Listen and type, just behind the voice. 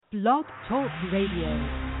Blog Talk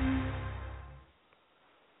Radio.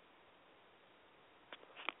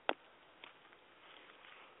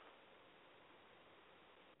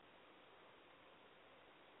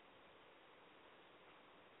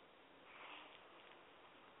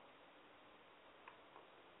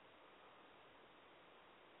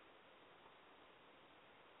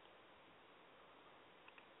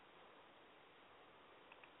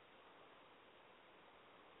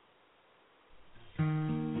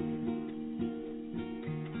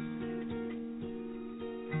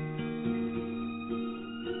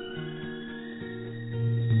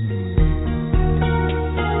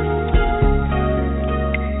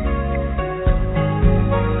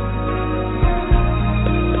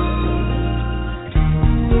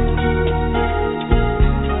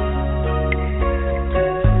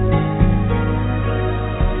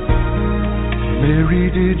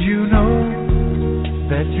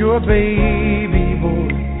 Baby boy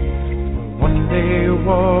will one day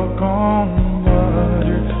walk on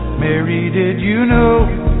water. Mary, did you know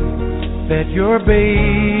that your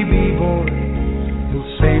baby boy will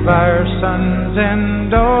save our sons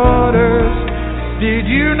and daughters? Did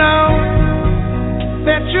you know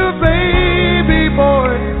that your baby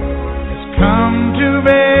boy has come to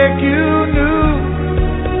make you new?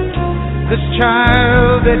 This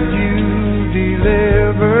child that you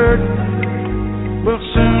delivered will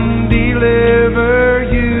soon deliver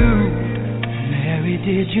you. Mary,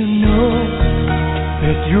 did you know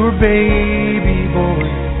that your baby boy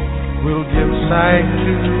will give sight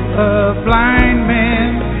to a blind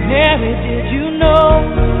man? Mary, did you know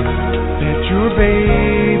that your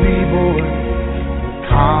baby boy will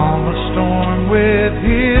calm a storm with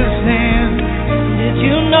his hand? Did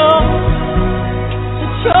you know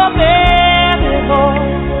that your baby boy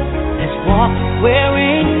has walked where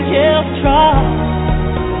angels trod?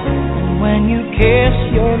 When you kiss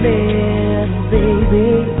your little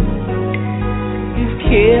baby, you've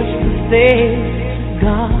kissed the face of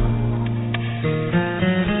God.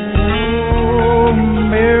 Oh,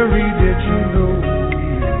 Mary, did you know?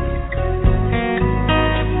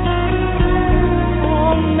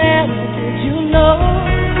 Oh, Mary, did you know?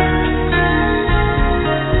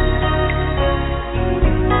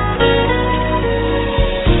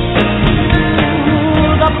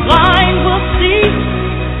 Ooh, the blind will see,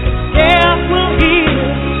 deaf will hear,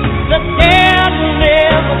 the dead will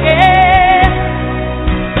live again.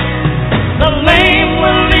 The lame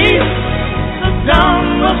will leap, the dumb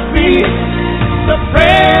will speak, the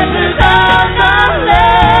praises of the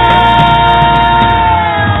Lamb.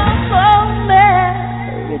 Oh,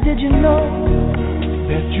 Mary, did you know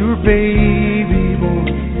that your baby boy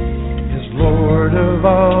is Lord of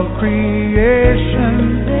all creation?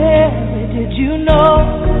 Mary, did you know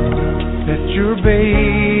that your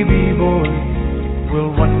baby boy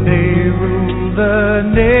will one day rule the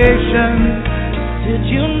nation? Did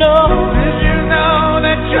you know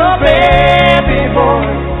that your baby boy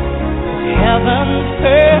is heaven's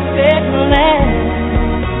perfect lamb?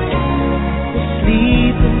 The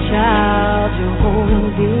sleeping child you're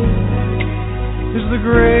holding is the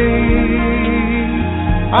great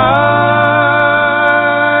I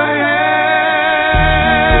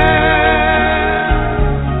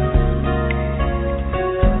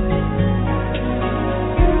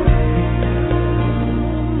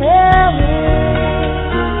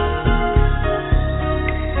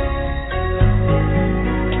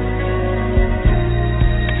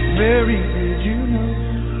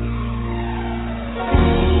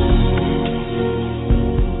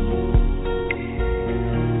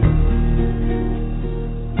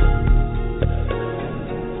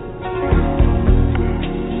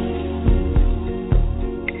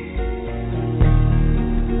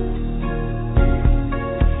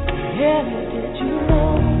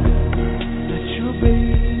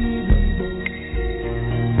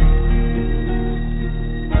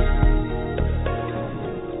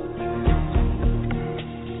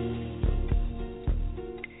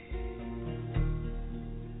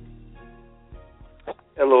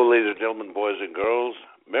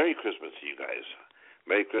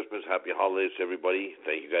Happy holidays to everybody.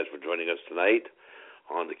 Thank you guys for joining us tonight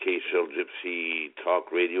on the Kshell Gypsy Talk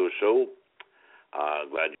Radio Show.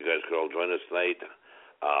 Glad you guys could all join us tonight.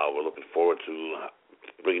 We're looking forward to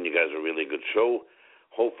bringing you guys a really good show.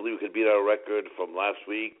 Hopefully we can beat our record from last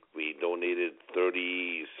week. We donated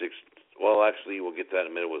 36. Well, actually, we'll get to that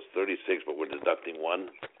in a minute. It was 36, but we're deducting one.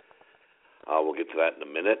 We'll get to that in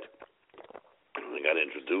a minute. I got to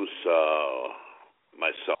introduce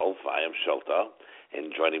myself. I am Shelta.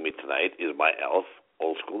 And joining me tonight is my elf,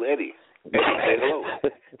 Old School Eddie. Eddie, say hello.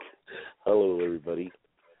 Hello, everybody.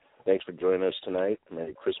 Thanks for joining us tonight.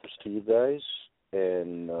 Merry Christmas to you guys.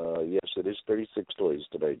 And, yes, it is 36 toys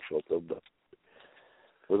tonight. We're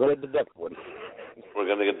going to deduct one. We're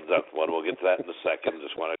going to deduct one. We'll get to that in a second.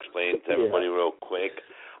 Just want to explain to everybody real quick.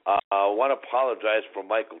 I want to apologize for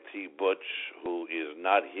Michael T. Butch, who is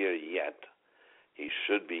not here yet. He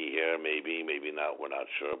should be here, maybe not. We're not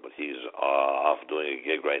sure, but he's off doing a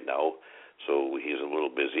gig right now, so he's a little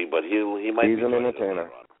busy. But he might. He's an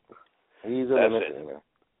entertainer. He's an entertainer.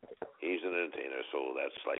 He's an entertainer, so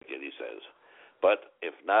that's like Eddie says. But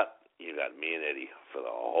if not, you got me and Eddie for the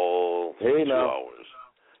whole 2 hours.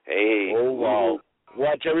 Hey. Oh, wow.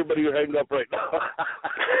 Watch everybody hang up right now.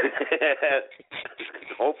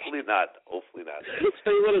 Hopefully not.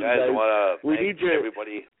 Say what is guys, want to thank need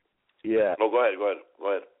everybody. Yeah. No, go ahead.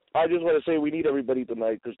 I just want to say we need everybody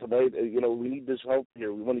tonight, because tonight, we need this help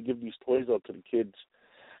here. We want to give these toys out to the kids.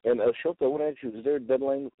 And, Shota, I want to ask you, is there a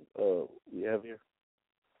deadline we have here?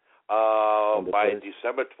 By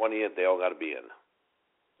December 20th, they all got to be in.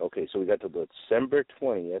 Okay, so we got to December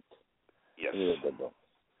 20th. Yes. Deadline.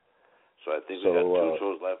 So I think we got 2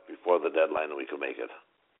 shows left before the deadline, and we can make it.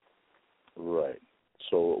 Right.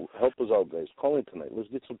 So help us out, guys. Call in tonight. Let's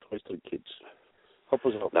get some toys to the kids. Help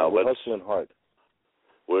us out. Now, we're hustling hard.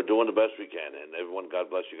 We're doing the best we can, and everyone, God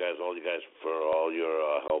bless you guys, all you guys, for all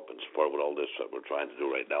your help and support with all this that we're trying to do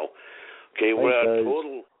right now. Okay, we're at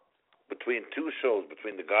total between 2 shows,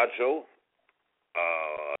 between the God Show,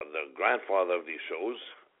 the grandfather of these shows,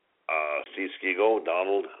 Steve Skigo,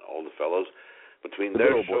 Donald, all the fellows, between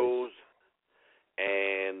their shows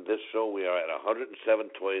and this show, we are at 107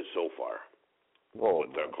 toys so far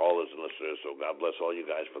with our callers and listeners. So God bless all you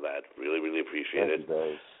guys for that. Really, really appreciate it.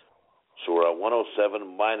 So we're at 107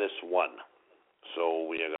 minus 1. So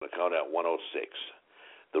we are going to count at 106.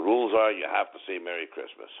 The rules are you have to say Merry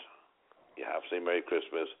Christmas. You have to say Merry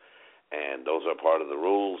Christmas, and those are part of the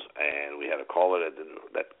rules. And we had a caller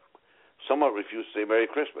that somewhat refused to say Merry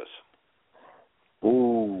Christmas.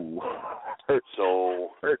 Ooh.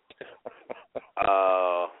 So,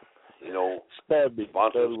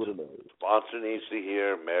 sponsor needs to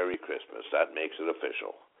hear Merry Christmas. That makes it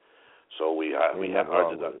official. So we have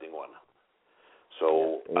our deducting one.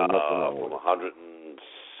 So from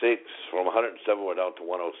 106, from 107, we're down to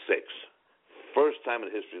 106. First time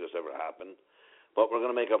in history this ever happened, but we're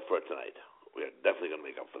going to make up for it tonight. We're definitely going to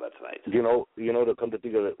make up for that tonight. To come to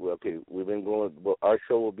think of it, okay, we've been going. Well, our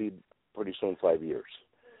show will be pretty soon 5 years.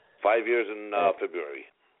 5 years in February.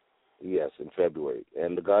 Yes, in February.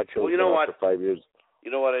 And the God Show is on for 5 years.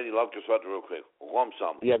 You know what, Eddie? Look, just real quick.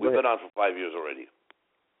 Yeah, we've been on for 5 years already.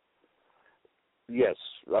 Yes.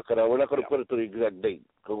 We're not going to put it to the exact date.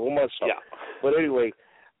 Yeah. But anyway,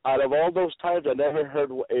 out of all those times, I never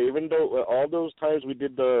heard, even though all those times we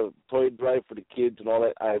did the toy drive for the kids and all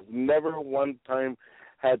that, I've never one time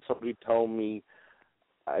had somebody tell me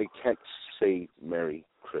I can't say Merry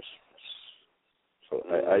Christmas. So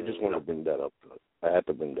I just want to bring that up. I had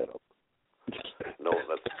to bring that up. No,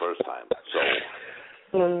 that's the first time.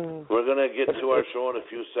 So we're going to get to our show in a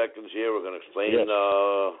few seconds here. We're going to explain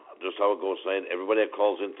just how it goes tonight. Everybody that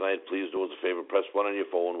calls in tonight, please do us a favor. Press 1 on your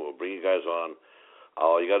phone. We'll bring you guys on.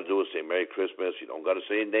 All you got to do is say Merry Christmas. You don't got to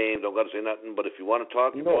say a name. Don't got to say nothing. But if you want to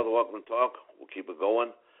talk, you're more than welcome to talk. We'll keep it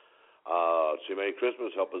going. Say Merry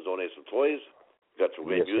Christmas. Help us donate some toys. Got some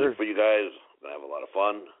great music for you guys. Going to have a lot of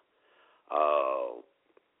fun.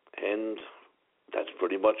 And that's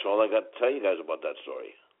pretty much all I got to tell you guys about that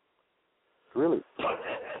story. Really?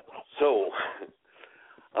 So,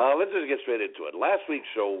 let's just get straight into it. Last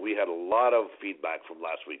week's show, we had a lot of feedback from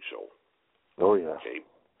last week's show. Oh, yeah. Okay.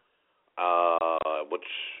 Which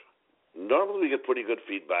normally we get pretty good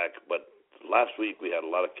feedback, but last week we had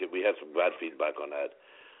we had some bad feedback on that.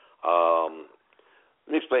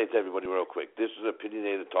 Let me explain it to everybody real quick. This is an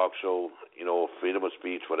opinionated talk show, freedom of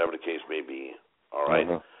speech, whatever the case may be. All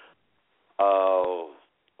right?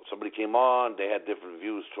 Somebody came on, they had different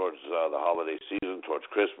views towards the holiday season, towards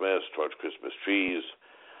Christmas trees.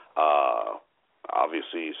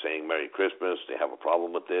 Obviously saying Merry Christmas, they have a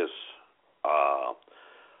problem with this.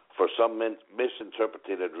 For some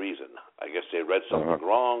misinterpreted reason. I guess they read something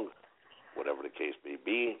wrong, whatever the case may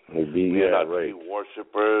be. We are not tree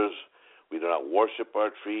worshippers. We do not worship our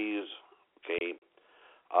trees. Okay.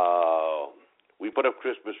 We put up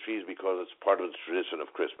Christmas trees because it's part of the tradition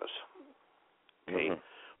of Christmas. Okay.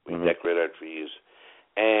 We decorate our trees.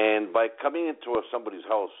 And by coming into somebody's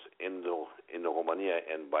house in the Romania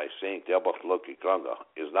and by saying Te Abach Loki Kranga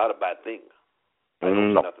is not a bad thing. I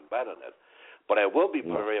don't see nothing bad on that. But I will be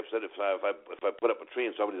very upset if I put up a tree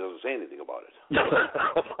and somebody doesn't say anything about it.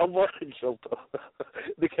 I'm worried, Shelton.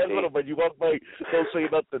 The camera, when you walk by, don't say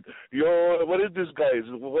nothing. Yo, what is this guy?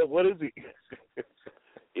 What is he?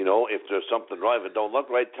 You know, if there's something wrong, if it don't look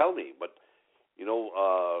right, tell me. But, you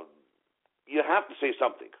know, you have to say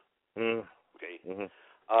something. Okay?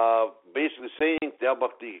 Basically saying, you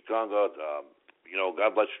know,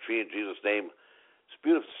 God bless your tree in Jesus' name. It's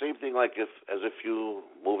beautiful. Same thing like as if you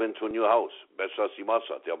move into a new house.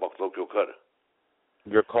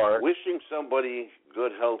 Your car. Wishing somebody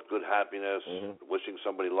good health, good happiness, wishing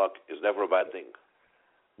somebody luck is never a bad thing.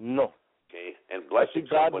 No. Okay, and blessing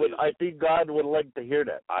somebody. I think God would like to hear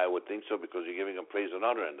that. I would think so, because you're giving him praise and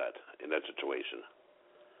honor in that situation.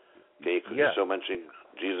 Okay, because you're still mentioning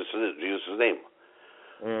Jesus' name.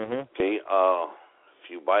 Okay, if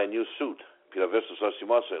you buy a new suit,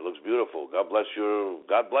 it looks beautiful. God bless it.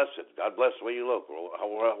 God bless the way you look, or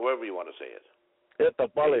however you want to say it.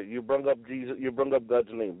 You bring up Jesus. You bring up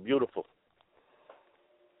God's name. Beautiful.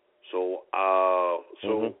 So,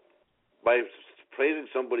 by praising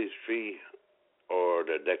somebody's tree or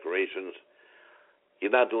their decorations,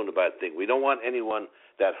 you're not doing a bad thing. We don't want anyone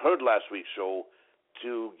that heard last week's show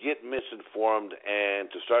to get misinformed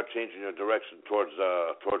and to start changing their direction towards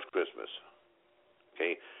Christmas.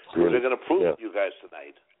 Okay? Because they're going to prove to you guys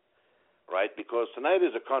tonight, right? Because tonight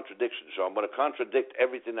is a contradiction show. I'm going to contradict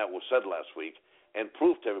everything that was said last week and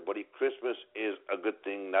prove to everybody Christmas is a good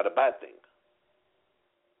thing, not a bad thing.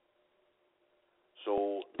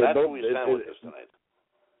 So that's where we stand with this tonight.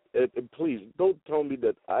 Please, don't tell me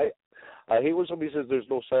that I hate when somebody says there's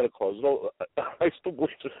no Santa Claus. No, I still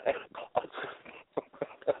believe in Santa Claus.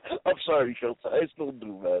 I'm sorry, Shelton. I still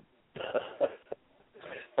do, man.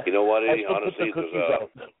 You know what, Eddie? Honestly, there's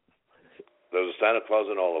a Santa Claus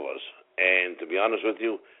in all of us. And to be honest with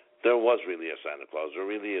you, there was really a Santa Claus. There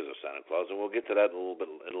really is a Santa Claus, and we'll get to that in a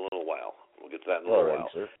little while. We'll get to that in a little while.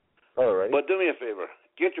 Sir. All right. But do me a favor.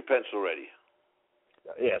 Get your pencil ready.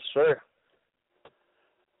 Yes, sir.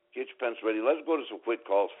 Get your pencil ready. Let's go to some quick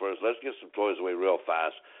calls first. Let's get some toys away real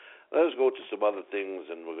fast. Let's go to some other things,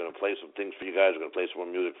 and we're going to play some things for you guys. We're going to play some more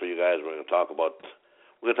music for you guys. We're going to talk about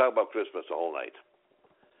Christmas the whole night.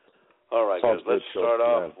 All right, guys. Let's start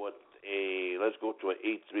off with let's go to an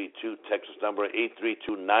 832 Texas number,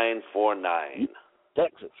 832-949.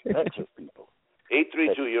 Texas people.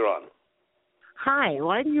 832, you're on. Hi,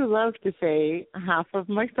 why do you love to say half of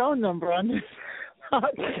my phone number on this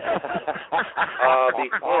because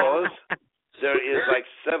there is like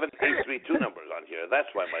 7 832 numbers on here. That's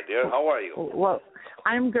why, my dear. How are you? Well,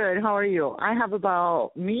 I'm good. How are you? I have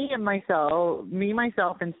about me,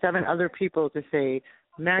 myself, and 7 other people to say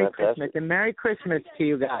Merry Christmas and Merry Christmas to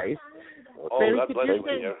you guys. Oh, Baby, God bless you,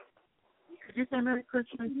 my dear. Could you say Merry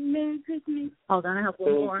Christmas? Merry Christmas. Hold on, I have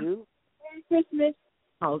one more. You. Merry Christmas.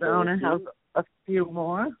 Hold on, I have a few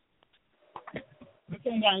more.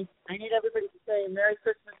 Okay, guys, I need everybody to say Merry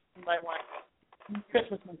Christmas to my wife. Merry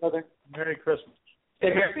Christmas, my brother. Merry Christmas.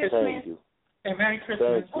 Say Merry Christmas. Thank you. Say Merry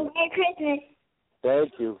Christmas. Thank you. Merry Christmas.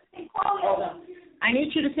 Thank you. Hold on. I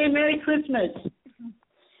need you to say Merry Christmas.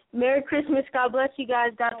 Merry Christmas. God bless you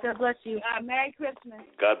guys. God bless you. Merry Christmas.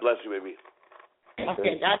 God bless you, baby.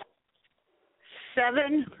 Okay, that's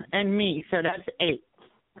 7 and me, so that's 8.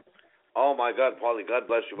 Oh, my God, Paulie, God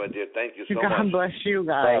bless you, my dear. Thank you so much. God bless you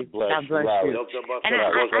guys. God bless you. And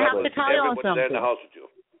I have to tell you something. There in the something. house with you.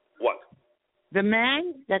 What? The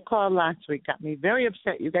man that called last week got me very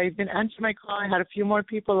upset. You guys didn't answer my call. I had a few more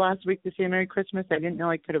people last week to say Merry Christmas. I didn't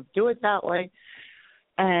know I could have do it that way.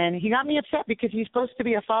 And he got me upset because he's supposed to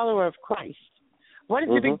be a follower of Christ. What is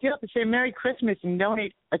the big deal to say Merry Christmas and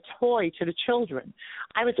donate a toy to the children?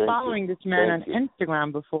 I was following this man on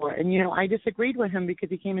Instagram before, and, I disagreed with him because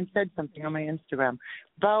he came and said something on my Instagram.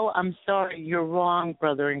 Bo, I'm sorry, you're wrong,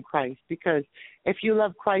 brother in Christ, because if you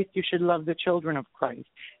love Christ, you should love the children of Christ,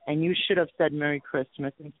 and you should have said Merry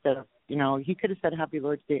Christmas instead of, he could have said Happy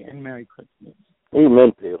Lord's Day and Merry Christmas.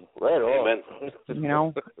 Amen, Bill. Right on. Amen.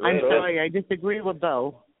 I'm sorry, I disagree with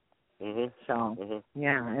Bo.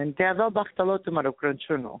 Yeah, and Devil Bachtalot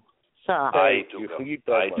Marokranchuno. God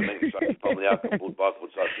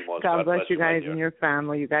bless you guys and your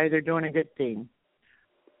family. You guys are doing a good thing.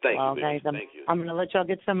 Thank you, guys, thank you. I'm going to let y'all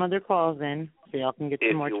get some other calls in so y'all can get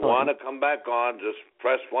some more If you calls. want to come back on, just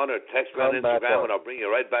press 1 or text me on Instagram and I'll bring you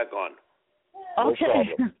right back on. Okay.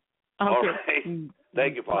 Okay. All right.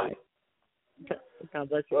 Thank you, Paulie. God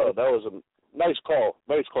bless you. Well, that was a nice call.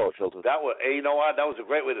 Nice call, Shelton. That was, you know what? That was a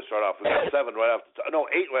great way to start off. We got 7 right off the top. No,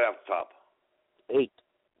 8 right off the top. 8.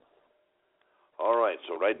 All right,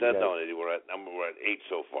 so write that Yeah. down, Eddie. We're at 8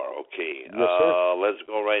 so far. Okay. Yes, sir. Let's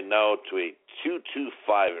go right now to a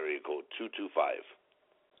 225 area code. 225.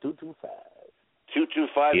 225.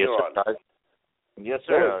 225, Yes, you're sir, on. guys. Yes,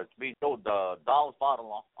 sir. It's me, Joe, the Donald's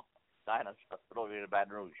father-in-law. Dinah, over here in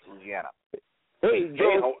Baton Rouge, Louisiana. Hey,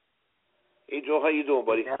 Joe. Hey, Joe, how you doing,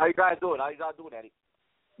 buddy? How you guys doing? How you guys doing, Eddie?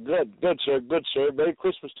 Good, sir. Good, sir. Merry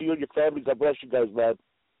Christmas to you and your family. God bless you guys, man.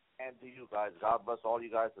 And to you guys. God bless all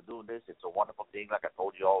you guys for doing this. It's a wonderful thing. Like I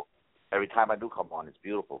told you all, every time I do come on, it's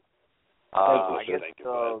beautiful. I guess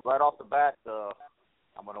right off the bat,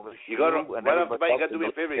 I'm going to wish you right off the bat, you got to do me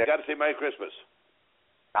a favor. You Yeah. got to say Merry Christmas.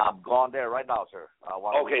 I'm going there right now, sir. I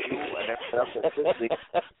want to wish you and everyone else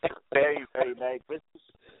a very, very Merry Christmas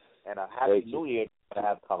and a Happy New Year to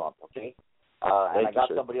have come up, okay? And I got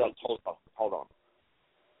somebody else. Hold on.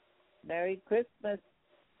 Merry Christmas.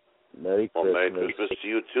 Merry Christmas. Well, Merry Christmas to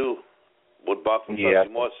you, too. Woodbach from Yeah.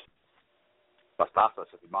 Sasimos. Bastasa,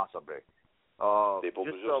 Sasimasa, bre.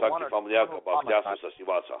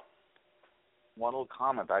 One little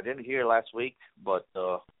comment. I didn't hear last week, but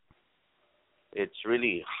it's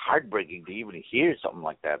really heartbreaking to even hear something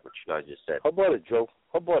like that, what you guys just said. How about it, Joe?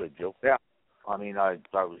 Yeah. I mean, I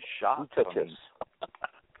was shocked. You touch us.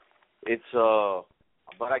 It's,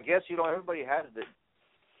 but I guess, everybody has it.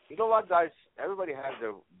 You know what, guys? Everybody has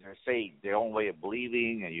their own way of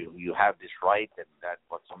believing, and you have this right, and that's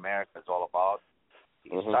what America is all about.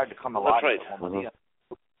 It's starting to come alive. That's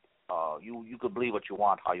right. You could believe what you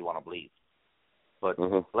want, how you want to believe. But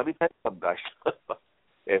let me tell you something, guys.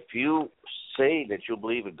 If you say that you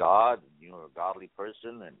believe in God, and you're a godly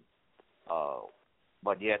person, and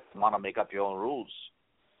but yet want to make up your own rules,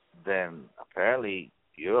 then apparently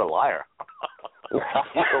you're a liar.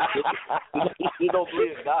 You don't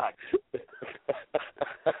believe in God.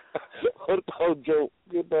 Oh, Joe,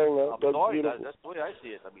 I'm sorry, guys. That's the way I see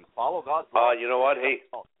it. I mean, follow God's law. You know what? Hey,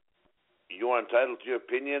 you are entitled to your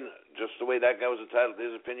opinion, just the way that guy was entitled to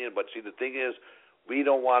his opinion. But see, the thing is, we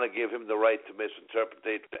don't want to give him the right to misinterpret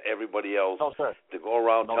to everybody else, to go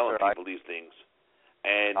around telling people these things.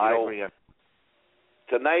 And I agree.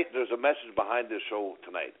 Tonight, there's a message behind this show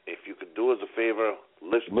tonight. If you could do us a favor,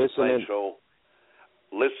 listen to tonight's show,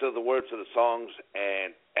 listen to the words of the songs,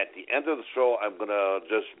 and at the end of the show, I'm going to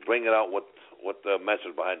just bring it out what the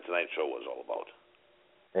message behind tonight's show was all about.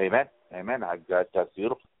 Amen. That's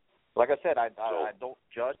beautiful. Like I said, I don't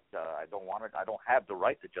judge. I don't want it. I don't have the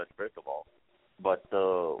right to judge, first of all. But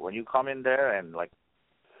when you come in there and I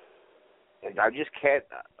just can't.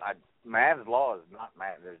 Man's law is not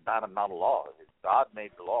man. There's not a law. God made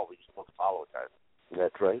the law. We're supposed to follow it, guys.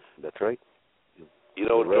 That's right.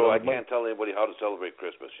 Joe, I can't tell anybody how to celebrate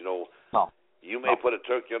Christmas. No. You may put a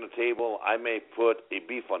turkey on the table. I may put a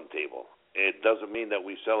beef on the table. It doesn't mean that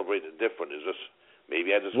we celebrate it different. It's just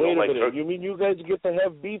maybe I just don't like turkey. You mean you guys get to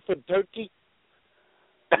have beef and turkey?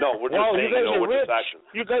 No, we're just saying, we're just acting.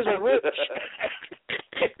 You guys are rich.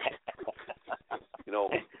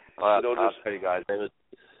 I'll tell you guys.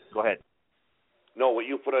 Go ahead. No, what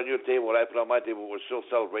you put on your table, what I put on my table, we're still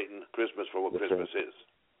celebrating Christmas for what Christmas is.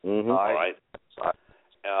 Mm-hmm. All right?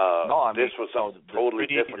 This was something totally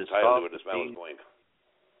different entirely where this man was going.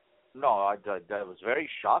 No, that was very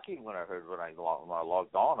shocking when I heard when I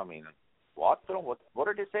logged on. I mean, what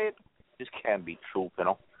did they say? This can't be true,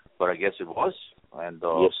 But I guess it was. And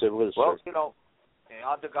yes, it was. Well,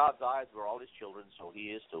 under God's eyes, we're all His children, so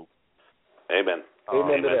He is too. Amen.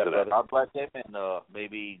 Amen to that. God bless him, and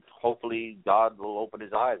maybe, hopefully, God will open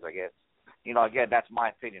his eyes, I guess. Again, that's my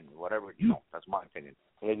opinion. Whatever, that's my opinion.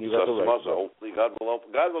 And you got the right. Hopefully, God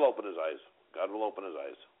will open his eyes. God will open his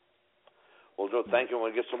eyes. Well, Joe, thank you.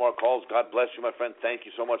 We'll get some more calls. God bless you, my friend. Thank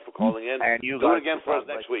you so much for calling in. And you do it again for us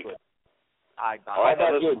next week. I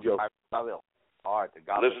will. All right.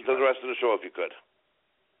 Listen to the rest of the show if you could.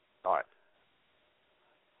 All right.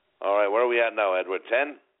 All right. Where are we at now, Edward?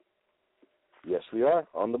 10? Yes, we are.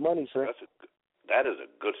 On the money, sir. That is a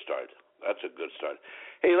good start. That's a good start.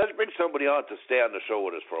 Hey, let's bring somebody on to stay on the show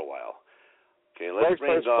with us for a while. Okay, let's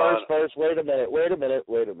bring on... First. Wait a minute.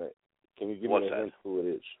 Can you give me a hint who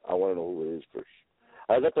it is? I want to know who it is first.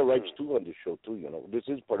 I got the rights too on this show too. This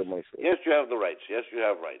is part of my show. Yes, you have the rights. I'll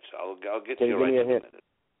get you your rights in a minute.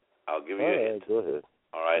 I'll give you a hint. Go ahead.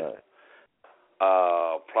 All right.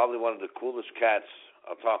 Probably one of the coolest cats.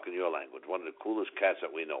 I'll talk in your language. One of the coolest cats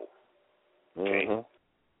that we know. Okay.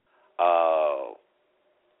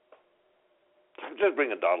 Just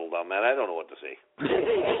bring a Donald down, man. I don't know what to say.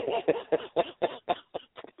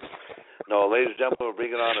 No, ladies and gentlemen, we're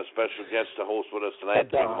bringing on a special guest to host with us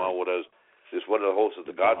tonight. Bring him on with us. This is one of the hosts of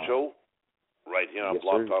the God Show, right here on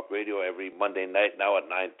Blog Talk Radio every Monday night now at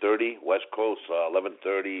 9:30 West Coast,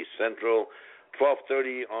 11:30 Central,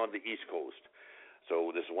 12:30 on the East Coast.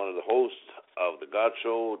 So this is one of the hosts of the God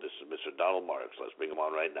Show. This is Mr. Donald Marks. Let's bring him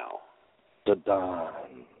on right now. The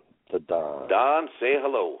Don. Don, say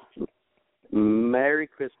hello. Merry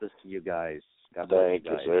Christmas to you guys. God bless Thank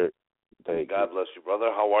you, sir. God bless you,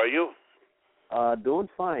 brother. How are you? Doing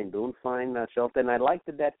fine, Shelton. I liked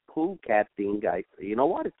that cool cat thing, guys. You know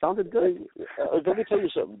what? It sounded good. Let me tell you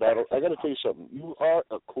something, Donald. I got to tell you something. You are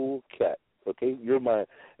a cool cat, okay? You're my,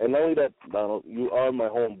 and not only that, Donald, you are my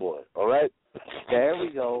homeboy, all right? There we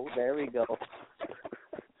go.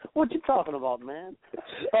 What you talking about, man?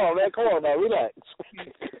 Oh, man, come on now, relax.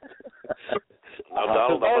 Now,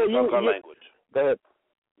 Donald, I'm going to talk our language. Go ahead.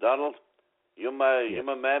 Donald, you're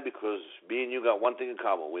my man because me and you got one thing in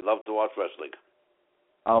common. We love to watch wrestling.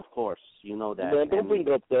 Of course, you know that. Man, don't bring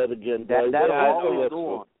up that again. That'll always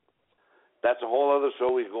go on. That's a whole other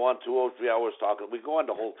show. We go on 2 or 3 hours talking. We go on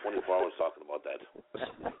the whole 24 hours talking about that.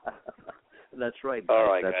 That's right, guys.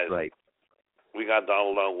 All right, That's guys. right. We got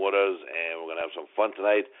Donald on with us, and we're going to have some fun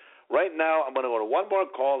tonight. Right now, I'm going to go to one more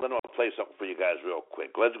call, then I'll play something for you guys real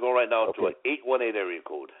quick. Let's go right now to an 818 area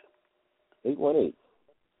code. 818.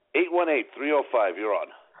 818-305, you're on.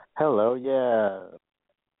 Hello,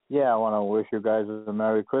 yeah, I want to wish you guys a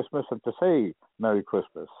Merry Christmas and to say Merry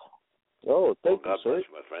Christmas. Oh, thank you, God sir. bless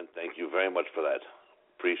you, my friend. Thank you very much for that.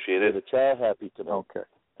 Appreciate it. Made a child happy tonight. Okay.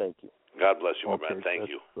 Thank you. God bless you, my man. Thank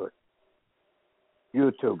you. Good.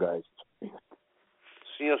 You too, guys.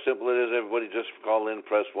 See how simple it is? Everybody just call in,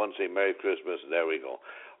 press 1, say Merry Christmas, and there we go.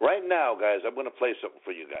 Right now, guys, I'm going to play something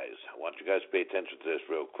for you guys. I want you guys to pay attention to this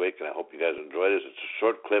real quick, and I hope you guys enjoy this. It's a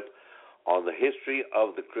short clip on the history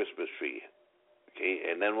of the Christmas tree. Okay,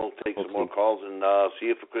 and then we'll take some more calls and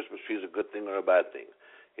see if a Christmas tree is a good thing or a bad thing.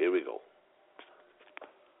 Here we go.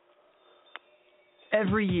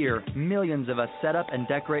 Every year, millions of us set up and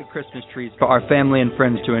decorate Christmas trees for our family and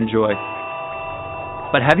friends to enjoy.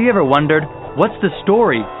 But have you ever wondered, what's the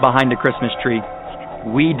story behind a Christmas tree?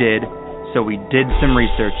 We did, so we did some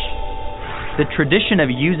research. The tradition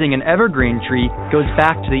of using an evergreen tree goes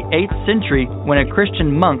back to the 8th century when a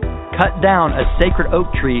Christian monk cut down a sacred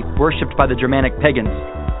oak tree worshipped by the Germanic pagans.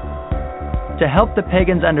 To help the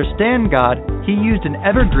pagans understand God, he used an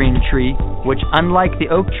evergreen tree, which, unlike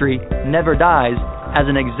the oak tree, never dies, as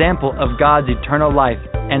an example of God's eternal life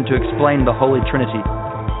and to explain the Holy Trinity.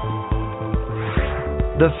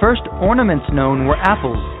 The first ornaments known were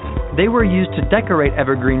apples. They were used to decorate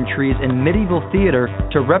evergreen trees in medieval theater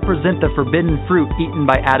to represent the forbidden fruit eaten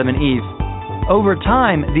by Adam and Eve. Over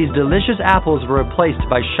time, these delicious apples were replaced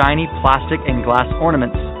by shiny plastic and glass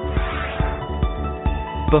ornaments.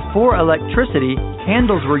 Before electricity,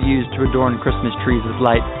 candles were used to adorn Christmas trees with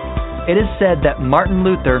light. It is said that Martin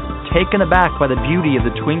Luther, taken aback by the beauty of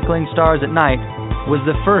the twinkling stars at night, was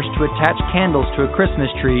the first to attach candles to a Christmas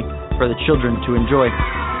tree for the children to enjoy.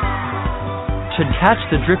 To catch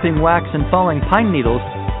the dripping wax and falling pine needles,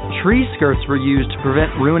 tree skirts were used to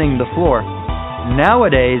prevent ruining the floor.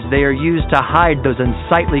 Nowadays, they are used to hide those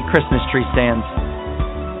unsightly Christmas tree stands.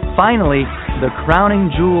 Finally, the crowning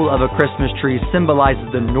jewel of a Christmas tree symbolizes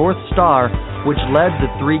the North Star, which led the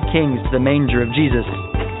 3 kings to the manger of Jesus.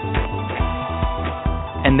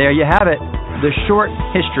 And there you have it, the short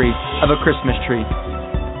history of a Christmas tree.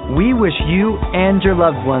 We wish you and your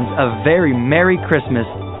loved ones a very Merry Christmas,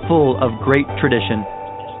 full of great tradition.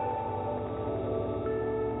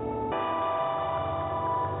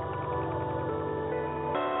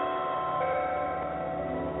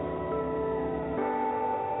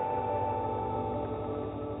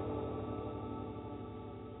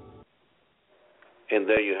 And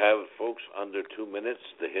there you have it, folks, under 2 minutes,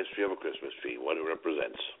 the history of a Christmas tree, what it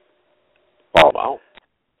represents. Oh, wow.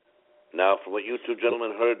 Now, from what you two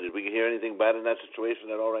gentlemen heard, did we hear anything bad in that situation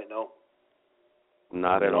at all right now?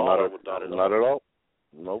 Not at all. Not at all.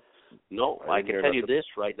 Nope. No, I can tell you this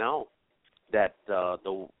right now, that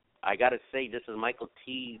I got to say, this is Michael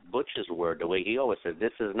T. Butch's word, the way he always said,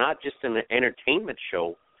 this is not just an entertainment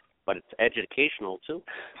show, but it's educational, too.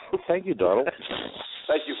 Thank you, Donald.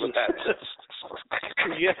 Thank you for that.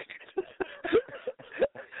 Yes.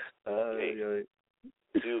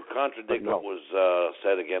 To contradict what was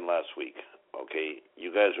said again last week, okay,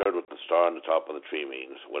 you guys heard what the star on the top of the tree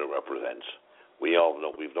means, what it represents. We all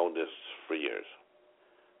know, we've known this for years,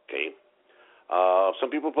 okay? Some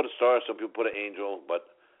people put a star, some people put an angel,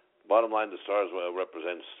 but bottom line, the star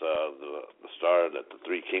represents the star that the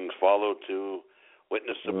 3 kings followed to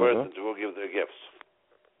witness the birth and to go give their gifts.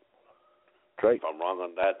 Right. If I'm wrong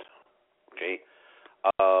on that, okay?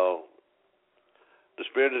 The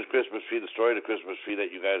spirit of the Christmas tree, the story of the Christmas tree that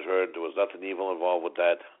you guys heard, there was nothing evil involved with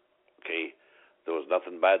that, okay? There was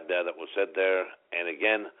nothing bad there that was said there. And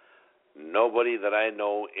again, nobody that I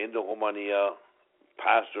know in the Romania,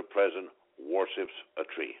 past or present, worships a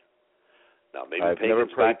tree. Now, maybe I've pagans never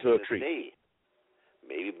prayed back to in a tree. the day,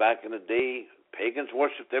 maybe back in the day, pagans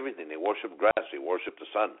worshipped everything. They worshipped grass. They worshipped the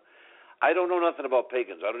sun. I don't know nothing about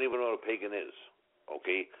pagans. I don't even know what a pagan is.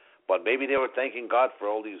 Okay? But maybe they were thanking God for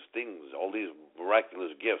all these things, all these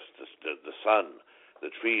miraculous gifts, the sun, the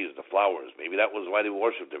trees, the flowers. Maybe that was why they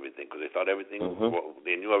worshipped everything, because they thought everything,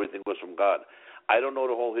 they knew everything was from God. I don't know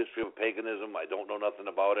the whole history of paganism. I don't know nothing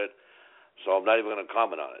about it, so I'm not even going to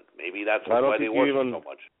comment on it. Maybe that's why they worship so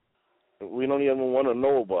much. We don't even want to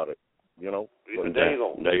know about it, you know. There you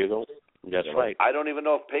go. There you go. That's right. I don't even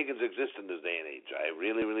know if pagans exist in this day and age. I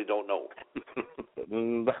really, really don't know.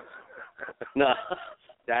 No,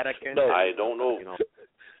 that I can't. I don't know. You know.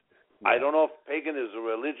 I don't know if pagan is a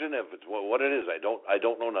religion, if it's what it is. I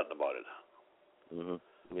don't know nothing about it.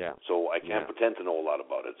 Yeah. So I can't pretend to know a lot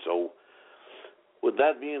about it. So with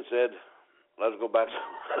that being said, let's go back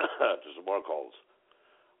to some more calls.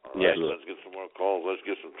 All right, let's get some more calls. Let's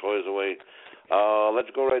get some toys away. Let's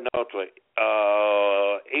go right now to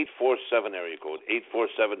 847 area code,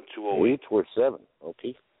 847-208. 847,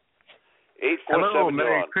 okay. 847, hello,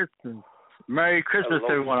 Merry Christmas. Merry Christmas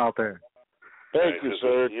to everyone out there. Thank you,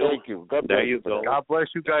 sir. Thank you. God bless you. God bless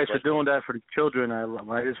you guys for doing that for the children.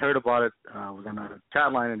 I just heard about it. I was on a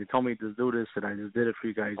chat line, and they told me to do this, and I just did it for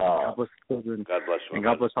you guys. God bless the children. God bless you. And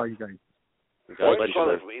God bless all you guys. Where's you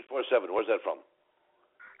calling from? 847. Where's that from?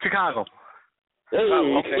 Chicago. Hey,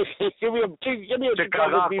 okay. give me a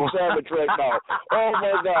Chicago beef sandwich right now. Oh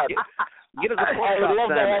my God! Get us a I would love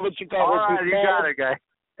to have a Chicago beef sandwich. You got it, guy.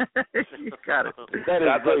 You got it. That is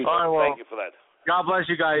great. Thank you for that. God bless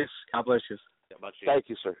you guys. God bless you. Thank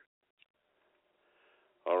you, sir.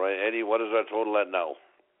 All right, Eddie, what is our total at now?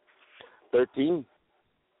 13.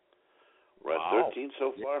 We're at 13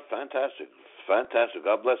 so far. Fantastic. Fantastic.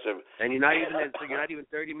 God bless everyone. And you're not even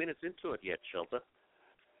 30 minutes into it yet, Shelter.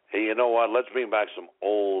 Hey, you know what? Let's bring back some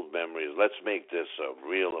old memories. Let's make this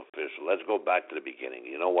real official. Let's go back to the beginning.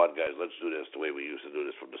 You know what, guys? Let's do this the way we used to do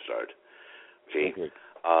this from the start. Okay?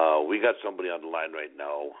 We got somebody on the line right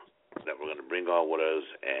now that we're going to bring on with us,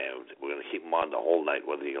 and we're going to keep him on the whole night,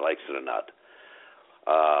 whether he likes it or not.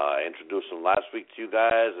 I introduced him last week to you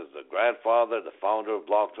guys as the grandfather, the founder of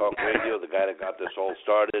Blog Talk Radio, the guy that got this all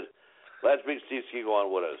started. Let's bring Steve Seago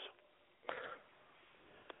on with us.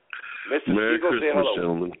 Mr. Merry Seago, Christmas, say hello.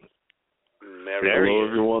 Gentlemen. Hello,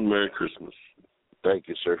 everyone. Merry Christmas. Thank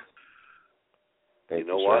you, sir. You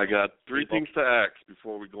know what? I got three things to ask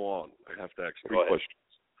before we go on. I have to ask three questions.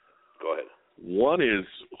 Go ahead. One is,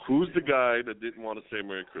 who's the guy that didn't want to say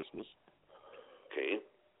Merry Christmas? Okay.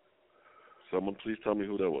 Someone please tell me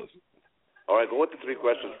who that was. All right, go with the three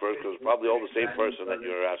questions first, because it's probably all the same person that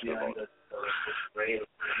you're asking about.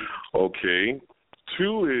 Okay.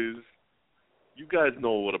 Two is, you guys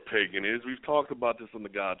know what a pagan is. We've talked about this on the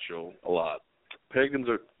God Show a lot. Pagans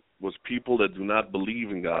was people that do not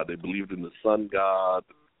believe in God. They believed in the sun god,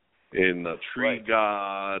 in a tree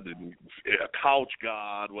god, in a couch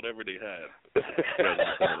god, whatever they had.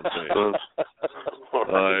 All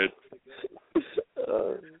right.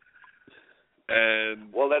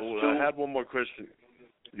 And well, that's two. I had one more question.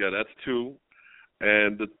 Yeah, that's two.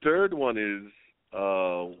 And the third one is,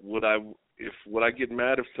 would I get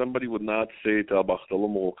mad if somebody would not say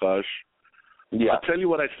Tabachtalam Okash? Yeah. I'll tell you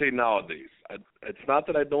what I say nowadays. It's not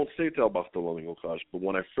that I don't say Tabachtalam Okash, but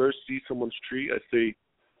when I first see someone's tree, I say,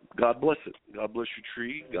 God bless it. God bless your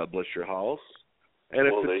tree. God bless your house. And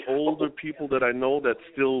if it's older people that I know that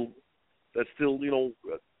still you know,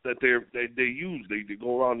 that they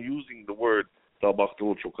go around using the word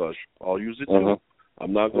Tabachtalam Okash, I'll use it too.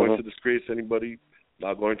 I'm not going to disgrace anybody.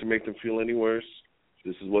 Not going to make them feel any worse.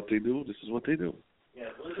 This is what they do. This is what they do.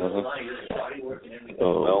 Well,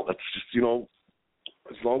 that's just, you know,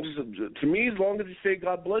 as long as you say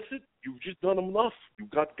God bless it, you've just done enough. You've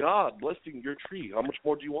got God blessing your tree. How much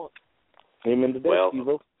more do you want? Amen to that, well,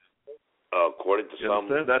 according to some,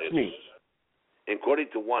 that's me. According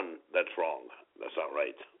to one, that's wrong. That's not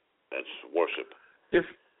right. That's worship. If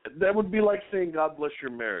that would be like saying God bless your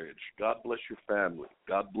marriage, God bless your family,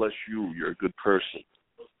 God bless you. You're a good person.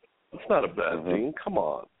 It's not a bad thing. Come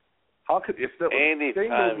on. How could saying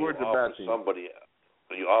those words a bad thing?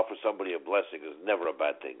 You offer somebody a blessing is never a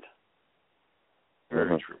bad thing.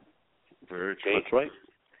 Very true. Very true. Okay. That's right.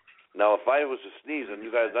 Now, if I was to sneeze and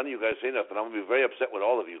none of you guys say nothing, I'm going to be very upset with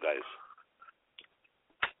all of you guys.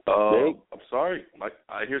 I'm sorry.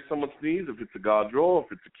 I hear someone sneeze. If it's a gadro,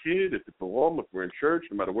 if it's a kid, if it's a woman, if we're in church,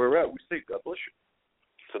 no matter where we're at, we say God bless you.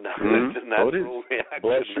 So now that's a natural reaction.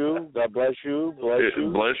 Bless you. God bless you. Bless you.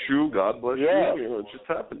 Bless you. God bless you. You know, it just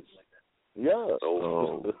happens. Yeah.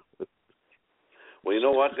 Well, you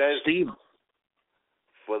know what, guys? Steve.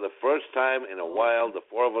 For the first time in a while, the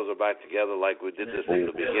four of us are back together like we did this thing in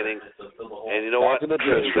the beginning. And you know what? You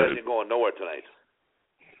guys ain't going nowhere tonight.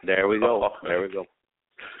 There we go. There we go.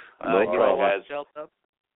 You know what, Shelter?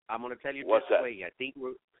 I'm going to tell you this way. I think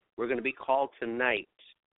we're going to be called tonight,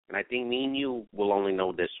 and I think me and you will only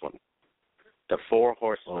know this one. The Four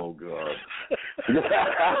Horsemen. Oh, God.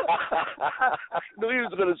 knew he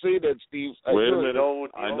was going to say that, Steve. Wait a minute.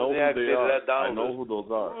 I know who they are. I know who those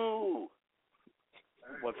are. Ooh.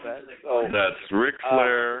 What's that? Oh. That's Ric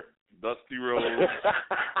Flair, Dusty Rhodes.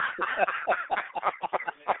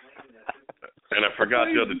 And I forgot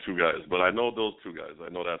the other two guys, but I know those two guys. I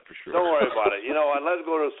know that for sure. Don't worry about it. You know what? Let's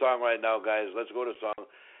go to a song right now, guys. Let's go to a song.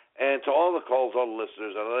 And to all the calls, all the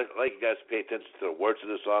listeners, I'd like you guys to pay attention to the words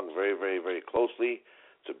of the song very, very, very closely.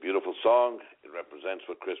 It's a beautiful song. It represents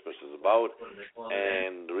what Christmas is about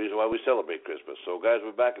and the reason why we celebrate Christmas. So, guys,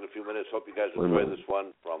 we're back in a few minutes. Hope you guys enjoy this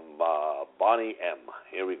one from Bonnie M.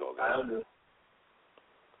 Here we go, guys.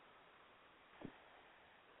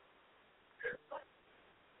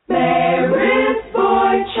 Mary's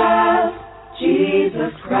boy child,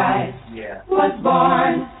 Jesus Christ, was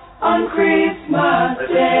born on Christmas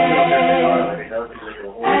Day,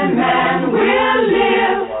 and man will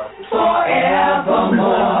live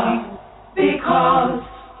forevermore because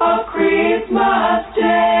of Christmas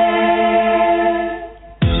Day.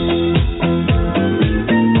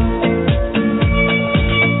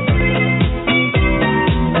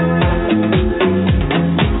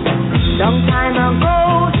 Long time ago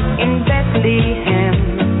in Bethlehem,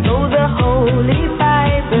 so the Holy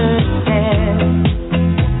Bible says,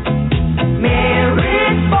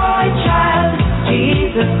 Mary's boy child,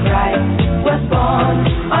 Jesus Christ, was born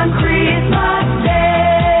on Christmas Day.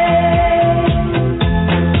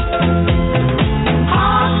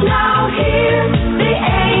 Hark now, hear the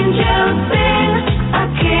angels sing, a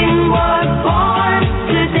king was born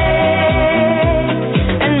today,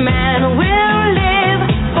 and man will live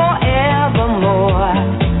forevermore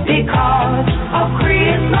because of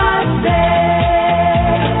Christmas Day.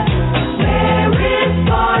 Mary's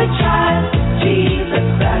boy child, Jesus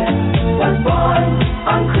Christ, was born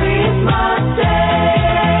on Christmas Day.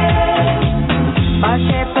 While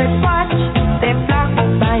shepherds watch their flocks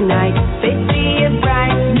by night, they see a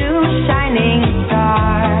bright new shining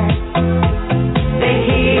star. They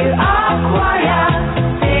hear a choir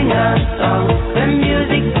sing a song, the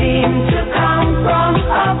music seems to come from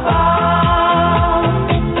above.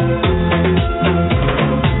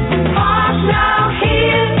 Hark now,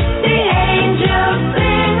 hear the angels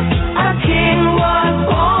sing, a king was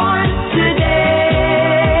born today,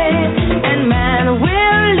 and man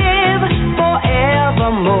will live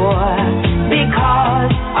forevermore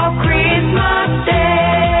because of Christmas Day.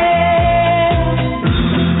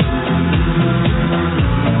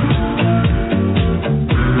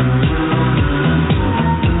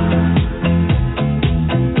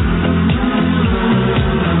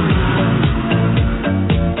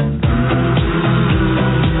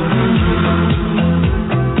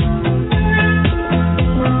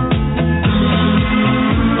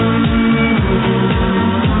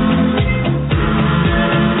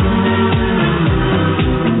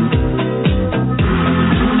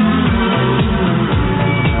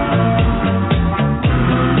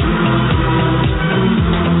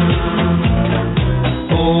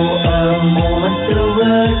 For a moment the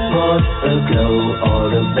world was aglow, all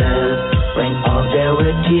the bells rang out, there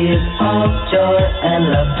were tears of joy and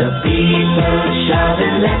laughter. People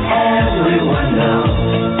shouted, let everyone know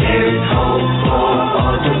there is hope for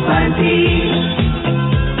all to find peace.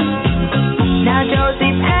 Now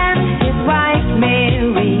Joseph and his wife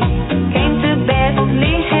Mary came to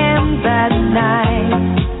Bethlehem that night.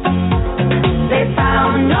 They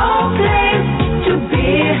found no place to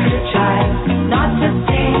bear her child, not a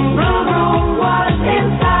single room was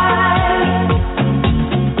inside.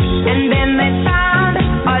 And then they found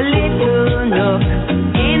a little nook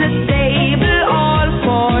in a stable all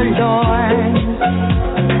forlorn.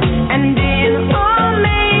 And in a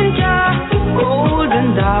manger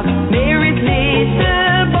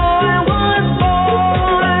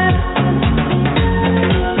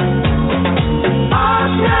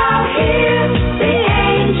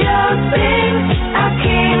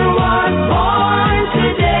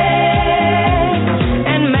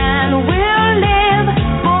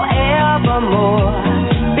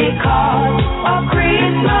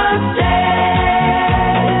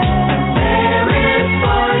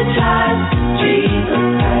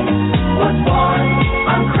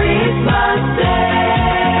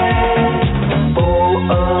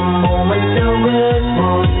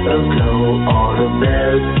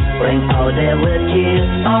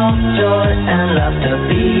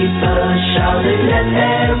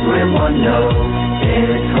there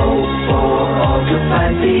is hope for all to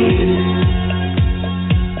find peace.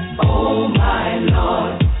 Oh my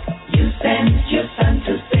Lord, you sent your Son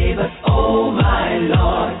to save us. Oh my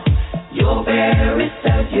Lord, your very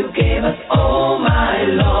self you gave us. Oh my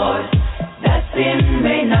Lord, that sin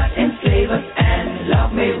may not enslave us and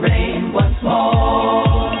love may reign once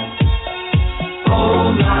more.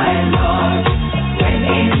 Oh my Lord, when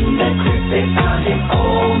in the crypt they found him.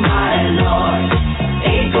 Oh my Lord,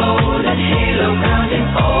 a golden halo round him.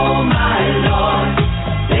 Oh my Lord,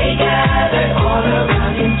 they gathered all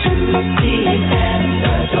around him to see him and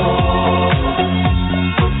adore.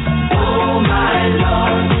 Oh my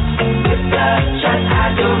Lord, with such an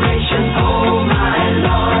adoration. Oh my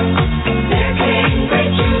Lord, there came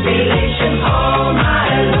great jubilation. Oh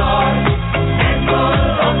my Lord, and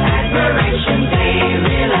full of admiration they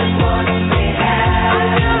realized what they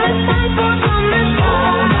had.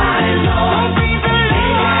 Oh my Lord, they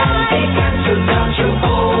had begun to doubt you.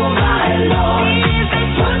 Oh my Lord,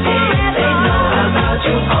 what did they know about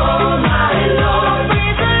you? Oh my Lord,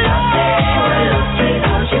 thought they were lost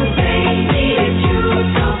without you. They needed you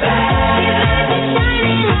so bad.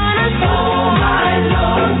 Oh my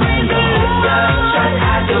Lord, with such an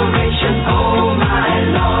adoration. Oh my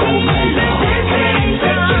Lord, there came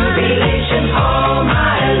great jubilation. Oh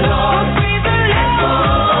my Lord, and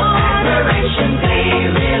full of admiration they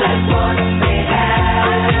realized what they had.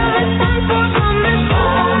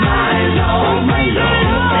 Oh my Lord,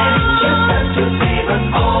 you sent your Son to save us.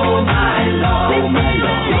 Oh my Lord,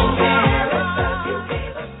 your very self you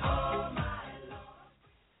gave us. Oh my Lord.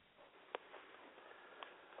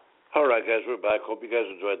 All right, guys, we're back. Hope you guys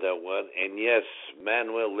enjoyed that one. And yes,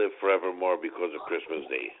 man will live forevermore because of Christmas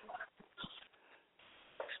Day.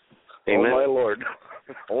 Amen. Oh my Lord.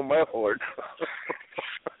 Oh my Lord.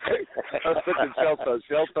 I'm thinking,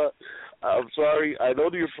 Shelta, I'm sorry. I know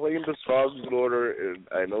that you're playing the songs in order, and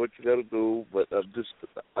I know what you got to do, but I'm just,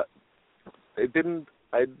 I didn't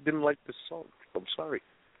like this song. I'm sorry.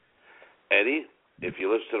 Eddie, if you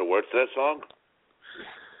listen to the words to that song,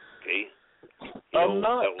 okay, I'm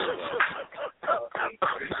not.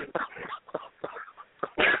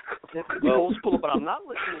 But I'm not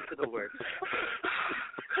listening to the words.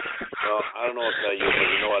 Well, I don't know what to tell you, but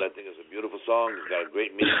you know what? I think it's a beautiful song. It's got a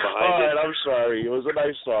great meaning behind All it. right, I'm sorry. It was a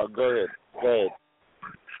nice song. Go ahead.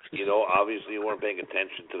 You know, obviously you weren't paying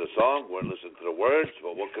attention to the song, weren't listening to the words,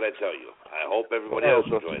 but what can I tell you? I hope everybody else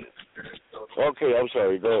enjoyed it. Okay, I'm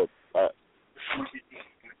sorry. Go ahead.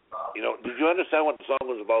 You know, did you understand what the song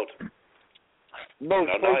was about? No.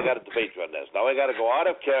 Now I got to debate you on this. Now I got to go out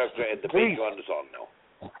of character and debate you on the song now.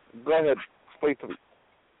 Go ahead. Explain to me.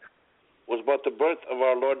 It was about the birth of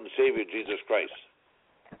our Lord and Savior, Jesus Christ.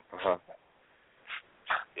 Uh-huh.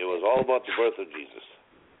 It was all about the birth of Jesus.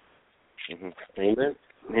 Mm-hmm. Amen.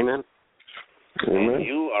 Amen. And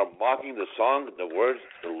you are mocking the song, the words,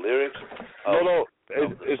 the lyrics of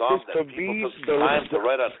the song just that people took the time to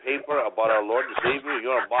write on paper about our Lord and Savior.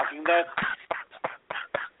 You are mocking that?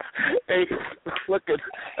 Hey, look,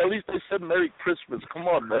 at least they said Merry Christmas. Come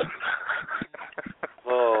on, man.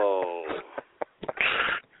 Oh.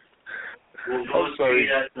 I'm sorry.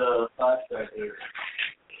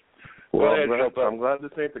 Well, I'm glad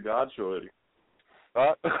this ain't the God show, Eddie.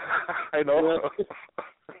 I know.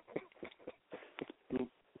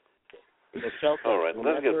 All right,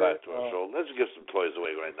 let's get back to our show. Let's give some toys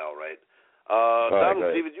away right now, right?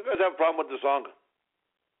 Donald, Steven, you guys have a problem with the song?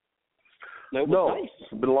 No, nice.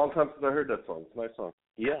 It's been a long time since I heard that song. It's a nice song.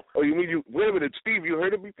 Yeah. Oh, you mean you? Wait a minute, Steve. You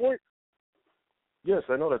heard it before? Yes,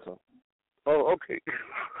 I know that song. Oh, okay.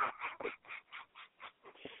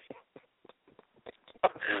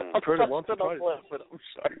 I've heard it once or twice. I'm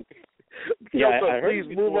sorry. Yeah, Shelta, I heard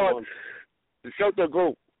please move on. Shelta,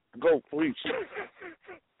 go, please.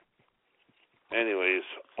 Anyways,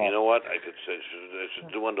 you know what? I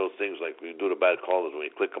should do one of those things like we do the bad callers when we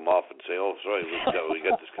click them off and say, "Oh, sorry, we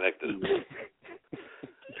got disconnected."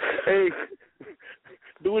 Hey,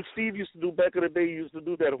 do what Steve used to do back in the day. He used to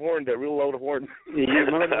do that horn, that real loud horn.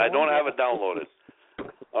 I don't have it downloaded.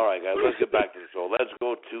 All right, guys, let's get back to the show. Let's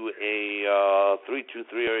go to a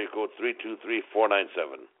 323 area code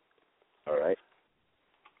 323-497. All right.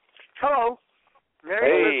 Hello.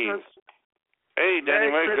 Merry Christmas. Hey, Danny,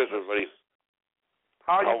 Merry Christmas, buddy.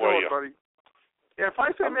 How you doing, you? buddy? Yeah, if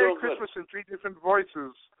I say I'm Merry doing Christmas in three different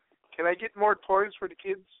voices, can I get more toys for the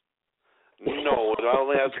kids? No, it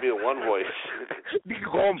only has to be in one voice.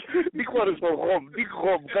 Gotta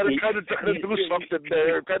do something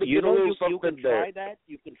there. Gotta you get a little something you can there. try that.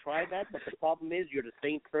 You can try that, but the problem is you're the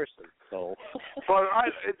same person. So. But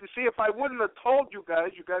see, if I wouldn't have told you guys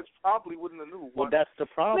probably wouldn't have knew. Well, that's the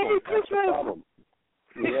problem. Merry That's the Christmas. problem.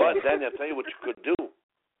 But then I'll tell you what you could do.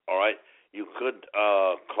 All right, you could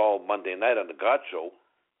call Monday night on the God Show.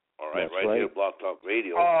 All right, That's right here at Blog Talk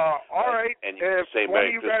Radio. All right. And you can say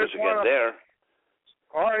Merry Christmas again there.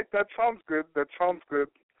 All right, that sounds good.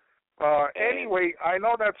 Anyway, I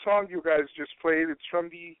know that song you guys just played. It's from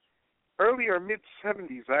the earlier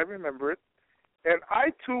mid-'70s. I remember it. And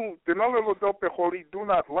I, too, de no le do pejoli, do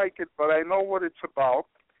not like it, but I know what it's about.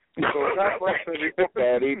 So God bless everyone.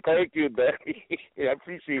 Daddy, thank you, Daddy. I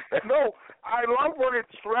appreciate that. No, I love what it's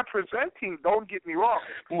representing. Don't get me wrong.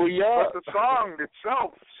 Well, yeah. But the song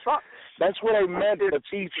itself sucks. That's what I meant. But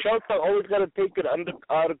see, Shelter always got to take it out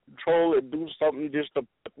of control and do something just to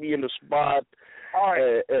put me in the spot. All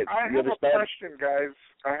right. I have understand? a question, guys.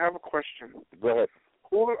 I have a question. Go ahead.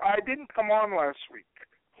 I didn't come on last week.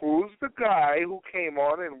 Who's the guy who came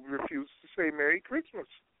on and refused to say Merry Christmas?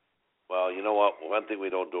 Well, you know what? One thing we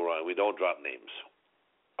don't do wrong, we don't drop names.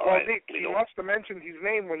 All well, right? he must have mentioned his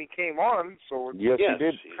name when he came on, so it's yes, he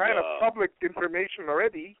did. Kind of public information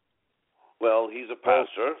already. Well, he's a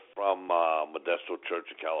pastor from Modesto Church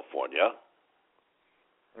in California.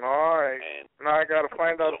 All right. And now I got to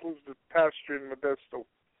find out who's the pastor in Modesto.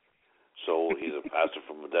 So he's a pastor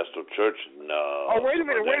from Modesto Church. Wait a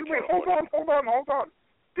minute. Hold on.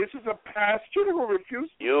 This is a pastor who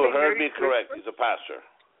refused to You say heard Merry me correct. Christmas? He's a pastor.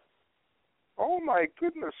 Oh, my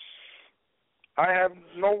goodness. I have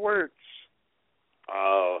no words.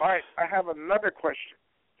 All right, I have another question.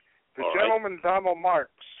 The gentleman, Donald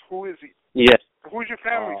Marks, who is he? Yes. Who's your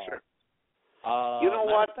family, sir? You know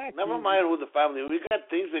what? Never mind who the family. We got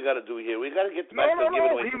things we got to do here. We got to get back to giving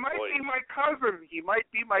away He might toys. be my cousin. He might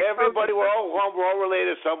be my Everybody, cousin. we're all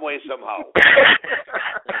related some way, somehow.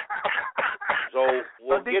 So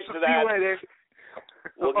we'll get to that.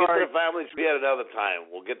 We'll get to the family tree at another time.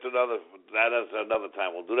 We'll get to another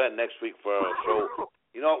time. We'll do that next week for our show.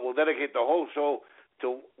 You know, we'll dedicate the whole show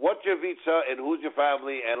to what's your pizza and who's your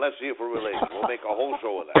family, and let's see if we're related. We'll make a whole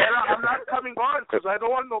show of that. I'm not coming on because I don't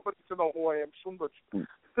want nobody to know who I am soon, but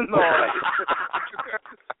no.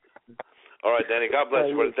 All right, Danny. God bless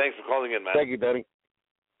you, buddy. Thanks for calling in, man. Thank you, Danny.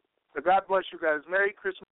 God bless you guys. Merry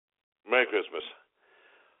Christmas. Merry Christmas.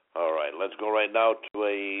 All right, let's go right now to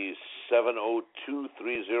a 702-306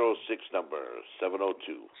 number.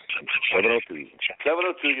 702.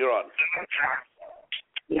 702, you're on.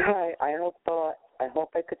 Hi, I hope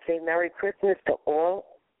I could say Merry Christmas to all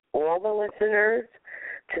the listeners,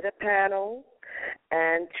 to the panel,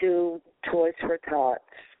 and to Toys for Tots.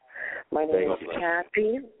 My name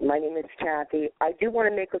is Kathy. I do want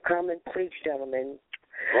to make a comment, please, gentlemen.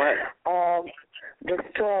 Go ahead. The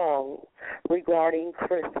song regarding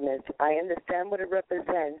Christmas, I understand what it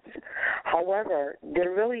represents. However,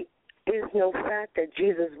 there really is no fact that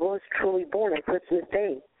Jesus was truly born on Christmas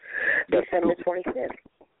Day, December 25th.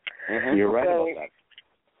 Mm-hmm. You're right about that.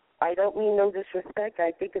 I don't mean no disrespect.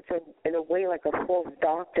 I think it's in a way like a false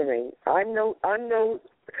doctrine. I'm no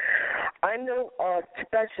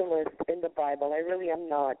specialist in the Bible. I really am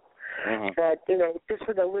not. Mm-hmm. But just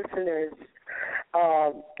for the listeners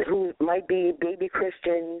who might be baby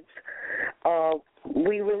Christians,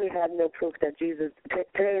 we really have no proof that Jesus.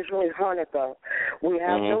 Today is really Hanukkah. We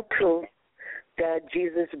have no proof that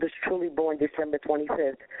Jesus was truly born December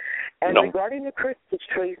 25th. And regarding the Christmas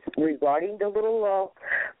tree, regarding the little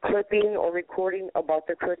clipping or recording about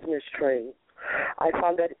the Christmas tree, I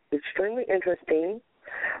found that extremely interesting.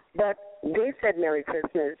 But they said Merry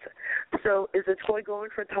Christmas. So is the toy going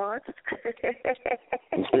for Tots?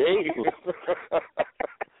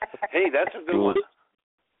 Hey, that's a good one.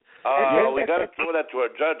 We got to throw that to our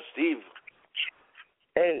judge, Steve.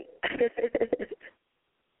 Hey.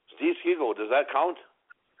 Steve Skigo, does that count?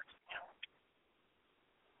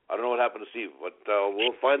 I don't know what happened to Steve, but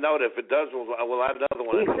we'll find out. If it does, we'll add another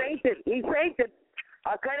one. He faked it.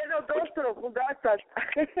 Acá no doctor, jugastas.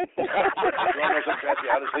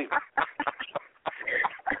 Honestly,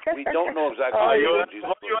 we don't know exactly what Jesus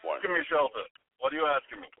was born. What are you asking me, Shelter? What are you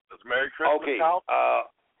asking me? Does Merry Christmas count?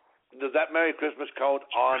 Does that Merry Christmas count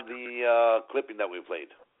on the clipping that we played?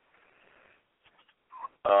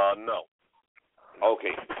 No.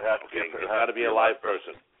 Okay. It's got to be a live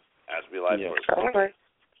person. It has to be a live person. All right.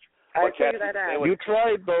 I figured that out. You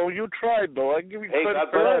tried, though. I give you credit God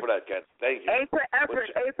bless you for that, Ken. Thank you. A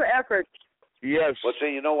for effort. Yes. Let's say,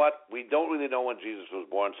 you know what? We don't really know when Jesus was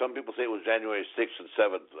born. Some people say it was January 6th and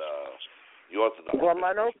 7th, the Orthodox. Well,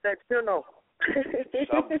 I know that you know.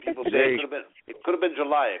 Some people say it could have been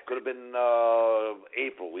July. It could have been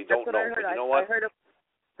April. We don't know. But you know what? I heard of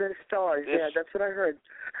the stars. That's what I heard.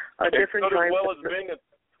 It could as well as being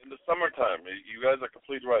in the summertime. You guys are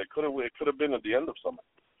completely right. It could have been at the end of summer.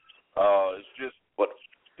 It's just.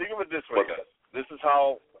 Think of it this way, guys. this is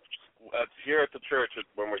how, here at the church,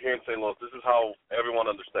 when we're here in St. Louis, this is how everyone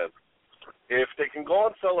understands. If they can go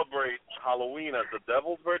and celebrate Halloween as the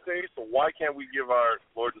devil's birthday, so why can't we give our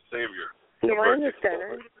Lord and Savior No, I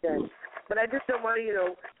understand. But I just don't want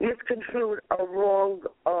to, misconstrue a wrong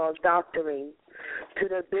doctrine to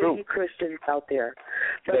the baby Christians out there.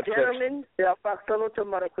 The gentlemen, all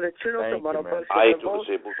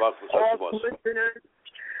listeners,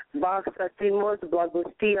 Baxasimos,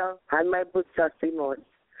 Blagustia, and my Butsasimos.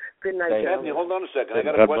 Good night, Anthony, hold on a second. I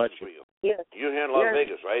got a question for you. Yes. You're here in Las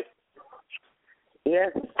Vegas, right?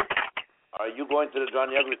 Yes. Are you going to the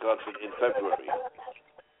Johnny Ugly concert in February?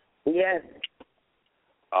 Yes.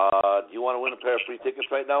 Do you want to win a pair of free tickets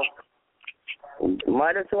right now?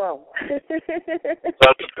 Might as well. That's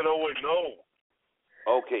going to win. No.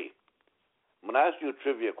 Okay. I'm going to ask you a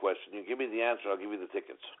trivia question. You give me the answer, I'll give you the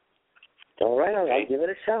tickets. All right. Okay. Give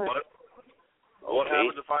it a shot. What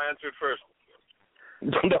happens if I answered first?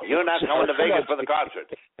 You're not going to Vegas for the concert.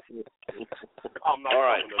 I'm not. All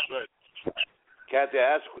right. That's right. Kathy,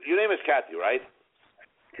 your name is Kathy, right?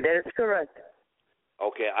 That is correct.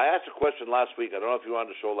 Okay, I asked a question last week. I don't know if you were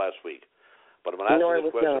on the show last week, but I'm going to ask you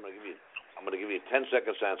this question. I'm going to give you 10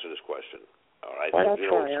 seconds to answer this question. All right? I'll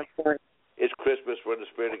try. It's Christmas. We're in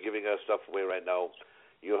the spirit of giving us stuff away right now.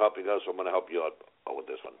 You're helping us, so I'm going to help you out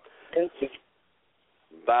with this one. Thank you.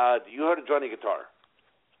 You heard of Johnny Guitar?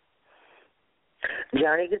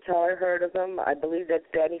 Johnny Guitar, heard of him. I believe that's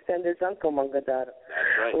Danny Fender's uncle, Mangadara.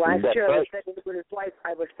 That's right. Last year, I was sitting with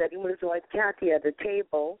his wife. Kathy, at the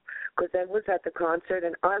table because I was at the concert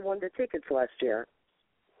and I won the tickets last year.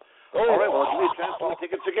 All right. Well, I'll give you a chance to win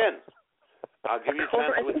tickets again. I'll give you a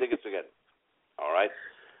chance to win tickets again. All right.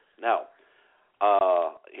 Now,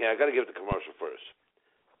 I got to give the commercial first.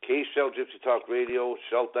 Kshell Gypsy Talk Radio,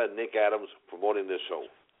 Shelta, Nick Adams promoting this show.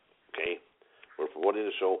 Okay, we're promoting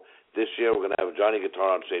the show. This year we're going to have Johnny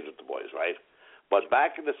Guitar on stage with the boys, right? But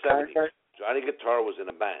back in the 70s, Johnny Guitar was in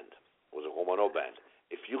a band. It was a Homano band.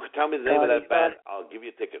 If you could tell me the name of that band, I'll give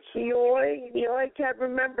you tickets. I can't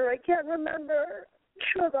remember.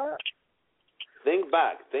 Shut up. Think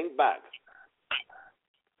back.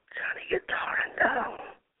 Johnny Guitar, no.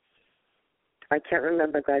 I can't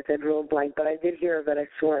remember, guys. I drew a blank, but I did hear of it, I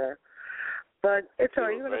swear. But it's all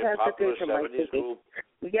right. You're going to have to pay for my ticket.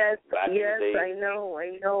 Yes, I know.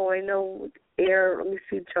 Let me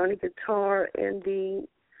see, Johnny Guitar and the...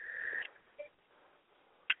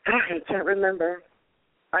 I can't remember.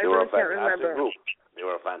 I really can't remember. They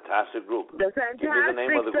were a fantastic group. The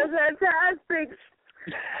Fantastics.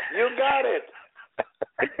 You got it.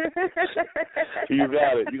 You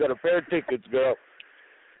got it. You got a pair of tickets, girl.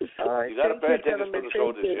 You got a pair of tickets for the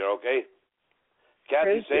show this year, okay?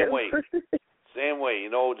 Kathy, same way. Same way.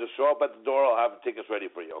 Just show up at the door. I'll have the tickets ready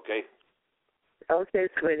for you, okay? Okay,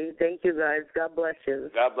 sweetie. Thank you, guys. God bless you.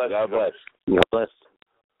 God bless. God bless. God bless.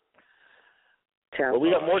 Well, we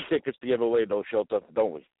got more tickets to give away, though, Shelta,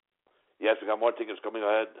 don't we? Yes, we got more tickets coming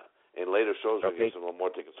ahead. In later shows, we'll give some more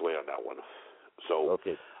tickets away on that one. So,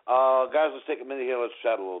 guys, let's take a minute here. Let's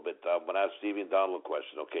chat a little bit. I'm going to ask Stevie and Donald a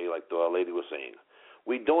question, okay, like the lady was saying.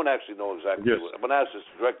 We don't actually know exactly. I'm going to ask this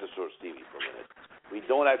direct to Stevie for a minute. We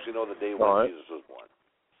don't actually know the day when Jesus was born.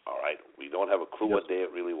 All right? We don't have a clue what day it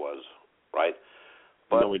really was, right?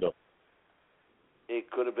 But no, we don't. It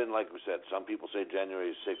could have been, like we said, some people say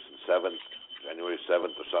January 6th and 7th, January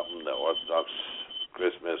 7th or something, the Orthodox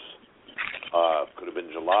Christmas. Could have been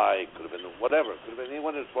July, could have been whatever. Could have been any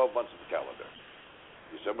one of the 12 months of the calendar.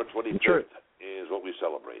 December 25th is what we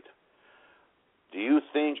celebrate. Do you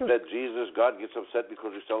think that God gets upset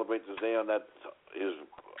because we celebrate this day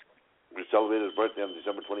we celebrate his birthday on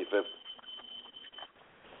December 25th?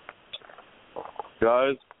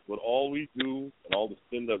 Guys, with all we do and all the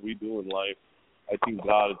sin that we do in life, I think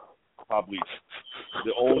God is probably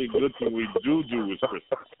the only good thing we do is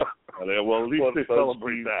Christmas. And at least they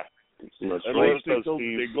celebrate that. At least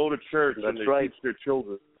they go to church and they teach their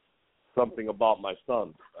children something about my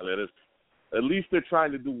son. And at least they're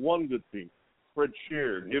trying to do one good thing. Spread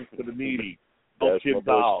cheer, give to the needy, help kids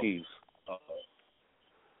out. I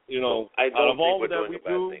don't think we're doing a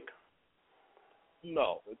bad thing.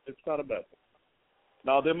 No, it's not a bad thing.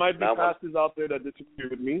 Now, there might be pastors out there that disagree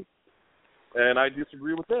with me, and I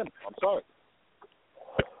disagree with them. I'm sorry.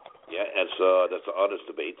 Yeah, that's an honest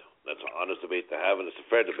debate. That's an honest debate to have, and it's a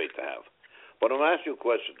fair debate to have. But I'm going to ask you a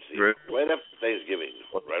question, Steve. Right after Thanksgiving,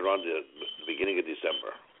 right around the beginning of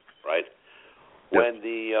December, right? When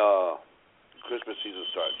the Christmas season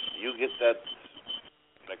starts, you get that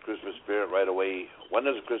Christmas spirit right away. When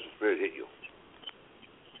does the Christmas spirit hit you?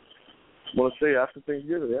 I want to say after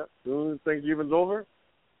Thanksgiving, yeah. As soon as Thanksgiving's over,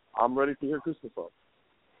 I'm ready to hear Christmas songs.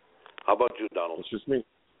 How about you, Donald? It's just me.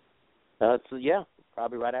 Yeah,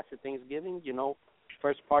 probably right after Thanksgiving.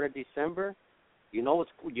 First part of December.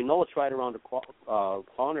 It's right around the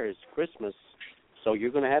corner is Christmas, so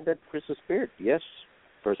you're going to have that Christmas spirit. Yes,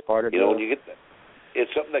 first part of when you get that,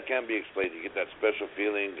 it's something that can't be explained. You get that special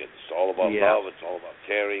feeling. It's all about love. It's all about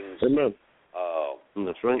caring. Amen.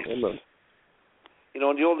 That's right. Amen. And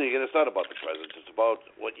the older you get, it's not about the presents. It's about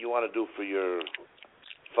what you want to do for your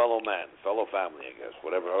fellow man, fellow family, I guess,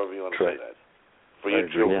 however you want to say that. For your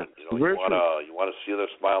children, you want to see their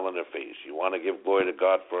smile on their face. You want to give glory to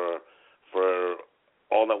God for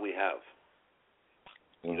all that we have.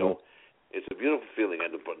 It's a beautiful feeling,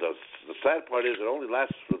 and the sad part is it only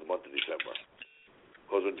lasts for the month of December.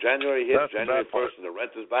 Because when January hits, January 1st, and the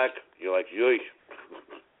rent is back, you're like, yoy.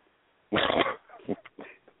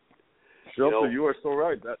 Shelter, you are so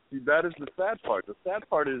right. That is the sad part. The sad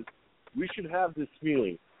part is we should have this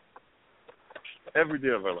feeling every day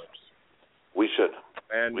of our lives. We should.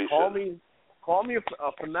 And call me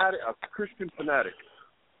a fanatic, a Christian fanatic.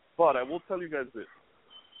 But I will tell you guys this.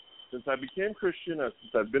 Since I became Christian,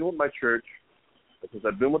 since I've been with my church, since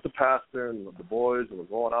I've been with the pastor and the boys, and we're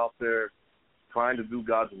going out there trying to do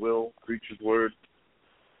God's will, preach His word,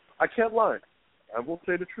 I can't lie. I will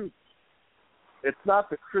say the truth. It's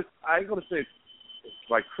not I ain't going to say it's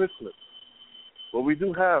like Christmas, but we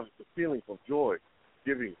do have the feeling of joy,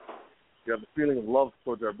 giving. We have the feeling of love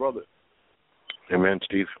towards our brothers. Amen,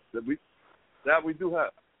 Steve. That we do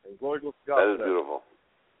have. And glory goes to God. That is beautiful.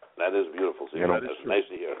 That is beautiful. See, that's nice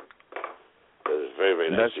to hear. That is very, very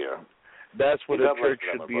nice to hear. That's what a church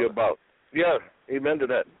should be about. Yeah, amen to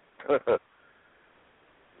that. God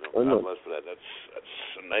bless for that. That's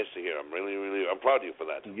nice to hear. I'm I'm proud of you for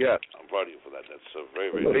that. Yeah. I'm proud of you for that. That's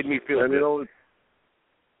very, very nice. It made me feel good.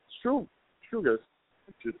 It's true. It's true, guys.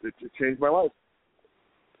 It changed my life.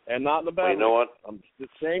 And not in the bad way. You know what? I'm the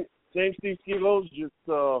same Steve Kilos, just,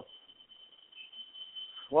 I'll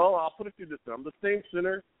put it to you this way. I'm the same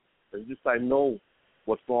sinner, and just I know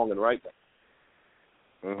what's wrong and right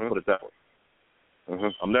now. Put it that way.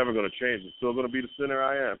 I'm never going to change. I'm still going to be the sinner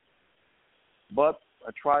I am. But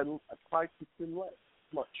I try to sin less,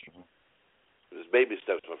 much. It's baby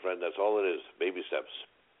steps, my friend. That's all it is. Baby steps.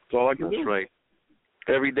 That's all I can do. That's right.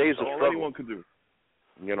 Every day is a struggle. All anyone can do.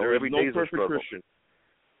 Every day is a struggle. Christian.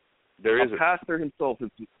 A pastor himself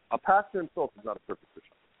is not a perfect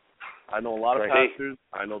Christian. I know a lot of pastors.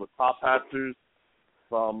 I know the top pastors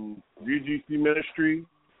from GGC ministry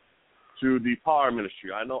to the Power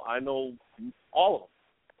ministry. I know all of them,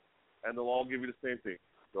 and they'll all give you the same thing.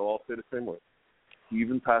 They'll all say the same word.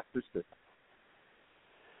 Even pastors say.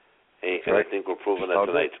 Hey, and I think we're proving that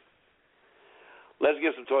tonight. Let's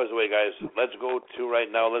give some toys away, guys. Let's go to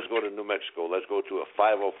New Mexico. Let's go to a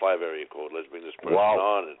 505 area code. Let's bring this person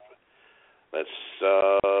on. And let's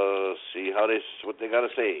see what they got to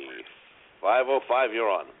say. 505, you're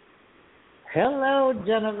on. Hello,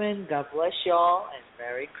 gentlemen. God bless y'all, and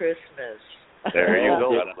Merry Christmas. There you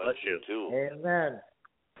go. God bless you, too. Amen.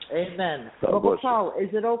 Amen. Uncle Paul,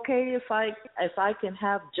 is it okay if I can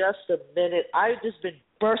have just a minute? I've just been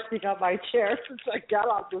bursting on my chair since I got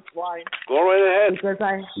on this line. Go right ahead. Because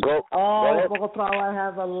Uncle Paul, I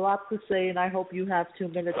have a lot to say, and I hope you have 2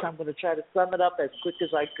 minutes. I'm going to try to sum it up as quick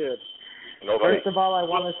as I could. Okay. First of all, I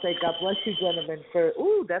want to say God bless you, gentlemen, for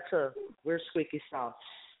that's a weird squeaky sound.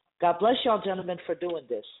 God bless y'all, gentlemen, for doing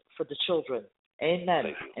this for the children.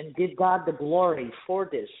 Amen. And give God the glory for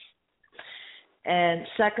this. And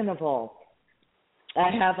second of all, I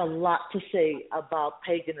have a lot to say about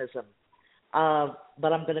paganism,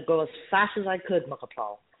 but I'm going to go as fast as I could,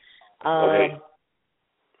 Makapal. Okay.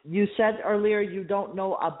 You said earlier you don't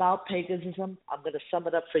know about paganism. I'm going to sum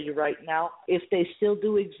it up for you right now. If they still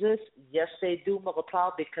do exist, yes, they do,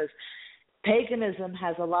 Makapal, because paganism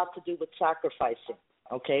has a lot to do with sacrificing,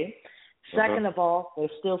 okay? Second of all, they're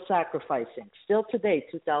still sacrificing, still today,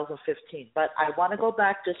 2015. But I want to go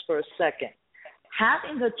back just for a second.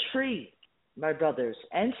 Having a tree, my brothers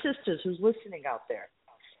and sisters who's listening out there,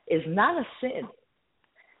 is not a sin.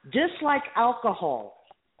 Just like alcohol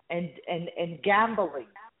and gambling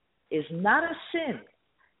is not a sin.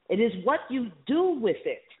 It is what you do with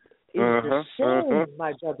it is the sin,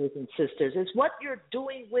 my brothers and sisters. It's what you're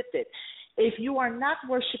doing with it. If you are not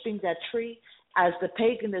worshiping that tree, as the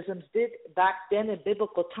paganisms did back then in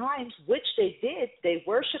biblical times, which they did, they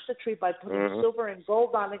worshiped the tree by putting silver and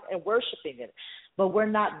gold on it and worshiping it. But we're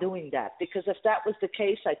not doing that, because if that was the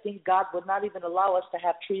case, I think God would not even allow us to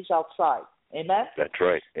have trees outside. Amen? That's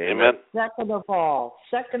right. Amen. Second of all,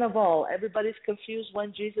 everybody's confused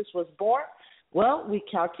when Jesus was born. Well, we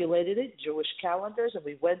calculated it, Jewish calendars, and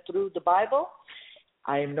we went through the Bible.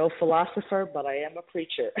 I am no philosopher, but I am a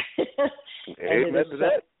preacher. Amen to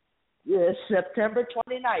that. Yes, September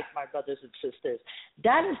 29th, my brothers and sisters.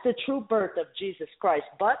 That is the true birth of Jesus Christ.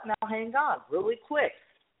 But now hang on really quick.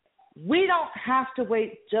 We don't have to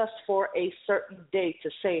wait just for a certain day to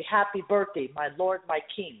say happy birthday, my Lord, my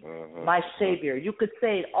King, my Savior. You could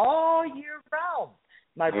say it all year round,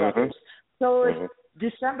 my brothers. So if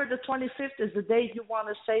December the 25th is the day you want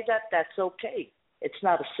to say that, that's okay. It's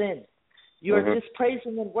not a sin. You're just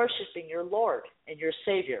praising and worshiping your Lord and your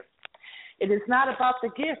Savior. It is not about the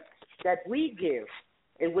gift that we give.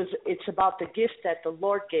 It's about the gift that the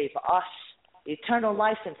Lord gave us, eternal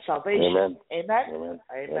life and salvation. Amen?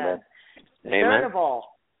 Amen. Third of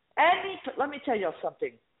all, let me tell you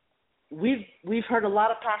something. We've heard a lot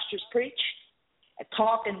of pastors preach,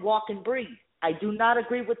 talk and walk and breathe. I do not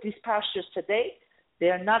agree with these pastors today. They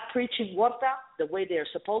are not preaching Wata the way they are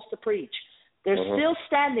supposed to preach. They're still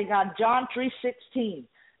standing on John 3:16.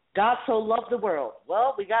 God so loved the world.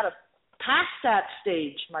 Well, we got to pass that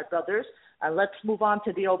stage, my brothers, and let's move on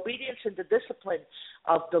to the obedience and the discipline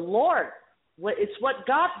of the Lord. It's what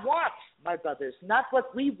God wants, my brothers, not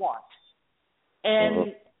what we want.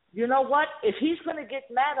 And you know what? If he's going to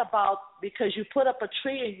get mad about because you put up a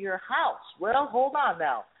tree in your house, well, hold on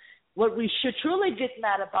now. What we should truly get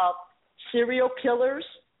mad about, serial killers,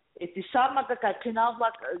 rapists,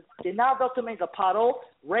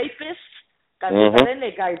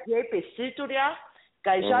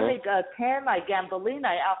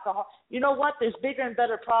 alcohol. You know what? There's bigger and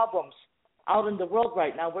better problems out in the world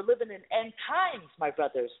right now. We're living in end times, my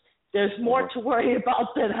brothers. There's more to worry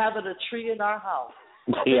about than having a tree in our house.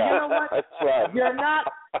 So you know what? That's right. You're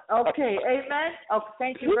not okay. Amen. Oh,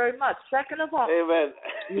 thank you very much. Second of all, amen.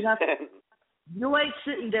 You ain't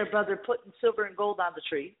sitting there, brother, putting silver and gold on the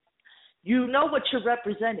tree. You know what you're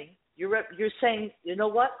representing. You're saying, you know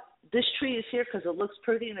what? This tree is here because it looks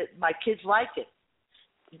pretty and my kids like it.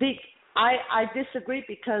 I disagree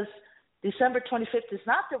because December 25th is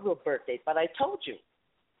not the real birthday, but I told you.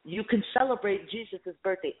 You can celebrate Jesus'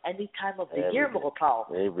 birthday any time of the year, Paul.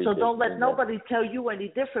 So don't let nobody tell you any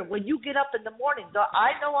different. When you get up in the morning,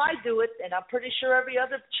 I know I do it, and I'm pretty sure every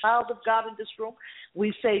other child of God in this room,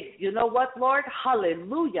 we say, you know what, Lord?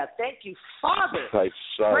 Hallelujah. Thank you, Father.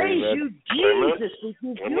 Praise you, Jesus. We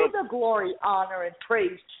give you the glory, honor, and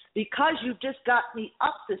praise because you just got me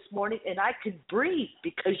up this morning, and I can breathe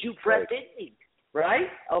because you breathed in me. Right?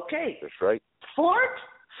 Okay. That's right.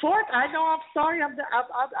 Fourth, I know I'm sorry.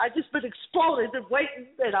 I just been exploded and waiting,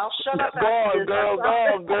 and I'll shut up. Go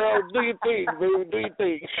on, girl. Do your thing, baby. Do your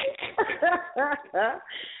thing.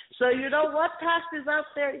 So you know what, pastors out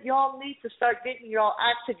there, y'all need to start getting y'all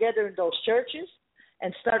act together in those churches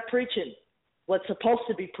and start preaching what's supposed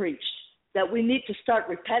to be preached. That we need to start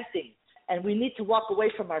repenting, and we need to walk away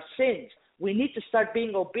from our sins. We need to start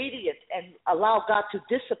being obedient and allow God to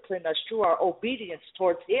discipline us through our obedience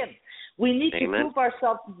towards Him. We need to prove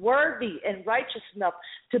ourselves worthy and righteous enough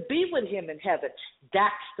to be with Him in heaven.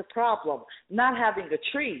 That's the problem, not having a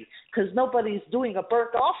tree, because nobody's doing a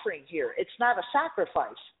burnt offering here. It's not a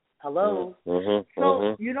sacrifice. Hello?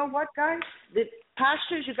 So, you know what, guys? The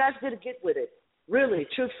pastors, you guys got to get with it. Really,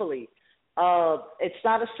 truthfully. It's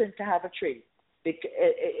not a sin to have a tree.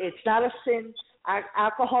 It's not a sin.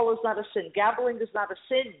 Alcohol is not a sin. Gambling is not a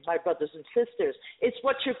sin, my brothers and sisters. It's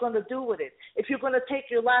what you're going to do with it. If you're going to take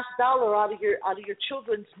your last dollar out of your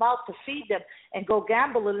children's mouth to feed them and go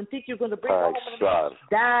gamble it and think you're going to bring it home,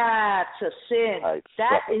 that's a sin.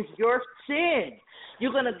 That is your sin.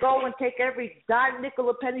 You're going to go and take every dime, nickel,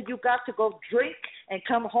 or penny you got to go drink and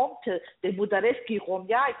come home to the Mudareski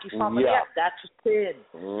Romya. That's a sin.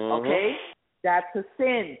 Okay? That's a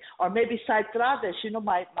sin. Or maybe Saitrades. You know,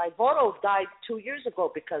 my Voro died 2 years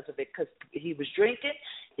ago because of it, because he was drinking.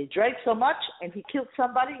 He drank so much, and he killed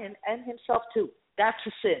somebody and himself too. That's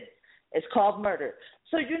a sin. It's called murder.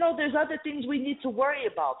 So, you know, there's other things we need to worry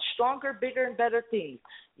about. Stronger, bigger, and better things.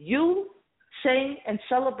 You saying and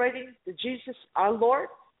celebrating the Jesus, our Lord,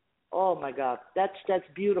 oh, my God, that's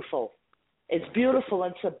beautiful. It's beautiful,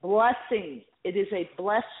 and it's a blessing. It is a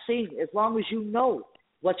blessing as long as you know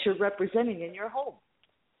what you're representing in your home.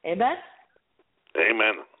 Amen?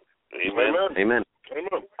 Amen.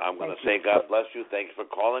 I'm going to say God bless you. Thank you for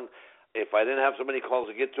calling. If I didn't have so many calls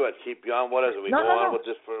to get to, I'd keep you on with us. We go on with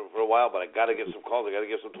this for a while, but I got to get some calls. I got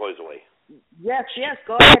to give some toys away. Yes,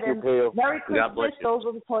 go ahead. And Merry Christmas. Those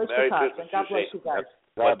are the toys for us. And God bless you guys.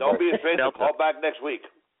 But don't be afraid to call back next week.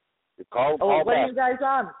 Call when back. are you guys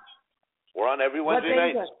on? We're on every Wednesday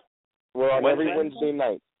night. We're on every Wednesday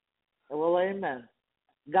night. Well, amen.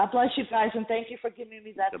 God bless you guys, and thank you for giving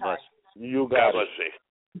me that time. You got it.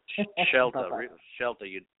 Shelter,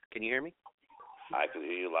 can you hear me? I can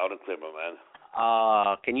hear you loud and clear, my man.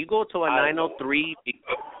 Can you go to a 903?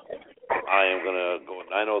 I am going to go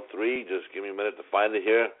 903. Just give me a minute to find it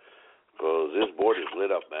here, because this board is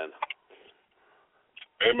lit up, man.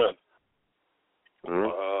 Amen.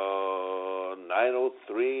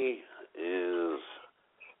 903 is...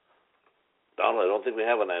 Donald, I don't think we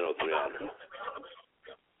have a 903 on here.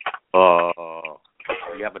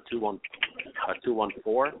 You have a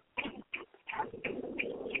 214?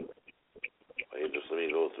 Wait, just let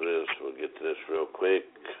me go through this. We'll get to this real quick.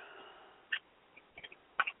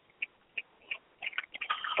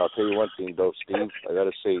 I'll tell you one thing, though, Steve. I got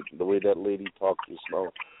to say, the way that lady talked just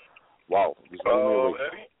now, wow.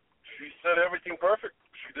 Eddie, she said everything perfect.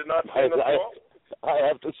 She did not say nothing wrong. I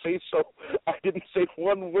have to say so. I didn't say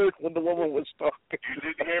one word when the woman was talking. You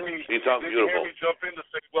didn't hear me. She talked beautiful. Hear me jump in to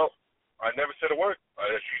say, well, I never said a word.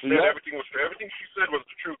 She said everything was true. Everything she said was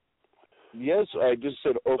the truth. Yes, I just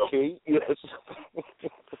said okay. So, yes.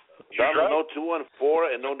 Donald, no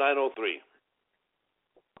 214 and no 903.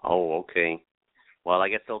 Oh, okay. Well, I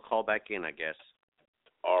guess they'll call back in, I guess.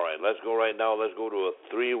 All right, let's go right now. Let's go to a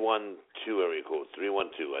 312 area code.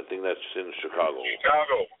 312. I think that's in Chicago.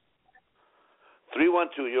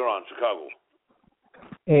 312, you're on, Chicago.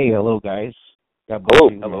 Hey, hello, guys. God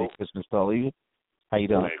bless you. Hello. Merry Christmas to all of you. How you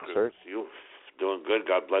doing, sir? You doing good.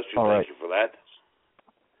 God bless you. All Thank right. you for that.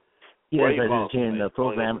 Yes, Where are you I calling just hearing the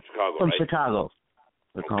program from Chicago.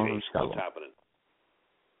 We're calling from Chicago. What's happening?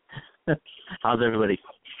 How's everybody?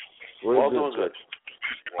 We're all doing good.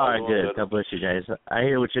 All right, good. God bless you guys. I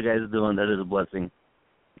hear what you guys are doing. That is a blessing,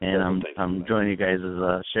 and I'm joining you guys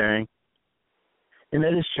as sharing. And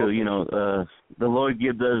that is true. You know, the Lord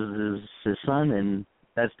gives us His Son, and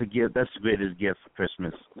that's the gift. That's the greatest gift for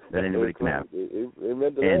Christmas that anybody can have.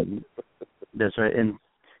 Amen to and that's right.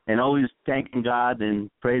 And always thanking God and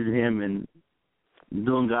praising Him and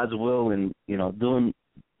doing God's will, and doing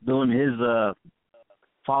His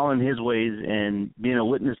following His ways and being a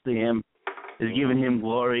witness to Him is giving Him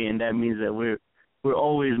glory, and that means that we're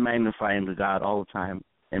always magnifying the God all the time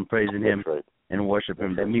and praising Him and worship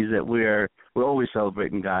Him. That means that we're always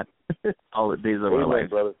celebrating God all the days of our life.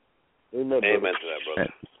 Brother. Amen to that,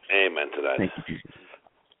 brother. Amen to that. Thank you, Jesus.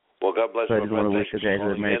 Well, God bless you. So I just want to wish you guys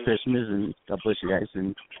a Merry Christmas, and God bless you guys,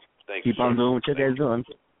 and keep on doing what you guys doing.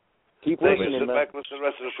 Keep listening. Sit back, listen to the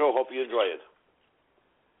rest of the show. Hope you enjoy it.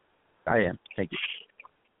 I am. Thank you.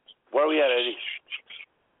 Where are we at, Eddie?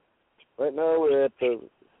 Right now we're at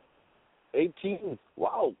 18.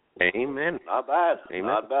 Wow. Amen. Not bad. Amen.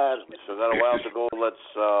 Not bad. We still got a while to go. Let's,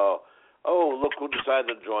 look who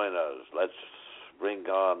decided to join us. Let's bring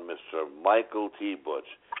on Mr. Michael T. Butch.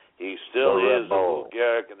 He still is the Lou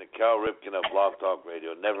Gehrig and the Cal Ripken of Blog Talk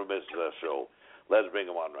Radio. Never misses a show. Let's bring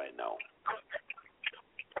him on right now.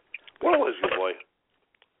 Where was you, boy?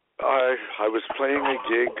 I was playing a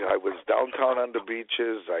gig. I was downtown on the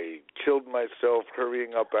beaches. I killed myself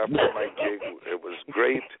hurrying up after my gig. It was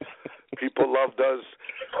great. People loved us.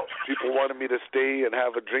 People wanted me to stay and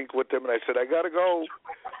have a drink with them, and I said, I got to go.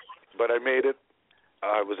 But I made it.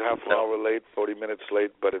 I was half an hour late, 40 minutes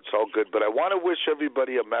late, but it's all good. But I want to wish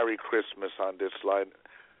everybody a Merry Christmas on this line,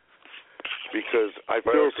 because I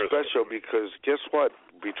feel special, because guess what?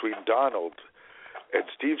 Between Donald and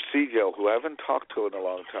Steve Seagal, who I haven't talked to in a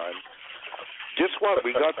long time, guess what?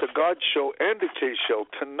 We got the God Show and the K Show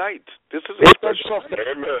tonight. This is a special thing.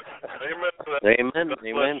 Amen. Amen.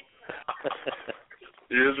 Amen.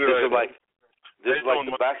 This is like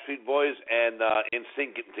the Backstreet Boys and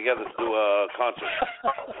NSYNC getting together to do a concert.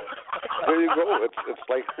 There you go. It's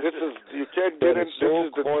like you can't get in. This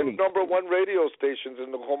is the two number one radio stations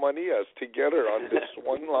in the Romanias together on this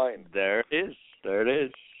one line. There it is. There it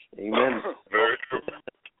is. Amen. Very true.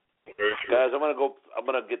 Very true. Guys, I'm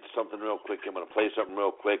gonna get something real quick. I'm gonna play something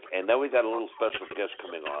real quick, and then we got a little special guest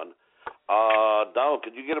coming on. Donald,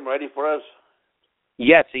 could you get him ready for us?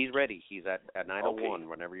 Yes, he's ready. He's at 9:01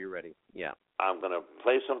 whenever you're ready. Yeah. I'm going to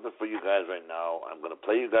play something for you guys right now. I'm going to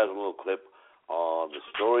play you guys a little clip on the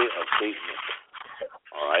story of St. Nick.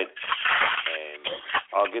 All right? And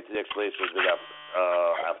I'll get to the explanation a bit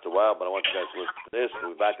after a while, but I want you guys to listen to this.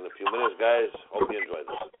 We'll be back in a few minutes, guys. Hope you enjoy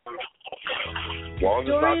this.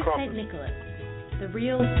 Story of St. Nicholas, the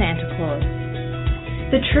real Santa Claus.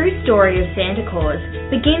 The true story of Santa Claus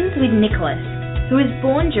begins with Nicholas, who was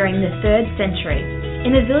born during the 3rd century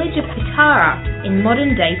in the village of Patara in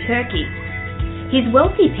modern-day Turkey. His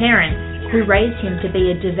wealthy parents, who raised him to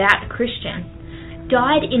be a devout Christian,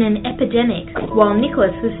 died in an epidemic while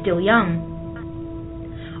Nicholas was still young.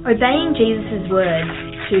 Obeying Jesus' words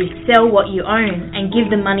to sell what you own and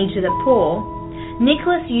give the money to the poor,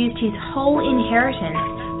 Nicholas used his whole inheritance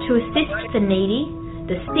to assist the needy,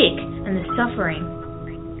 the sick, and the suffering.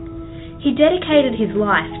 He dedicated his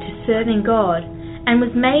life to serving God and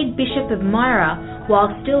was made Bishop of Myra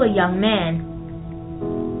while still a young man.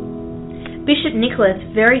 Bishop Nicholas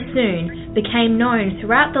very soon became known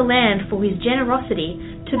throughout the land for his generosity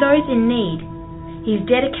to those in need, his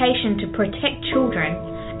dedication to protect children,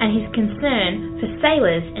 and his concern for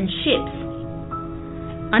sailors and ships.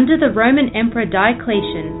 Under the Roman Emperor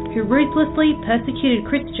Diocletian, who ruthlessly persecuted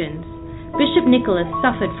Christians, Bishop Nicholas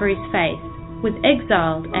suffered for his faith, was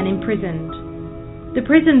exiled and imprisoned. The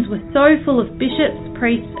prisons were so full of bishops,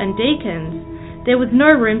 priests, and deacons, there was no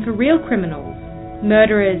room for real criminals,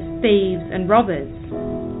 murderers, thieves, and robbers.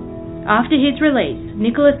 After his release,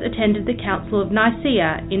 Nicholas attended the Council of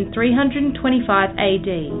Nicaea in 325 AD,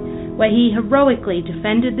 where he heroically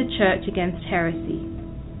defended the Church against heresy.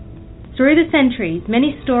 Through the centuries,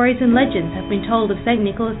 many stories and legends have been told of St.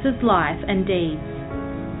 Nicholas's life and deeds.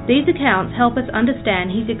 These accounts help us understand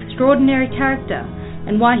his extraordinary character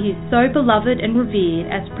and why he is so beloved and revered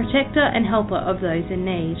as protector and helper of those in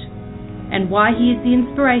need, and why he is the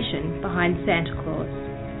inspiration behind Santa Claus.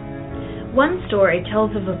 One story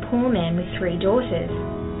tells of a poor man with 3 daughters.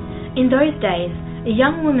 In those days, a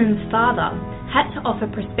young woman's father had to offer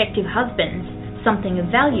prospective husbands something of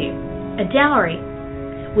value, a dowry.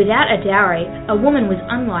 Without a dowry, a woman was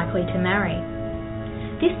unlikely to marry.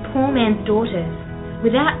 This poor man's daughters,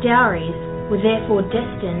 without dowries, were therefore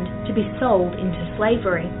destined to be sold into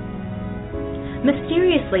slavery.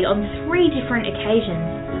 Mysteriously, on 3 different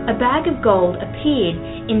occasions, a bag of gold appeared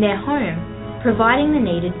in their home, providing the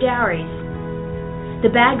needed dowries.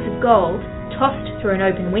 The bags of gold, tossed through an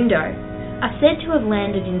open window, are said to have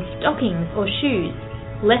landed in stockings or shoes,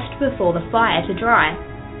 left before the fire to dry.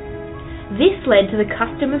 This led to the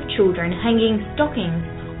custom of children hanging stockings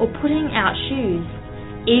or putting out shoes,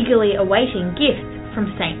 eagerly awaiting gifts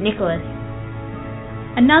from St. Nicholas.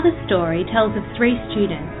 Another story tells of 3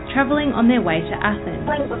 students travelling on their way to Athens.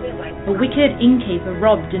 A wicked innkeeper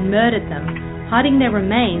robbed and murdered them, hiding their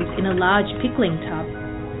remains in a large pickling tub.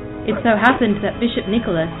 It so happened that Bishop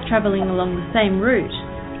Nicholas, travelling along the same route,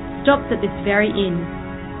 stopped at this very inn.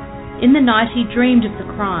 In the night he dreamed of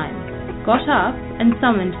the crime, got up and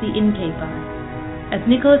summoned the innkeeper. As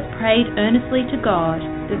Nicholas prayed earnestly to God,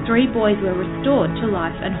 the 3 boys were restored to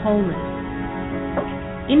life and wholeness.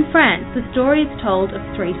 In France, the story is told of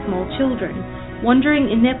 3 small children wandering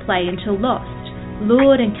in their play until lost,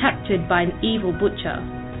 lured and captured by an evil butcher.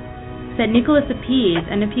 St. Nicholas appears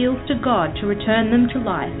and appeals to God to return them to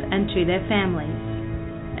life and to their families.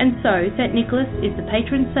 And so St. Nicholas is the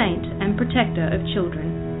patron saint and protector of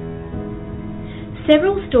children.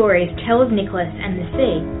 Several stories tell of Nicholas and the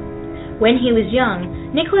sea. When he was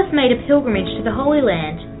young, Nicholas made a pilgrimage to the Holy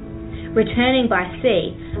Land. Returning by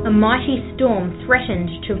sea, a mighty storm threatened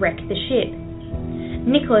to wreck the ship.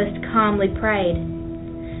 Nicholas calmly prayed.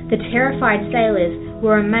 The terrified sailors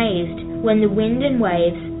were amazed when the wind and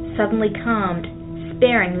waves suddenly calmed,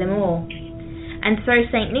 sparing them all. And so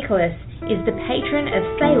St. Nicholas is the patron of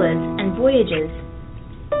sailors and voyagers.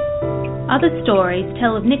 Other stories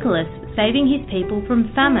tell of Nicholas saving his people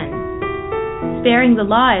from famine, sparing the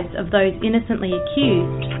lives of those innocently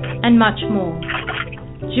accused, and much more.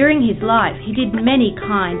 During his life, he did many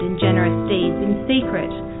kind and generous deeds in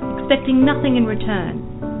secret, expecting nothing in return.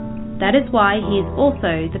 That is why he is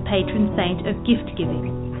also the patron saint of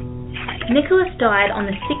gift-giving. Nicholas died on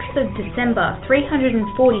the 6th of December 343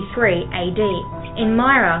 AD in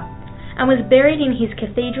Myra and was buried in his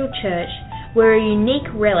cathedral church, where a unique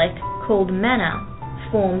relic called manna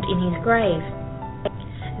formed in his grave.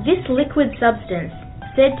 This liquid substance,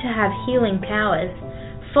 said to have healing powers,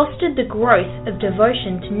 fostered the growth of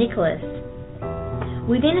devotion to Nicholas.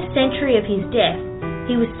 Within a century of his death,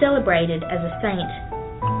 he was celebrated as a saint.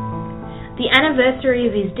 The anniversary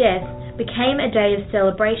of his death became a day of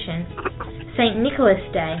celebration, St. Nicholas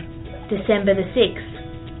Day, December the 6th.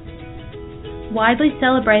 Widely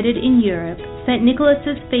celebrated in Europe, St.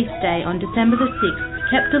 Nicholas's feast day on December the 6th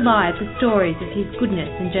kept alive the stories of his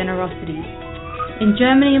goodness and generosity. In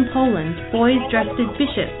Germany and Poland, boys dressed as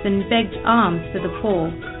bishops and begged alms for the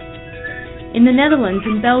poor. In the Netherlands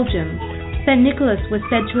and Belgium, St. Nicholas was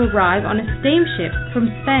said to arrive on a steamship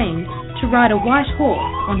from Spain to ride a white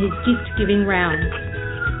horse on his gift-giving rounds.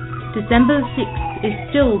 December the 6th is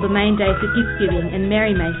still the main day for gift-giving and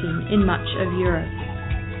merrymaking in much of Europe.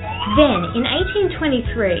 Then, in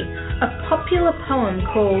 1823, a popular poem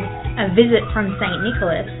called A Visit from St.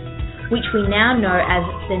 Nicholas, which we now know as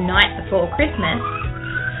The Night Before Christmas,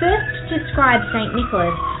 first described St.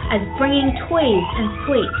 Nicholas as bringing toys and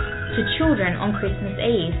sweets to children on Christmas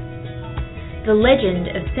Eve. The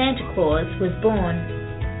legend of Santa Claus was born.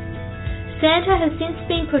 Santa has since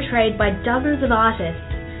been portrayed by dozens of artists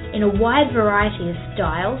in a wide variety of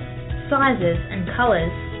styles, sizes and colours.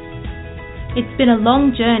 It's been a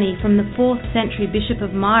long journey from the 4th century Bishop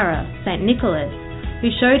of Myra, St. Nicholas, who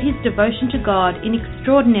showed his devotion to God in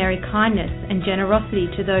extraordinary kindness and generosity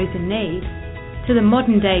to those in need, to the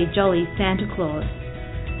modern-day jolly Santa Claus.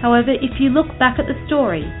 However, if you look back at the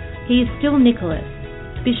story, he is still Nicholas,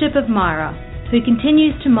 Bishop of Myra, who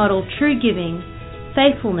continues to model true giving,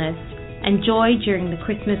 faithfulness and joy during the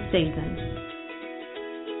Christmas season.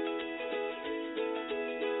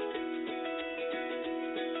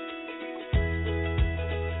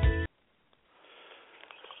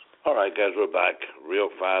 All right, guys, we're back real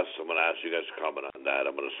fast. I'm going to ask you guys to comment on that.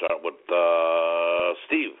 I'm going to start with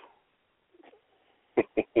Steve.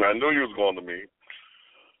 I knew you was going to me.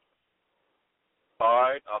 All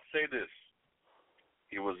right, I'll say this.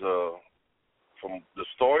 He was, from the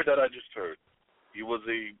story that I just heard, he was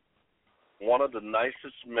one of the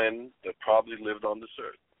nicest men that probably lived on this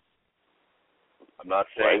earth. I'm not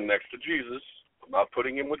saying next to Jesus. I'm not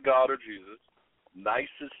putting him with God or Jesus.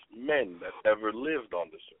 Nicest men that ever lived on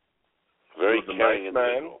this earth. Very he was a caring nice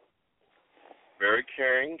man, very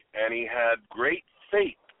caring, and he had great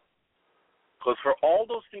faith. Because for all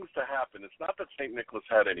those things to happen, it's not that St. Nicholas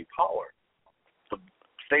had any power.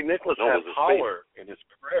 St. Nicholas had power in his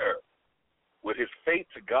prayer. With his faith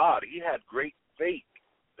to God, he had great faith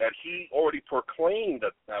that he already proclaimed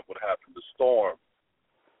that would happen. The storm,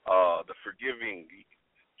 the forgiving.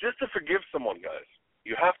 Just to forgive someone, guys,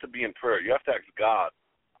 you have to be in prayer. You have to ask God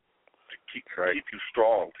to keep you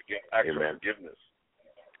strong, to get actual forgiveness,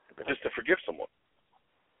 just to forgive someone.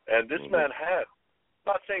 And this man had,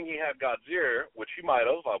 I'm not saying he had God's ear, which he might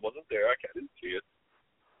have. I wasn't there. I didn't see it.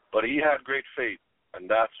 But he had great faith, and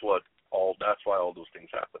that's why all those things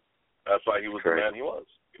happened. That's why he was the man he was.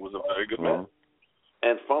 He was a very good man.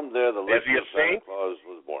 And from there, the legend of Santa saint? Claus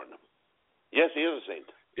was born. Yes, he is a saint.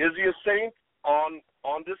 Is he a saint?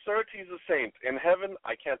 On this earth, he's a saint. In heaven,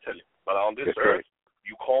 I can't tell you. But on this earth,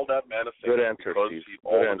 you call that man a saint. Good answer, because Steve. he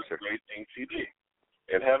all Good of answer. the great things he did.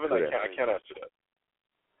 In heaven, I can't answer that.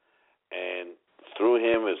 And through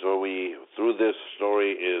him is through this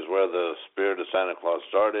story is where the spirit of Santa Claus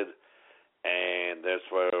started, and that's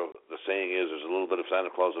where the saying is, there's a little bit of Santa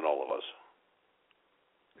Claus in all of us.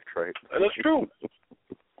 That's right. And it's true.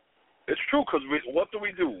 It's true, because what do?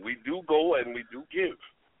 We do go and we do give.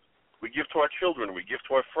 We give to our children. We give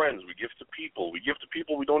to our friends. We give to people. We give to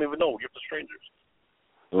people we don't even know. We give to strangers.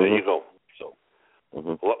 There you go. So,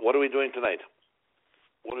 what are we doing tonight?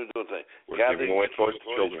 What are we doing tonight? We're gathering giving away toys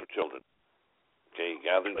for children. Okay,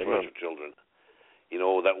 gathering toys for children. You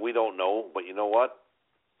know, that we don't know, but you know what?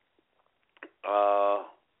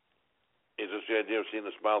 It's just the idea of seeing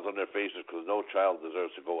the smiles on their faces, because no child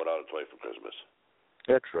deserves to go without a toy for Christmas.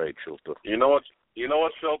 That's right, Shilta. You know what,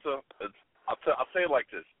 Shelter? I'll say it like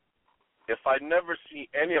this. If I never see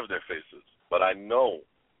any of their faces, but I know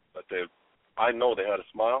that they had a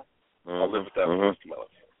smile, I'll live with that for the rest of my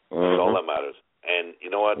life. That's all that matters. And you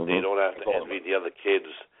know what? They don't have to envy the other kids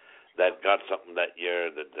that got something that year,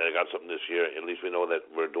 that got something this year. At least we know that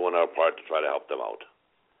we're doing our part to try to help them out.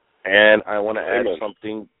 And I want to add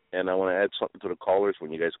something, to the callers when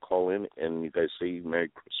you guys call in and you guys say Merry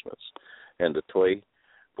Christmas, and the toy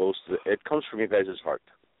it comes from your guys' heart.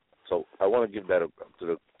 So I want to give that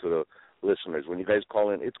to the listeners. When you guys call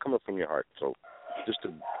in, it's coming from your heart. So just to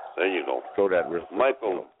there you go. Throw that real quick.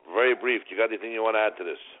 Michael, very brief. You got anything you want to add to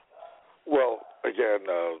this? Well, again,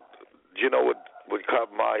 what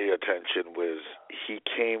caught my attention was he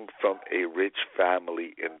came from a rich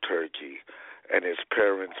family in Turkey, and his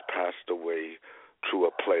parents passed away through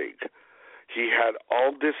a plague. He had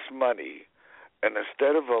all this money, and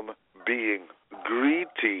instead of him being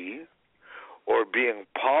greedy or being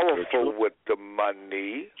powerful with the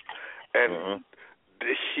money, and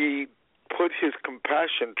he put his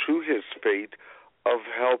compassion through his faith of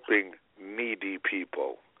helping needy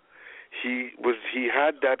people. He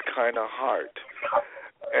had that kind of heart.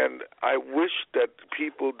 And I wish that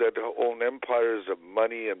people that own empires of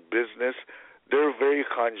money and business, they're very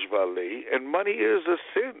conjvale, and money is a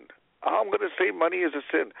sin. I'm going to say money is a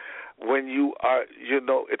sin. When you are,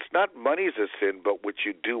 it's not money is a sin, but what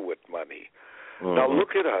you do with money. Now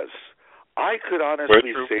look at us. I could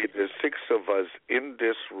honestly say there's 6 of us in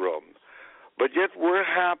this room, but yet we're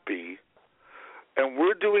happy, and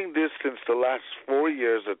we're doing this since the last 4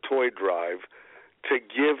 years, a toy drive, to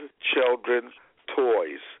give children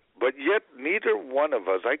toys. But yet neither one of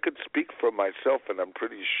us, I could speak for myself, and I'm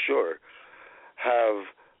pretty sure, have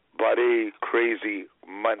bought crazy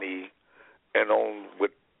money and own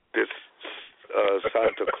with this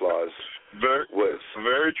Santa Claus.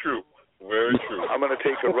 Very true. Very true. I'm going to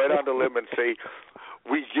take it right on the limb and say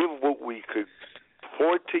we give what we could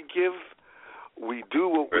afford to give. We do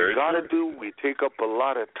what we got to do. We take up a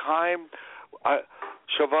lot of time.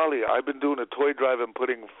 Chevalier, I've been doing a toy drive and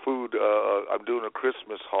putting food. I'm doing a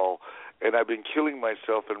Christmas haul, and I've been killing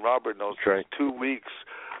myself, and Robert knows, for 2 weeks,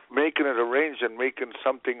 making it arranged and making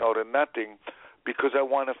something out of nothing because I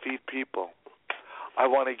want to feed people. I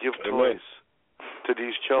want to give toys to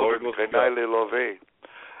these children.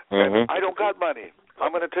 And I don't got money.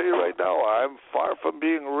 I'm going to tell you right now, I'm far from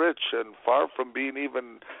being rich and far from being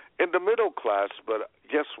even in the middle class. But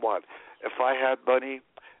guess what? If I had money,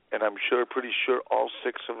 and I'm pretty sure all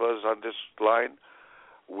 6 of us on this line,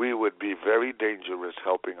 we would be very dangerous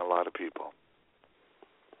helping a lot of people.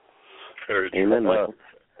 Amen, Michael.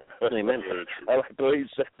 Amen. I like the way you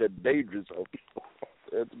said that, dangerous helping.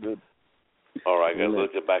 That's good. All right, guys,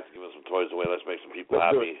 let's get back to giving some toys away. Let's make some people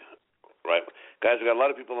happy. Right. Guys, we got a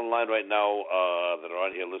lot of people on the line right now that are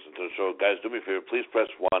on here listening to the show. Guys, do me a favor. Please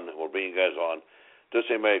press 1. We'll bring you guys on.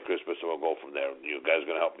 Just say Merry Christmas, and we'll go from there. You guys are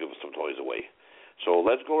going to help give us some toys away. So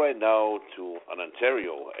let's go right now to an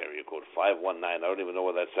Ontario area code 519. I don't even know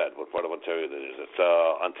where that's at, what part of Ontario that is. It's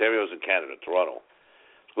Ontario's in Canada, Toronto.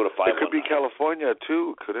 Let's go to 519. It could be California,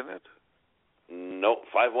 too, couldn't it? No,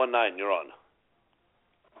 519, you're on.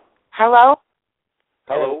 Hello?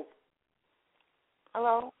 Hello?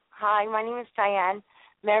 Hello. Hi, my name is Diane.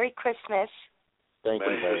 Merry Christmas. Thank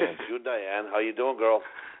you, Diane. You, Diane. How you doing, girl?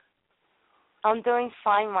 I'm doing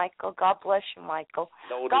fine, Michael. God bless you, Michael.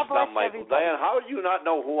 No, God it's bless not Michael. everybody. Diane, how do you not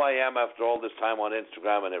know who I am after all this time on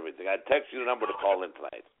Instagram and everything? I text you the number to call in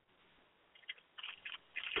tonight.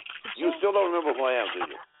 You still don't remember who I am, do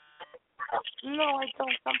you? No, I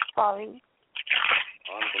don't. I'm sorry.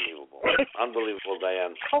 Unbelievable. Unbelievable,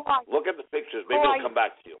 Diane. Hi. Look at the pictures. Maybe it'll come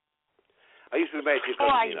back to you. I used to be married to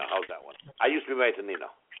Nina. How's that one? I used to be married to Nina.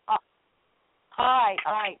 All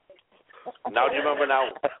right. Now do you remember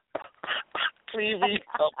now? Stevie,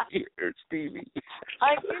 help here, Stevie.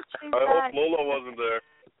 I hope Lola wasn't there.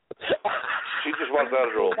 She just walked out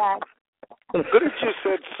of the room. Good if you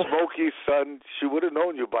said Smokey's son. She would have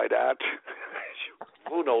known you by that.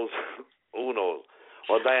 Who knows? Who knows?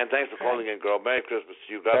 Well, Diane, thanks for calling in, girl. Merry Christmas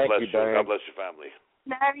to you. God bless you. God bless your family.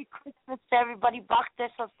 Merry Christmas to everybody. Bakte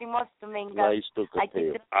sa simos domingo. Nice to meet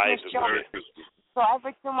you. Merry Christmas. So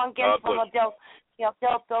every 2 months, they'll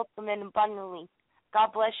them in abundantly. God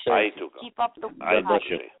bless you. I too. Keep up the God bless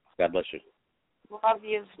you. God bless you. Love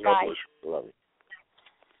you. Bye. Love you.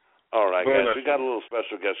 All right, guys. We got a little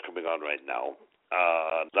special guest coming on right now.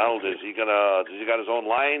 Donald, does he got his own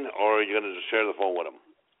line, or are you gonna just share the phone with him?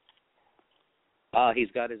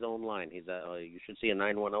 He's got his own line. He's you should see a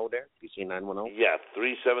 910 there. You see 910? Yeah,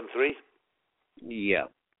 373. Yeah.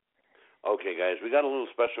 Okay, guys, we got a little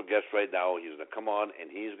special guest right now. He's gonna come on and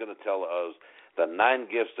he's gonna tell us the 9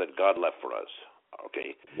 gifts that God left for us.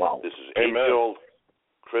 Okay. Wow. This is 8-year-old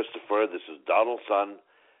Christopher. This is Donald's son.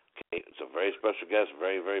 Okay, it's a very special guest.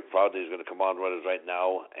 Very, very proud that he's going to come on with us right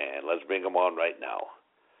now, and let's bring him on right now.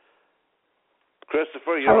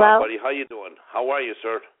 Christopher, you're on, buddy. How you doing? How are you,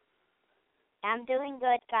 sir? I'm doing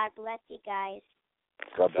good. God bless you guys.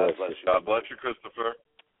 God bless you. God bless you, Christopher.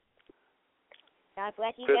 God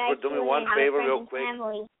bless you Christopher, guys. do me one favor real quick.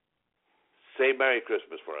 Family. Say Merry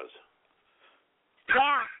Christmas for us.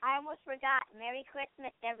 Yeah, I almost forgot. Merry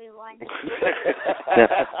Christmas, everyone.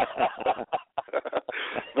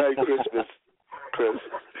 Merry Christmas, Chris.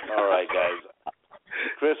 All right, guys.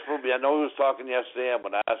 Christopher, I know he was talking yesterday. I'm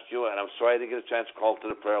going to ask you, and I'm sorry I didn't get a chance to call to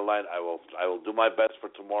the prayer line. I will do my best for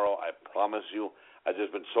tomorrow. I promise you. I've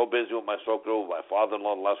just been so busy with my stroke, my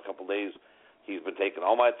father-in-law the last couple of days. He's been taking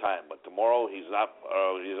all my time, but tomorrow he's not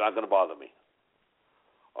going to bother me.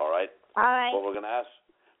 All right? All right. Well, we're going to ask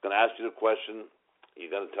you the question. You're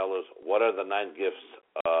going to tell us, what are the 9 gifts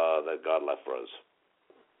that God left for us?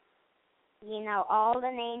 You know, all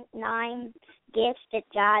the 9 gifts that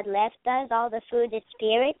God left us, all the fruit of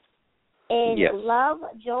spirit, is love,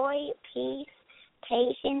 joy, peace,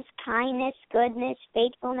 patience, kindness, goodness,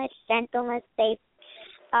 faithfulness, gentleness,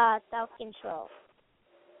 self-control.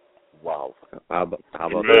 Wow. How about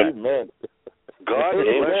that? Amen. God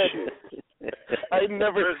bless you.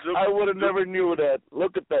 I would have never knew that.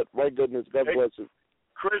 Look at that. My goodness. God bless you.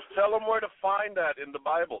 Chris, tell them where to find that in the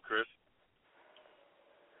Bible, Chris.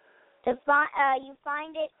 You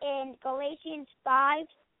find it in Galatians 5,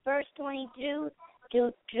 verse 22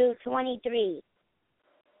 through 23.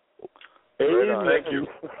 Amen. Thank you.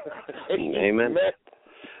 Amen.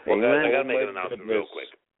 Well, guys, I got to make an announcement real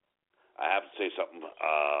quick. I have to say something.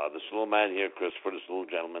 This little man here, Christopher, this little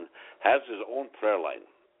gentleman, has his own prayer line,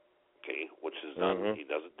 okay, which is done. He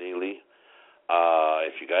does it daily.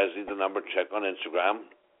 If you guys need the number, check on Instagram.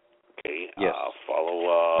 Okay. Yes.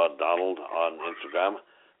 Follow Donald on Instagram.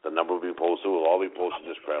 The number will be posted. We'll all be posting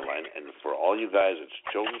this prayer line. And for all you guys, it's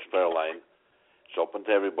Children's Prayer Line. It's open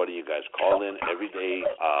to everybody. You guys call in every day,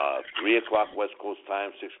 3 o'clock West Coast time,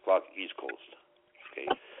 6 o'clock East Coast. Okay.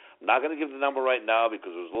 I'm not going to give the number right now because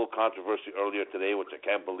there was a little controversy earlier today, which I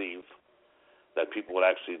can't believe that people would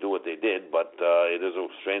actually do what they did. But it is a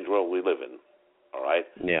strange world we live in. All right?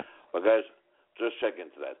 Yeah. But, guys, just check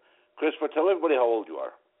into that. Christopher, tell everybody how old you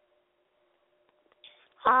are.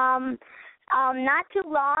 Not too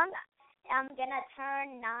long. I'm gonna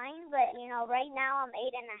turn 9, but right now I'm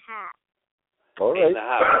 8.5. All right. 8.5.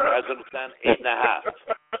 You guys understand?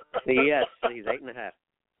 8.5. Yes, he's 8.5.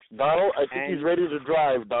 Donald, I think he's ready to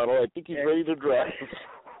drive. Donald, I think he's ready to drive.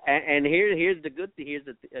 And here's the good thing. Here's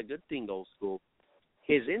a good thing, old school.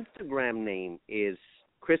 His Instagram name is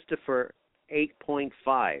Christopher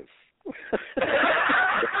 8.5.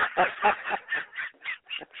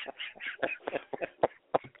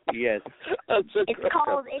 Yes. It's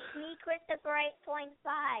called It's Me, Christopher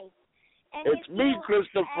 8.5. And it's me,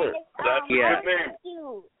 Christopher. That's yeah.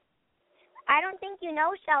 I don't think you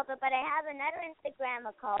know Shelter, but I have another Instagram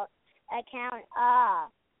account.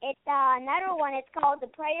 It's another one. It's called The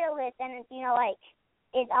Prayer List, and it's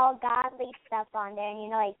it's all godly stuff on there,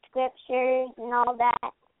 and like scriptures and all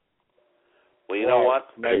that. Well, you know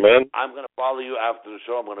what? Amen. I'm going to follow you after the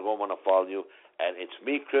show. I'm going to go. I'm going to follow you. And it's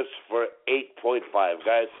me, Christopher 8.5.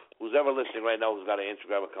 Guys, who's ever listening right now who's got an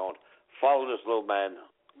Instagram account, follow this little man,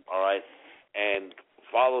 all right? And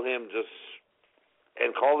follow him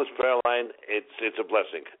and call this prayer line. It's a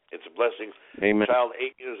blessing. It's a blessing. Amen. Child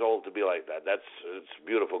 8 years old to be like that. It's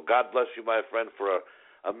beautiful. God bless you, my friend, for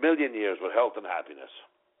a million years with health and happiness.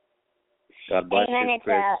 God bless Amen. you,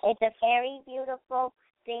 Chris. It's a very beautiful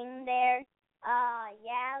thing there.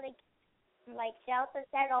 Like Shelter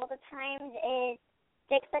said, all the times is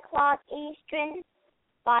 6 o'clock Eastern,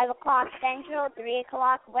 5 o'clock Central, 3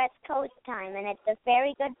 o'clock West Coast time, and it's a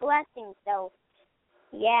very good blessing. So,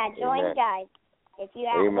 yeah, join, Amen. guys. If you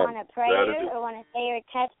want to pray or want to say your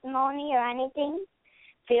testimony or anything,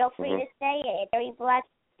 feel free to say it. It's a very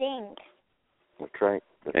blessed thing. That's right.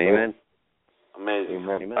 Amen. Amazing.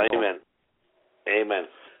 Amen. Amen. Amen.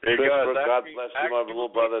 Hey, Christopher, guys, God bless you, my little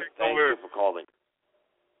brother. Thank you for calling.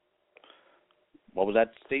 What was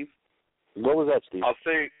that, Steve? What was that, Steve? I'll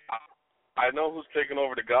say, I know who's taking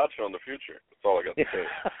over the God Show in the future. That's all I got to say.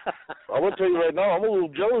 I'm going to tell you right now, I'm a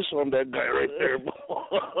little jealous on that guy right there.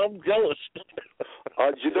 I'm jealous.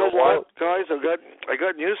 You know what, guys? I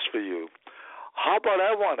got news for you. How about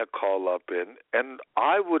I want to call up and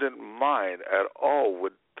I wouldn't mind at all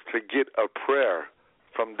to get a prayer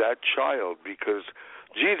from that child, because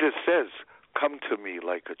Jesus says, "Come to me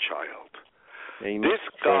like a child." Amen. This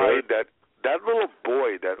guy, that little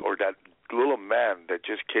boy, that little man that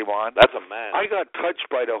just came on, that's a man. I got touched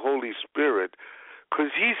by the Holy Spirit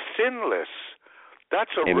because he's sinless.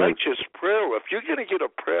 That's a Amen. righteous prayer. If you're going to get a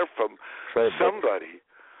prayer from somebody,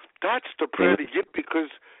 that's the prayer to get,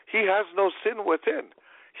 because he has no sin within.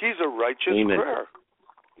 He's a righteous prayer.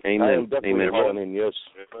 Amen. I am definitely calling in, yes.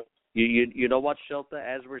 You know what, Shelter?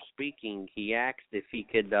 As we're speaking, he asked if he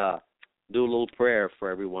could do a little prayer for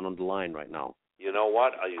everyone on the line right now. You know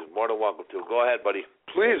what? You're more than welcome to. Go ahead, buddy.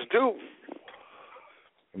 Please do.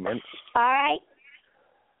 Amen. All right.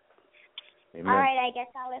 Amen. All right, I guess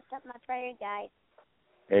I'll lift up my prayer, guys.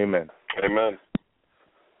 Amen. Amen.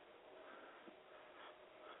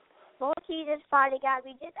 Lord Jesus, Father God,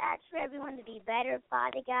 we just ask for everyone to be better,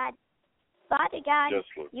 Father God. Father God, yes,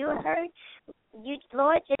 Lord.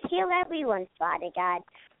 Lord, just heal everyone, Father God.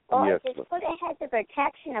 Lord, yes, just Lord. put a hedge of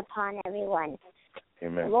protection upon everyone.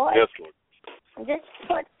 Amen. Lord, Yes, Lord. just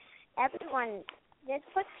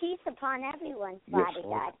put peace upon everyone, Father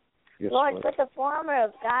God. Yes, Lord, Lord. put the armor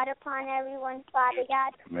of God upon everyone, Father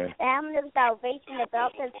God. Amen. The helmet of salvation, the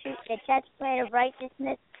belt of truth, the chestplate of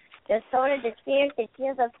righteousness, the sword of the Spirit, the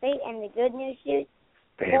shield of faith, and the good news shoes.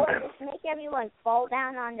 Lord, just make everyone fall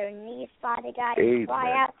down on their knees, Father God, and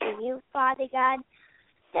cry out to you, Father God.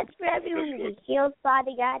 Just for everyone to be healed,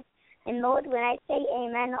 Father God. And Lord, when I say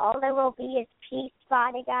amen, all there will be is peace,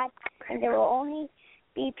 Father God. And there will only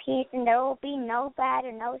be peace, and there will be no bad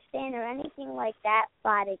or no sin or anything like that,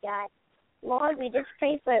 Father God. Lord, we just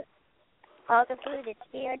pray for all the fruit of the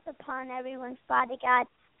Spirit upon everyone, Father God.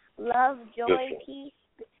 Love, joy, peace,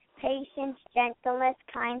 patience, gentleness,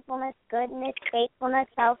 kindness, goodness, faithfulness,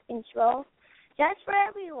 self-control. Just for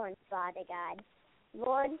everyone, Father God.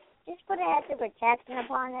 Lord, just put a hedge of protection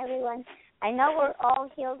upon everyone. I know we're all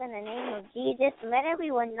healed in the name of Jesus. Let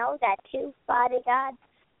everyone know that too, Father God.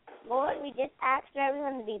 Lord, we just ask for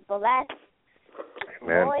everyone to be blessed.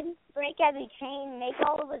 Amen. Lord, break every chain. Make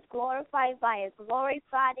all of us glorified by your glory,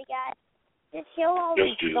 Father God. Just heal all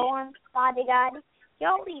these storms, Father God. Heal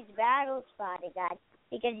all these battles, Father God.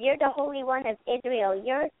 Because you're the Holy One of Israel.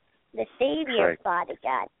 You're the Savior, Father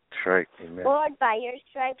God. That's right. Amen. Lord, by your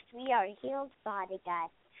stripes we are healed, Father God.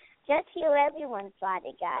 Just heal everyone,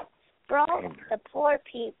 Father God. For all the poor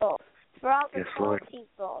people, for all the cold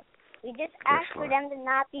people. We just ask for them to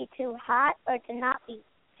not be too hot or to not be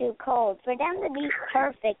too cold. For them to be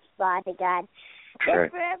perfect, Father God.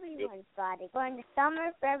 Just for everyone, Father. For in the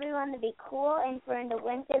summer, for everyone to be cool, and for in the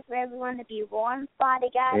winter, for everyone to be warm, Father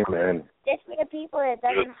God. Amen. Just for the people that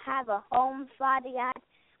doesn't have a home, Father God.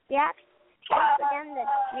 We ask for them to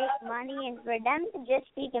make money and for them to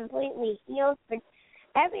just be completely healed for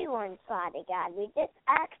everyone, Father God. We just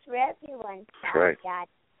ask for everyone, Father God.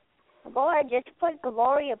 Lord, just put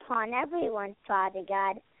glory upon everyone, Father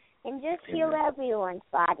God. And just heal everyone,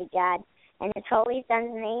 Father God. In His Holy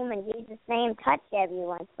Son's name and Jesus' name, touch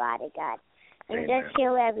everyone, Father God. And just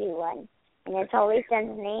heal everyone. In His Holy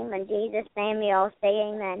Son's name and Jesus' name, we all say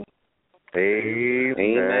amen. Amen.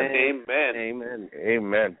 Amen. Amen.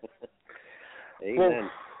 Amen. Amen.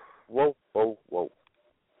 Whoa.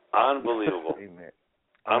 Unbelievable. Amen.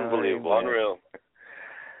 Unbelievable. Unreal.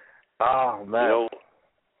 Oh, man. You know,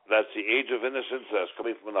 that's the age of innocence that's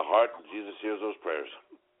coming from the heart, and Jesus hears those prayers.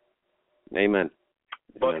 Amen.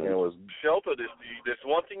 But Shelter, this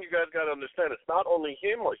one thing you guys got to understand. It's not only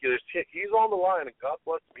him. Like he's on the line, and God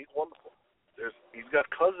bless him. He's wonderful. He's got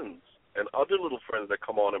cousins and other little friends that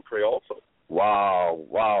come on and pray also. Wow.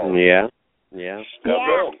 Yeah.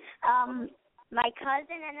 My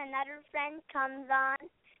cousin and another friend comes on,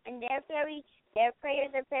 and their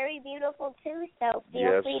prayers are very beautiful too. So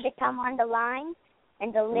feel free to come on the line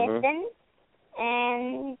and to listen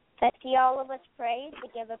and to see all of us pray, to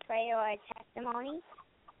give a prayer or a testimony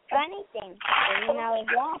or anything. So,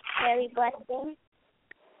 very blessing.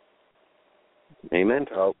 Amen.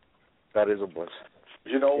 Oh, that is a blessing.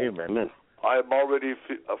 Amen.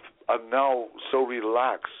 I'm now so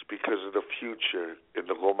relaxed because of the future in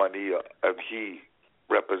the Romania, and he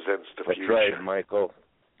represents the future. That's right, Michael.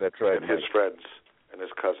 That's right, and his friends and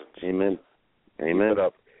his cousins. Amen. Keep it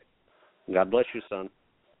up. God bless you, son.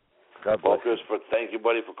 God bless you. Christopher, thank you,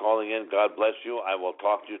 buddy, for calling in. God bless you. I will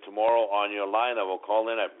talk to you tomorrow on your line. I will call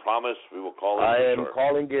in. I promise we will call in. I am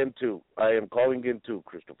calling in too,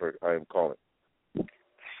 Christopher. I am calling. All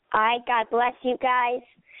right, God bless you guys.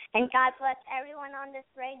 And God bless everyone on this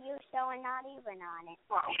radio show and not even on it.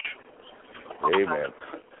 Amen.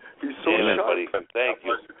 He's so Amen, shy. buddy. Thank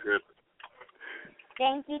you.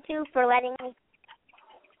 Thank you, too, for letting me.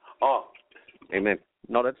 Oh. Amen.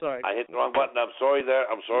 No, that's all right. I hit the wrong button. I'm sorry there.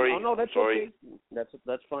 I'm sorry. No, that's sorry. Okay.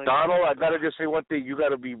 That's fine. Donald, I got to just say one thing. You got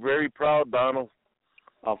to be very proud, Donald.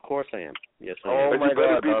 Of course I am. Yes, I am. Oh, my you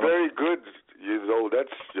better God, be Donald. very good.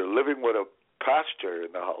 You're living with a pasture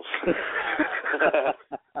in the house.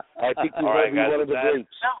 I think you might be one of the greats.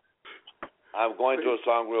 I'm going to a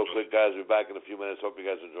song real quick, guys. We'll be back in a few minutes. Hope you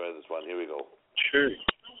guys enjoy this one. Here we go. Sure.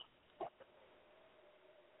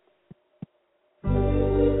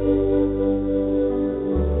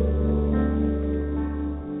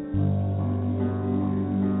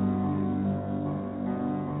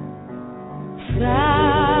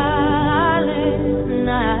 Silent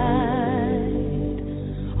night,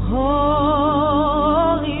 holy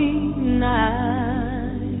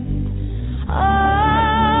night,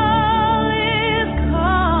 all is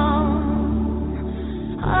calm,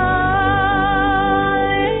 all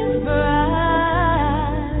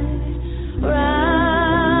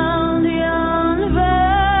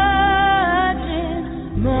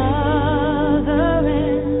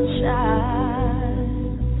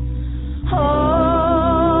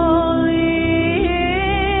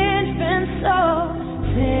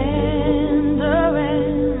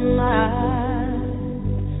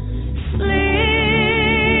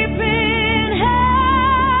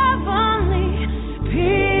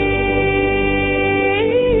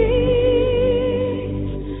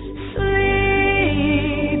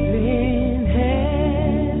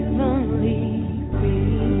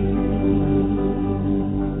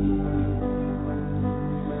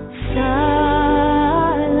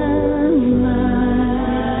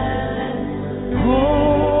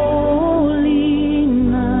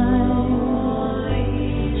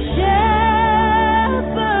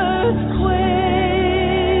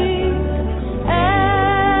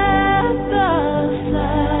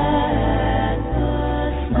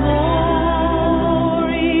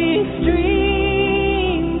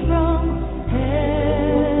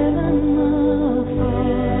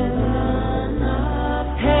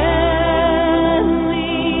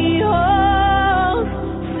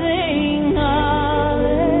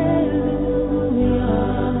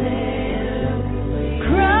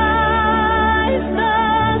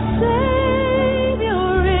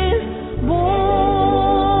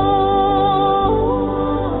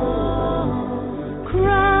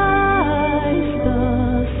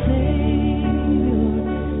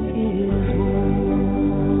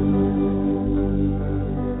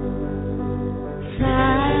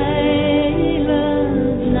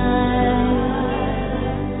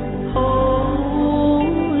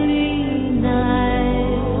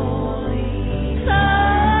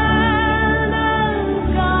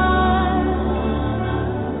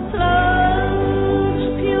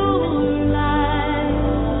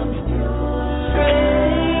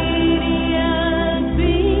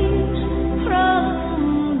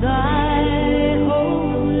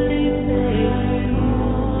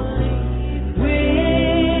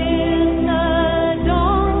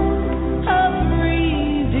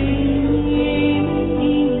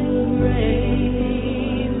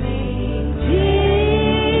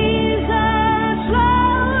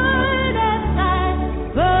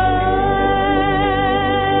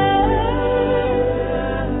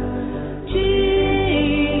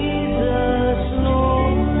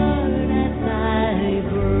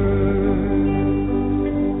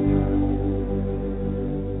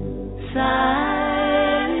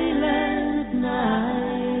silent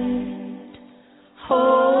night,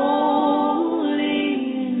 holy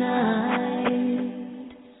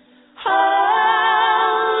night,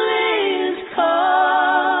 all is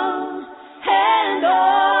calm and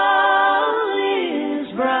all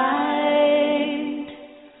is bright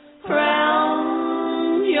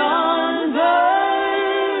round yon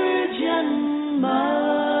virgin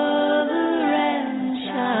mother and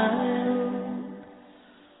child.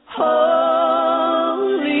 Holy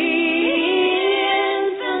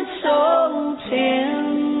infant, so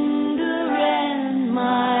tender and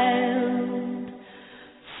mild,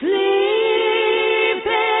 sleep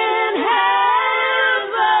in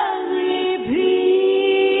heavenly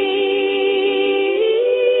peace,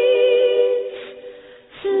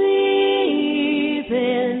 sleep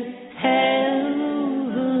in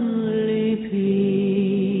heavenly peace.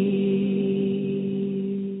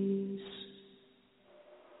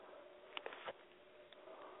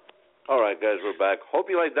 All right, guys, we're back. Hope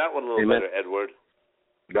you like that one a little Amen. better, Edward.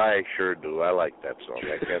 I sure do. I like that song.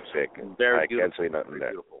 I can't say I can't say nothing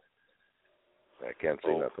there. I can't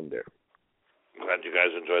say nothing there. Glad you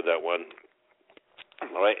guys enjoyed that one.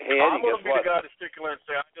 All right, hey I'm Eddie, going guess to be what? the guy to stickler and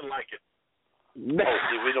say I didn't like it. Oh,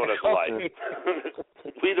 see, we know that's a lie.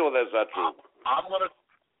 We know that's not true. I'm gonna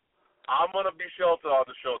be sheltered on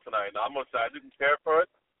the show tonight. Now, I'm gonna say I didn't care for it.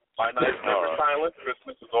 My night's never silent.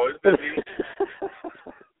 Christmas is always busy.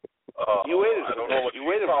 You waited. I don't know what you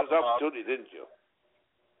waited for this talking about. opportunity, didn't you?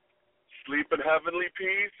 Sleep in heavenly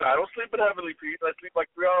peace. I don't sleep in heavenly peace. I sleep like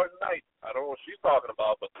 3 hours a night. I don't know what she's talking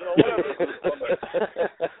about, but you know, whatever.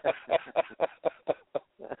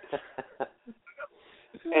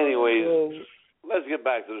 Anyways, let's get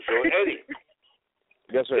back to the show. Eddie.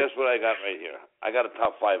 Yes, sir. Guess what I got right here? I got a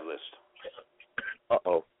top 5 list.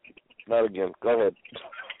 Uh-oh. Not again. Go ahead.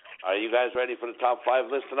 Are you guys ready for the top 5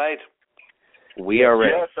 list tonight? We are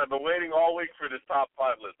ready. Yes, I've been waiting all week for this top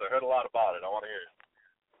 5 list. I heard a lot about it. I want to hear it.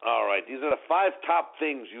 All right. These are the 5 top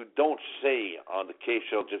things you don't say on the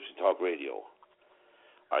Kshell Gypsy Talk Radio.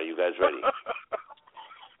 Are you guys ready?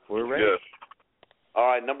 We're ready. Yes. All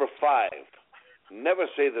right. Number 5. Never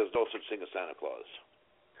say there's no such thing as Santa Claus.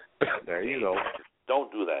 There you go. Don't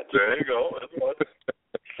do that. There you go. That's what.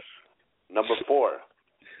 Number 4.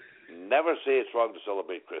 Never say it's wrong to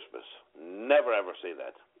celebrate Christmas. Never, ever say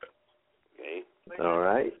that. Okay? All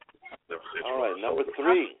right. All right. Number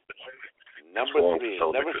 3. Never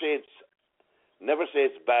say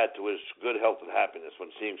it's bad to wish good health and happiness when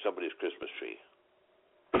seeing somebody's Christmas tree.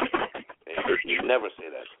 Okay? Never say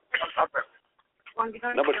that.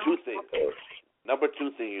 Number 2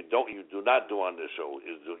 thing you do not do on this show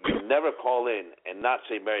is you never call in and not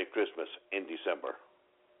say Merry Christmas in December.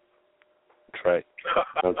 Right.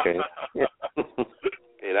 Okay.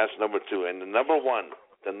 Okay, that's number 2. And the number one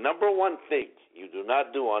thing you do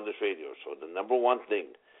not do on this radio show, the number one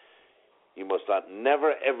thing you must not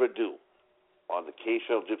never ever do on the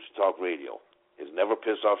Kshell Gypsy Talk Radio is never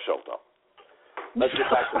piss off Shelter. Let's get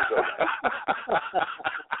back to the show.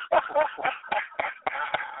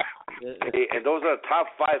 Okay, and those are the top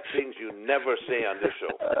 5 things you never say on this show.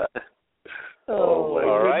 Oh, my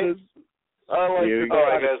all right? goodness. All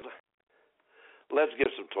right, guys. Let's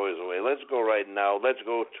give some toys away. Let's go right now. Let's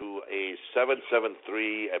go to a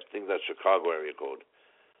 773. I think that's Chicago area code.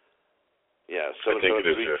 Yeah,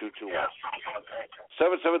 773-221.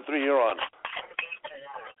 773, you're on.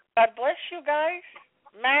 God bless you guys.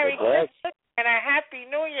 Merry Christmas and a Happy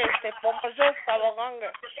New Year.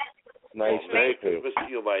 Nice. Merry Christmas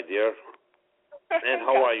to you, my dear. And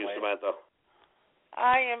how are you, Samantha?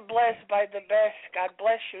 I am blessed by the best. God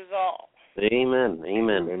bless you all. Amen.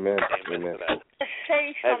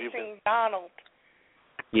 Say something, Donald.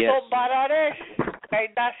 Yes. So, Barares, I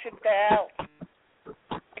dash it out.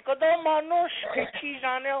 Kodon Manush,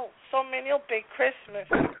 Pichijanil, so many pay Christmas.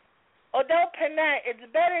 Odell Penet, it's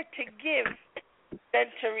better to give than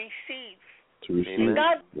to receive. And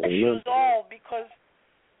God bless you all, because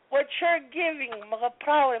what you're giving,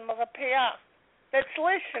 that's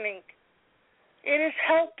listening, it is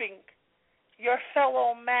helping your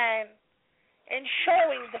fellow man and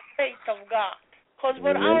showing the faith of God. Because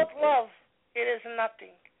without love, it is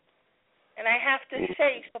nothing. And I have to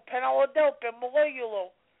say,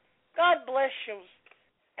 God bless you.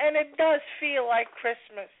 And it does feel like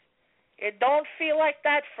Christmas. It don't feel like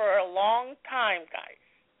that for a long time, guys.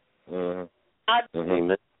 God bless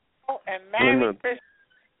you and Merry Christmas.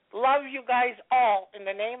 Love you guys all in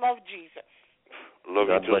the name of Jesus. Love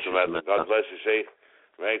you too, Samantha. God bless you. Say,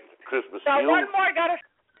 Merry Christmas to you. One more. Got to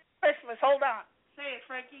Christmas. Hold on. Say it,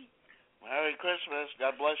 Frankie. Merry Christmas.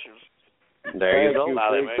 God bless you. There you go.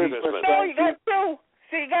 Merry Christmas. No, you got two.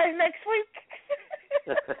 See you guys next week.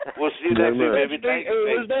 We'll see you next week, baby.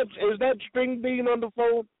 Is that String Bean on the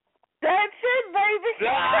phone? That's it, baby.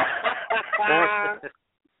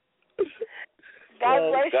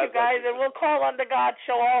 God bless you guys, and we'll call on the God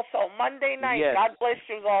Show also Monday night. Yes. God bless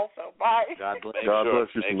you also. Bye. God bless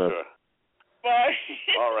you, Smith. Bye.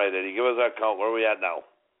 All right, Eddie, give us our count. Where are we at now?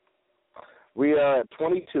 We are at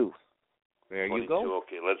 22. There 22. you go.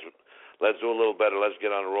 Okay, let's do a little better. Let's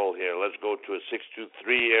get on a roll here. Let's go to a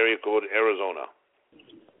 623 area code, Arizona.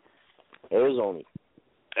 Arizona,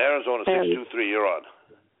 623. You're on.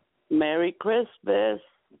 Merry Christmas.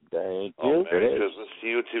 Thank you. you. Merry Christmas to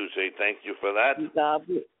you too. Say thank you for that.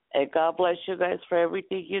 God bless you guys for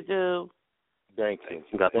everything you do. Thank you.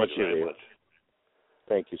 God bless you very much.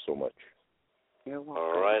 Thank you so much. You're welcome.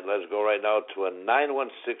 All right, let's go right now to a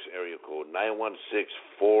 916 area code,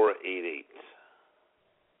 916-488.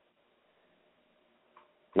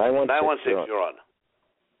 916, you're on.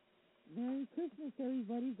 Merry Christmas,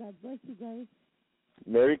 everybody. God bless you guys.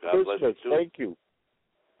 Merry God Christmas. Bless you too. Thank you.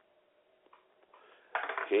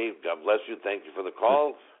 Okay, God bless you. Thank you for the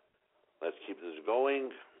call. Let's keep this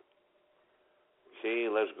going. Okay,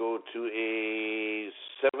 let's go to a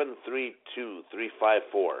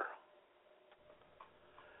 732-354.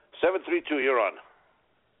 732, you're on.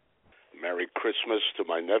 Merry Christmas to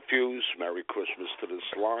my nephews. Merry Christmas to this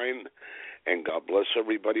line. And God bless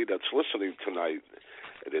everybody that's listening tonight.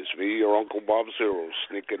 It is me, your Uncle Bob Zero,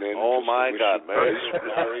 sneaking in. Oh, my God. Merry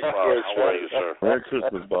Christmas, Bob. How are you, sir? Merry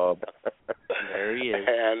Christmas, Bob. There he is.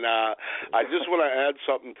 And I just want to add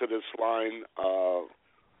something to this line.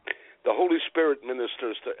 The Holy Spirit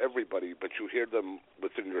ministers to everybody, but you hear them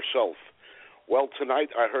within yourself. Well,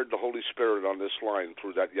 tonight I heard the Holy Spirit on this line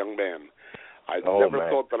through that young man. I never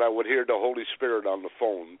thought that I would hear the Holy Spirit on the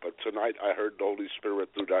phone, but tonight I heard the Holy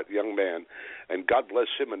Spirit through that young man, and God bless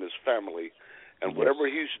him and his family. And whatever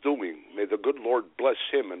he's doing, may the good Lord bless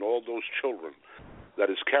him and all those children that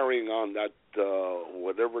is carrying on that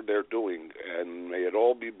whatever they're doing, and may it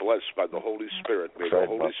all be blessed by the Holy Spirit. May the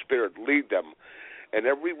Holy Spirit lead them in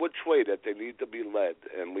every which way that they need to be led.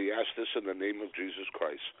 And we ask this in the name of Jesus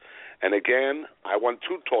Christ. And again, I want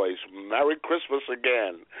 2 toys. Merry Christmas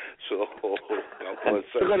again. So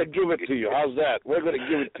we're going to give it to you. How's that? We're going to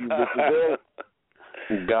give it to you, Mr. Zero.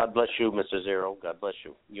 God bless you, Mr. Zero. God bless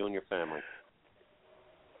you. You and your family.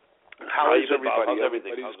 How is everybody? How's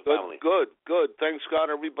everything? How's the family? Good. Thanks God,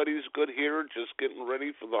 everybody's good here. Just getting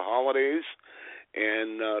ready for the holidays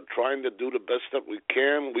and trying to do the best that we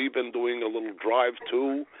can. We've been doing a little drive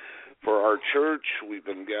too for our church. We've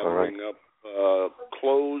been gathering up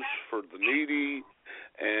clothes for the needy,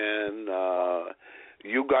 and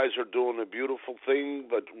you guys are doing a beautiful thing.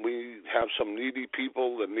 But we have some needy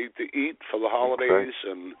people that need to eat for the holidays,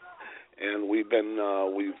 and we've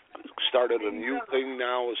started a new thing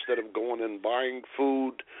now. Instead of going and buying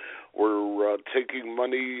food, we're taking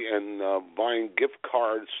money and buying gift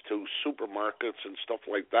cards to supermarkets and stuff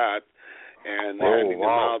like that, and handing them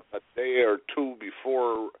out a day or 2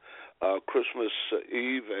 before Christmas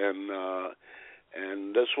Eve,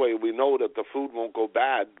 and this way we know that the food won't go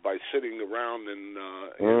bad by sitting around and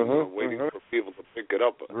waiting for people to pick it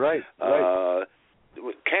up. Right.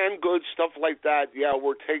 Canned goods, stuff like that,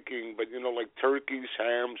 we're taking, but like turkeys,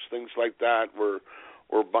 hams, things like that, we're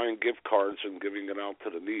buying gift cards and giving it out to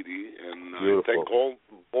the needy. And I thank all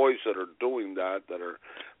the boys that are doing that are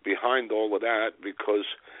behind all of that, because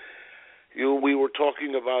we were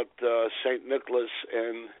talking about St. Nicholas,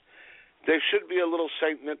 and there should be a little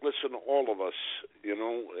St. Nicholas in all of us, and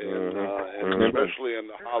especially in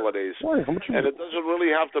the holidays. And it doesn't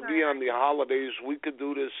really have to be on the holidays. We could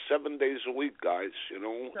do this 7 days a week, guys, and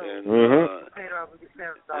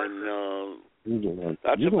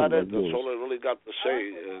that's about it. That's all I really got to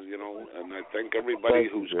say, and I thank everybody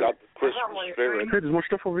who's got the Christmas spirit. Hey, there's more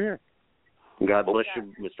stuff over here. God bless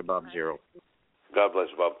you, Mr. Bob Zero. God bless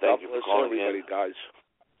you, Bob. Thank you for calling everybody, guys.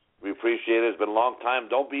 We appreciate it. It's been a long time.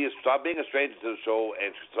 Stop being a stranger to the show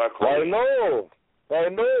and start calling. I know.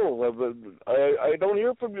 I don't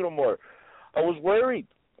hear from you no more. I was worried.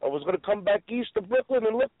 I was going to come back east to Brooklyn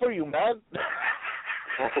and look for you, man.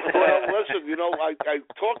 Well, listen, I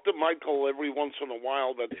talk to Michael every once in a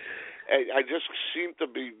while, but I just seem to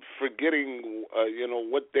be forgetting,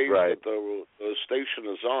 what days that the station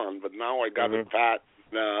is on. But now I got it pat.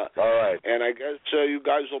 All right. And I guess you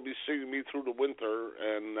guys will be seeing me through the winter,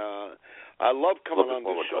 and I love coming on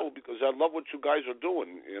the show because I love what you guys are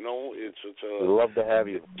doing. It's We'd love to have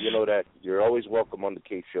you. You know that. You're always welcome on the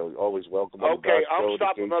Kate Show. You're always welcome on the Okay, show, I'm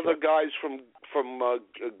stopping other guys from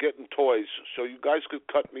getting toys, so you guys could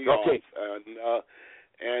cut me off.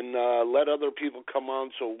 and let other people come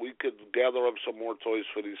on so we could gather up some more toys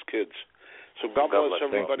for these kids. So God bless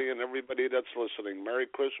everybody and everybody that's listening. Merry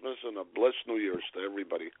Christmas and a blessed New Year's to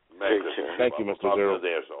everybody. Thank you, Mr. Zero.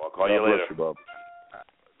 I'll call you later.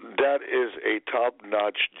 That is a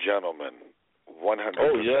top-notch gentleman, 100%.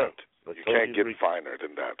 Oh, yeah. You can't get finer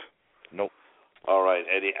than that. Nope. All right,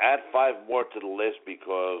 Eddie, add 5 more to the list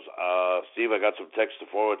because, Steve, I got some text to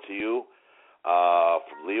forward to you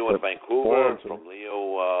from Leo in Vancouver, from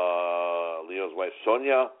Leo's wife,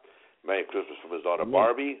 Sonia. Merry Christmas from his daughter,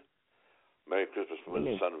 Barbie. Merry Christmas from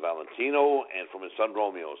his son, Valentino, and from his son,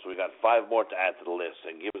 Romeo. So we got 5 more to add to the list.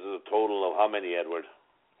 And give us a total of how many, Edward?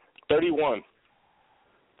 31.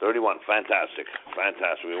 31. Fantastic.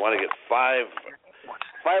 We want to get 5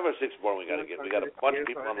 or 6 more we got to get. We got a bunch of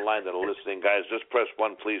people on the line that are listening. Guys, just press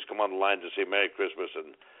 1, please. Come on the line to say Merry Christmas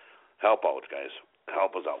and help out, guys.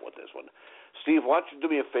 Help us out with this one. Steve, why don't you do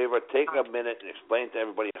me a favor? Take a minute and explain to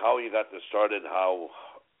everybody how you got this started, how,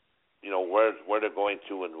 where they're going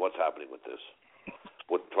to and what's happening with this.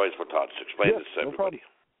 With Toys for Tots. Explain this to everybody.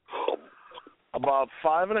 No About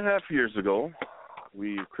 5.5 years ago,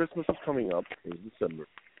 Christmas is coming up. It's December.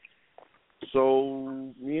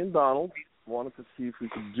 So me and Donald wanted to see if we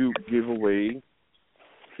could see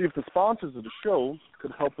if the sponsors of the show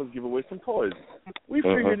could help us give away some toys. We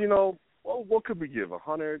figured, what could we give?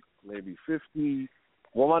 100, maybe 50,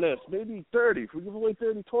 maybe 30. If we give away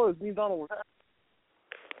 30 toys, me and Donald were happy.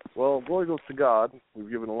 Well, glory goes to God. We've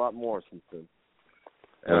given a lot more since then.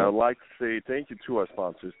 And I'd like to say thank you to our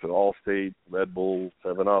sponsors, to Allstate, Red Bull,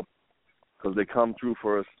 7-Up, because they come through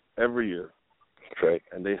for us every year. That's right.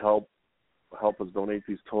 And they help us donate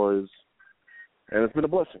these toys. And it's been a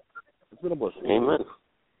blessing. Amen.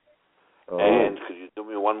 And could you do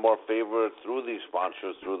me one more favor through these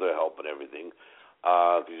sponsors, through their help and everything?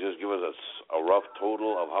 Could you just give us a rough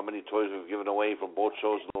total of how many toys we've given away from both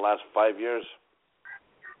shows in the last 5 years?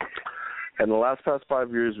 In the past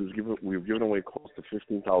 5 years, we've given away close to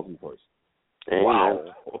 15,000 toys.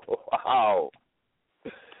 Wow. Wow.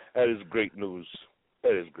 That is great news.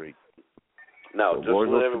 That is great. Now, so just to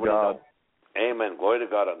let everybody know. Amen. Glory to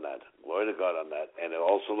God on that. And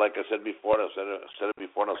also, like I said before, and I've said it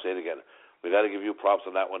before, and I'll say it again, we got to give you props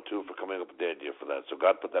on that one, too, for coming up with the idea for that. So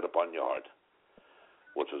God put that upon your heart,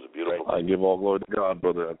 which was a beautiful thing. I give all glory to God,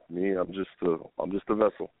 brother. I'm just a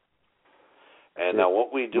vessel. And now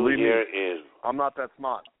what we do here is... I'm not that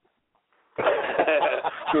smart.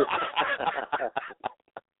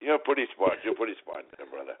 You're pretty smart,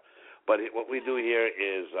 brother. But what we do here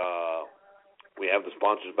is we have the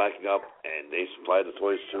sponsors backing up, and they supply the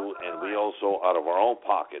toys too, and we also, out of our own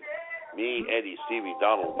pocket, me, Eddie, Stevie,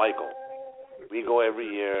 Donald, Michael, we go every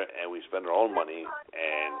year and we spend our own money,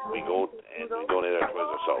 and we go and we donate our toys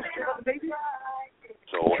ourselves too.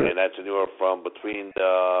 So, and that's anywhere from between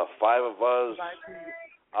the 5 of us,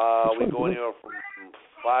 we go anywhere from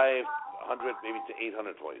 500 maybe to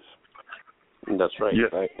 800 toys. That's right.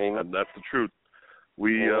 Yes, and that's the truth.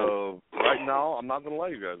 We right now, I'm not going to lie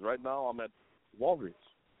to you guys. Right now, I'm at Walgreens.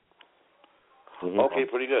 Okay,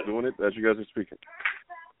 pretty good. Doing it as you guys are speaking.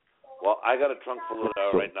 Well, I got a trunk full of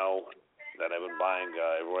right now that I've been buying.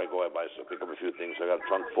 Everywhere I go, I pick up a few things. I got a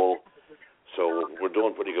trunk full. So we're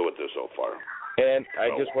doing pretty good with this so far. And I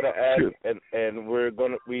just want to add, and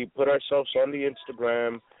we put ourselves on the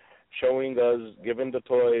Instagram, showing us, giving the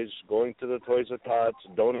toys, going to the Toys for Tots,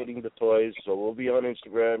 donating the toys. So we'll be on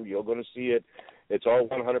Instagram. You're going to see it. It's all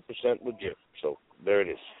 100% legit. So there it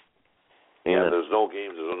is. Yeah, there's no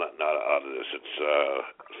games. There's not out of this. It's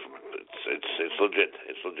legit.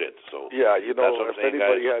 It's legit. So yeah, if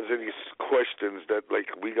anybody guys, has any questions, that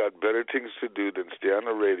we got better things to do than stay on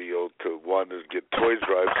the radio to want to get toys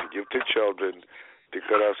drives to give to children to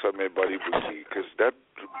cut out some buddy bookie. Because that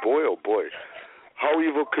boy, oh boy, how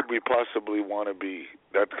evil could we possibly want to be?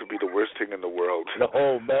 That could be the worst thing in the world.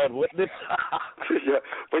 Oh man, what this?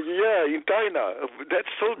 in China,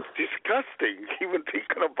 that's so disgusting. Even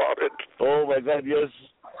thinking about it. Oh my God, yes.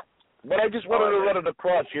 But I just wanted to run it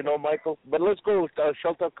across, Michael. But let's go,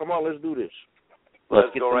 Shelter. Come on, let's do this.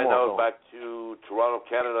 Let's go right now back to Toronto,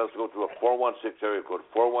 Canada. Let's go to a 416 area code,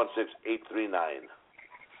 416-839.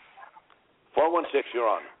 416, you're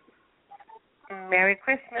on. Merry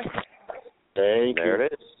Christmas. Thank you. There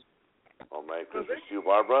it is. Well, Merry Christmas to you,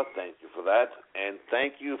 Barbara. Thank you for that. And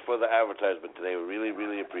thank you for the advertisement today. We really,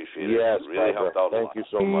 really appreciate it. Yes, it really Barbara. helped out Thank a lot. you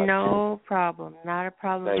so much. No problem. Not a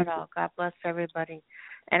problem Thank at all. God bless everybody.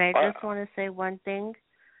 And I just want to say one thing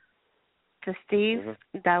to Steve.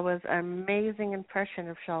 Mm-hmm. That was an amazing impression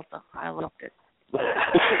of Shelter. I loved it.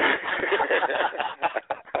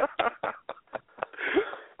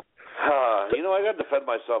 I I got to defend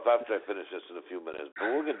myself after I finish this in a few minutes, but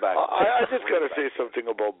we'll get back. I just got to say something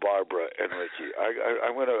about Barbara and Ricky.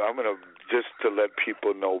 I'm gonna just to let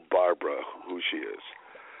people know Barbara who she is.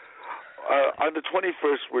 On the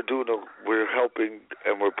 21st, we're helping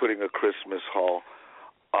and we're putting a Christmas haul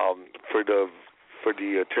for the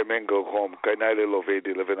Temengo home, Kainale Love.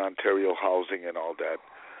 They live in Ontario housing and all that.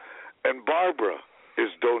 And Barbara is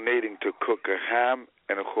donating to cook a ham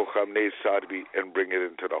and a chochamnei sarbi and bring it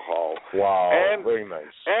into the hall. Wow, and, very nice.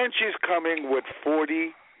 And she's coming with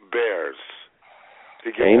 40 bears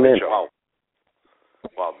to give Amen. you a show.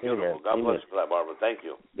 Wow, beautiful. Amen. God Amen. bless you for that, Barbara. Thank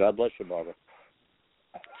you. God bless you, Barbara.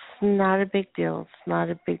 Not a big deal. It's not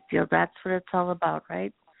a big deal. That's what it's all about,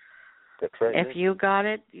 right? That's right. If you got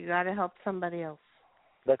it, you got to help somebody else.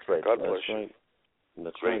 That's right. God bless you. Right.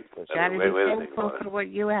 That's Great. right. Got to be thankful for what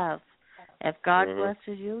you have. If God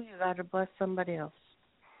blesses you, you got to bless somebody else.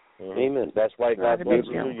 Amen. That's why God Not a blesses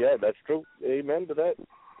big deal. you. Yeah, that's true. Amen to that.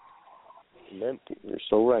 Amen. You're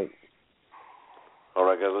so right. All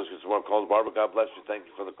right, guys, let's get some more calls. Barbara, God bless you. Thank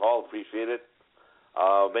you for the call. Appreciate it.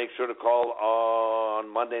 Make sure to call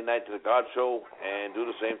on Monday night to the God Show and do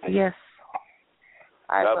the same thing. Yes.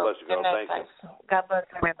 God bless you, girl. Thank you. God bless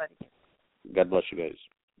everybody. God bless you guys.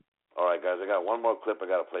 All right, guys, I got one more clip I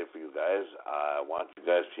got to play for you guys. I want you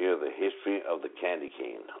guys to hear the history of the candy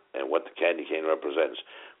cane and what the candy cane represents,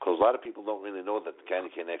 because a lot of people don't really know that the candy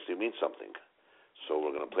cane actually means something. So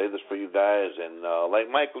we're going to play this for you guys, and like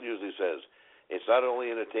Michael usually says, it's not only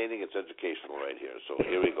entertaining, it's educational right here. So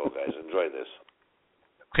here we go, guys. Enjoy this.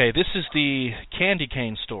 Okay, this is the candy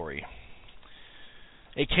cane story.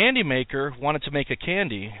 A candy maker wanted to make a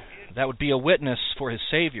candy that would be a witness for his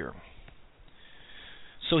Savior.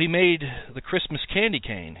 So he made the Christmas candy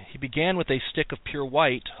cane. He began with a stick of pure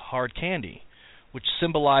white, hard candy, which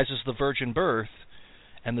symbolizes the virgin birth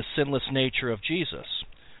and the sinless nature of Jesus.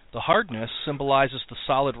 The hardness symbolizes the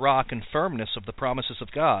solid rock and firmness of the promises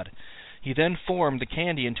of God. He then formed the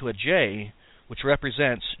candy into a J, which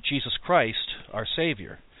represents Jesus Christ, our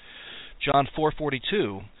Savior. John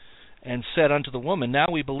 4:42, and said unto the woman, Now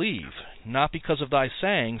we believe, not because of thy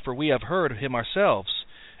saying, for we have heard him ourselves,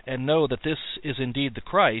 and know that this is indeed the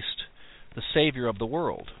Christ, the Savior of the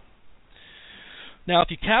world. Now, if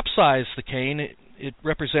you capsize the cane, it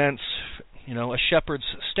represents, a shepherd's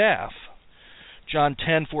staff. John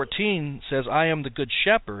 10:14 says, I am the good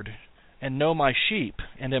shepherd, and know my sheep,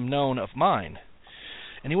 and am known of mine.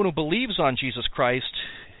 Anyone who believes on Jesus Christ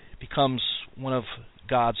becomes one of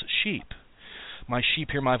God's sheep. My sheep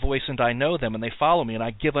hear my voice, and I know them, and they follow me, and I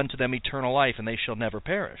give unto them eternal life, and they shall never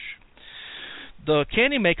perish. The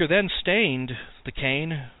candy maker then stained the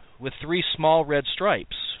cane with 3 small red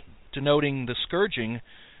stripes, denoting the scourging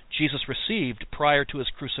Jesus received prior to his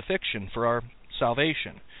crucifixion for our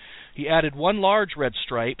salvation. He added 1 large red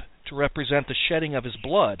stripe to represent the shedding of his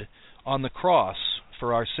blood on the cross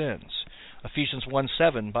for our sins. Ephesians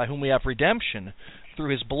 1:7, by whom we have redemption through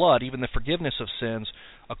his blood, even the forgiveness of sins,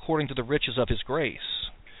 according to the riches of his grace.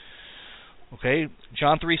 Okay,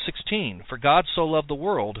 John 3:16, for God so loved the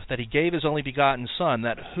world that he gave his only begotten Son,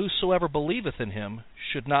 that whosoever believeth in him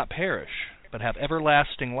should not perish, but have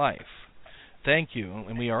everlasting life. Thank you,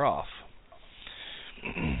 and we are off.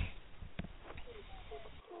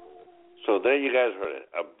 So there you guys heard it.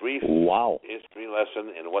 A brief history lesson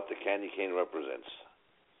in what the candy cane represents.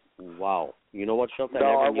 Wow. You know what, Shelton?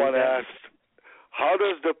 Now I want to ask, how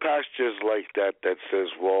does the pastures like that says,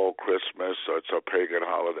 well, Christmas, or it's a pagan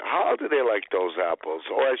holiday, how do they like those apples?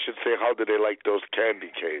 Or I should say, how do they like those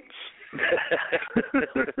candy canes?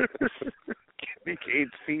 Candy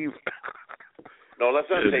cane, Steve. No, let's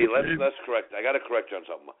not say, let's correct. I got to correct you on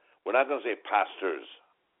something. We're not going to say pastors,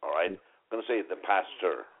 all right? I'm going to say the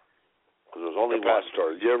pastor, because there's only one.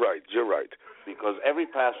 Pastor, you're right. Because every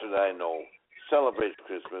pastor that I know celebrates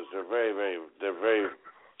Christmas. They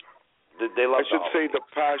love. I should say the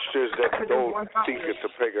pastors that don't think it's a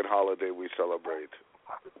pagan holiday we celebrate.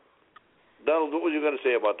 Donald, what were you going to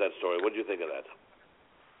say about that story? What did you think of that?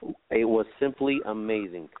 It was simply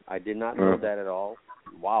amazing. I did not know that at all.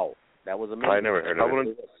 Wow, that was amazing. I never heard of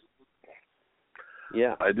it.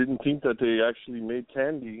 Yeah. I didn't think that they actually made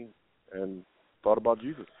candy and thought about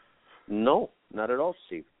Jesus. No, not at all,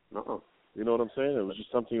 Steve. No. You know what I'm saying? It was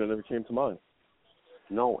just something that never came to mind.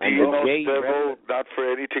 No, and Devil, not for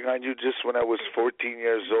anything on you, just when I was 14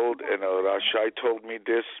 years old, and Rashai told me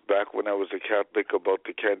this back when I was a Catholic about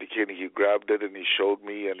the candy cane. He grabbed it and he showed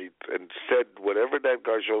me and said whatever that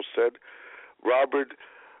Gajo said. Robert,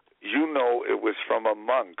 you know it was from a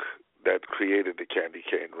monk that created the candy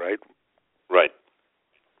cane, right? Right.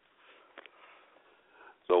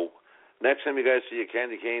 So next time you guys see a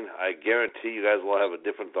candy cane, I guarantee you guys will have a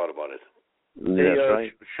different thought about it. Hey,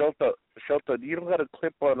 right. Shelta, you don't got a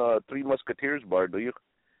clip on Three Musketeers bar, do you?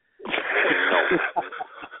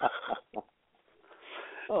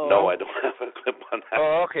 No. No, I don't have a clip on that.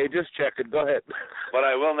 Oh, okay, just checking. Go ahead. But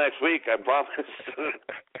I will next week, I promise.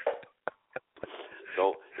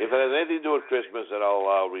 So if it has anything to do with Christmas, then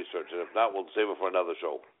I'll research it. If not, we'll save it for another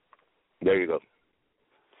show. There you go.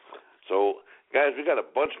 So, guys, we got a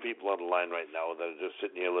bunch of people on the line right now that are just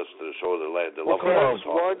sitting here listening to the show. They're press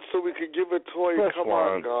one so we can give a toy. Come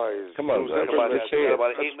on, guys. We got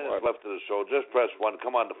about 8 minutes left of the show. Just press 1.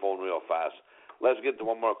 Come on the phone real fast. Let's get to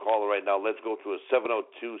one more caller right now. Let's go to a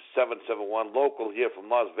 702-771, local here from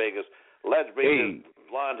Las Vegas. Let's bring this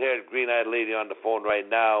blonde-haired, green-eyed lady on the phone right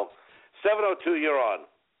now. 702, you're on.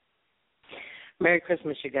 Merry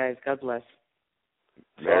Christmas, you guys. God bless.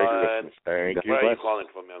 Merry Christmas. Thank you. Where are you calling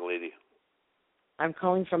from, young lady? I'm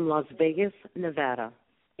calling from Las Vegas, Nevada,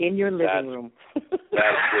 in your living room. That's good to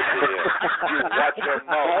hear. Watch your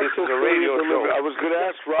mouth. This is a radio show. I was going to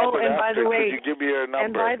ask Robert and by the way, could you give me your number?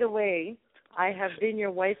 And by the way, I have been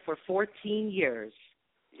your wife for 14 years.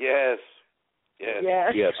 Yes.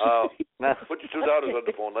 Yes. Put your two daughters on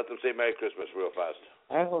the phone. Let them say Merry Christmas real fast.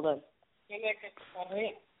 All right, hold on.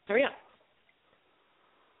 Hurry up.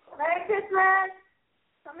 Merry Christmas.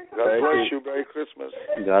 God bless you. Merry Christmas.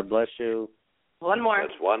 God bless you. One more.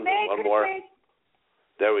 That's one more.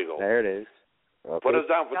 There we go. There it is. Okay. Put us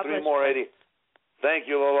down for God 3 more, Eddie. Thank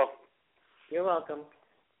you, Lola. You're welcome.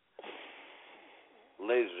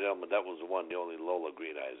 Ladies and gentlemen, that was the only Lola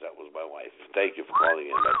Green Eyes. That was my wife. Thank you for calling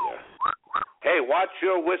in, my dear. Hey, watch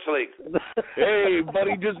your whistling. Hey,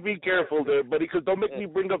 buddy, just be careful there, buddy, because don't make me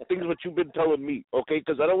bring up things what you've been telling me, okay?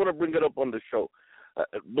 Because I don't want to bring it up on the show.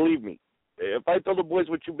 Believe me, if I tell the boys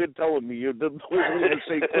what you've been telling me, the boys will even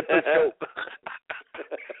say, quit the show.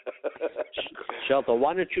 Shelter,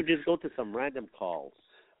 why don't you just go to some random calls?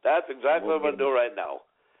 That's exactly what I'm going to do right now.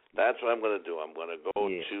 That's what I'm going to do. I'm going to go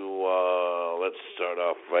to, let's start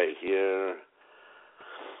off right here.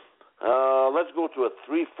 Let's go to a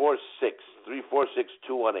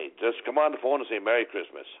 346-218. Just come on the phone and say Merry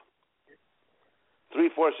Christmas.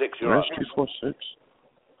 346, you're on. 346.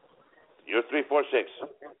 You're 346.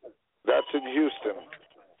 That's in Houston.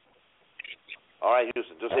 All right,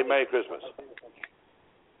 Houston, just say Merry Christmas.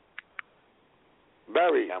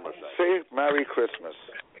 Barry, say Merry Christmas.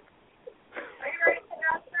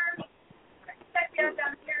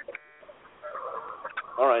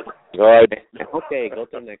 All right. Okay, go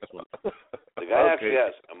to the next one. The guy actually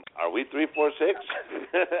asked, are we 346?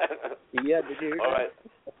 Yeah, did you hear All right.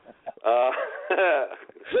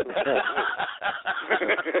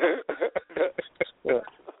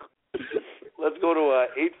 Let's go to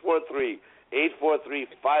 843-530.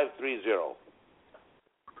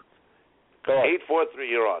 843,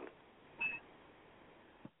 you're on.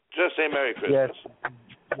 Just say Merry Christmas.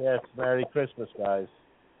 Yes, Merry Christmas, guys.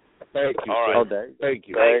 Thank you. All right. Thank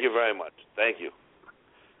you. Thank you very much. Thank you.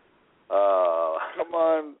 Come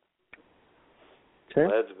on.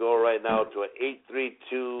 Let's go right now to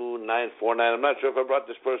 832-949. I'm not sure if I brought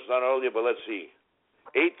this person on earlier, but let's see.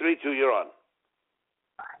 832, you're on.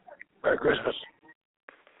 Merry Christmas.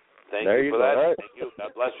 Thank you for that. Right. Thank you.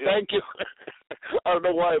 God bless you. Thank you. I don't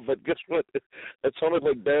know why, but guess what? It sounded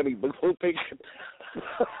like Danny, but so patient.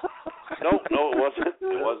 No, it wasn't.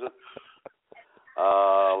 It wasn't.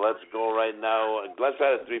 Let's go right now. Let's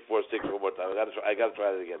try the 346 one more time. I got to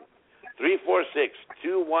try it again.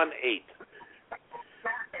 346-218.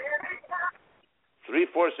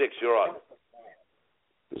 346, you're on.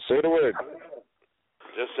 Say the word.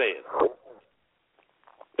 Just say it.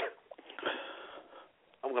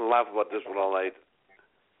 I'm going to laugh about this one all night.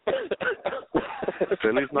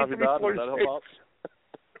 Feliz Navidad, does that help out?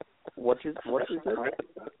 What is it?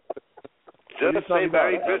 Just say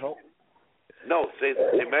Merry Christmas. No, say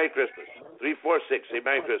Merry Christmas. 346, say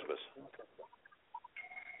Merry Christmas.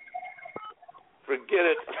 Forget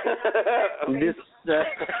it. They're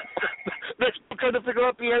trying to figure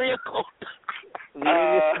out the area code.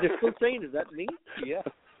 They're still saying, is that me? Yeah.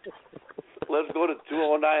 Let's go to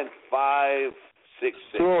 209-566.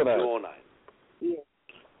 209. Yeah.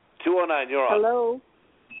 209, you're on. Hello.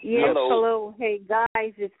 Yes, hello. Hey,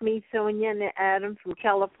 guys, it's me, Sonia and Adam from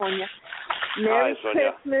California. Hi, Merry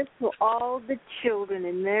Sonia. Christmas to all the children,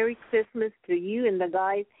 and Merry Christmas to you and the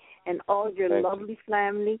guys and all your lovely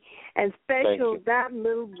family, and special that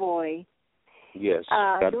little boy. Yes.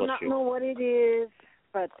 I do not know what it is,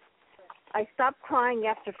 but I stopped crying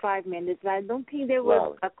after 5 minutes. I don't think there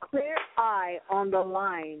was a clear eye on the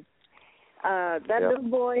line. That little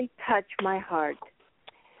boy touched my heart.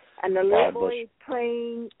 And the little boy is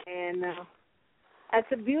praying, and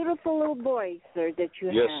that's a beautiful little boy, sir, that you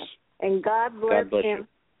have. and God bless him. You.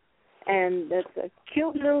 And that's a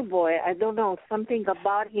cute little boy. I don't know, something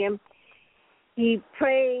about him. He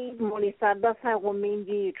prayed, from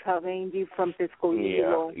Pisco.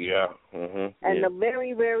 Yeah. And a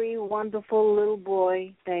very, very wonderful little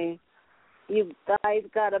boy. You guys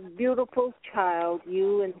got a beautiful child,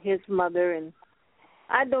 you and his mother, and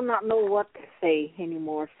I do not know what to say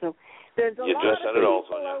anymore. So there's a lot of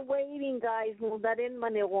people are waiting, guys.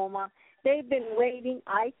 They've been waiting.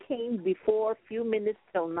 I came before a few minutes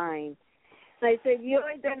till 9. And I said,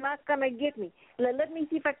 they're not going to get me. Let me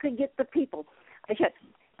see if I could get the people. I said,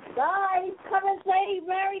 guys, come and say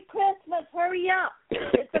Merry Christmas. Hurry up.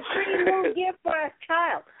 It's a pretty little gift for a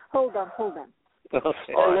child. Hold on.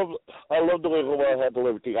 Okay. I love the way Romeo handled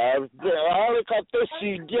everything. Merry Christmas.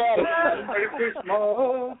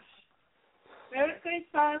 Merry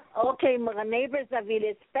Christmas. Okay, mga neighbors are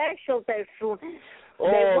really special there soon.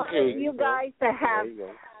 They want you guys to have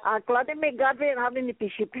Claudia McGodry and having the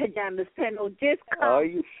Pishi pajamas panel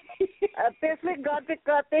discount. Pesle Godfrey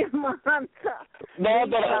Kate Mahanta. No,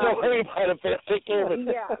 but don't worry about it. Take care of it.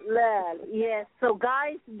 Yes. So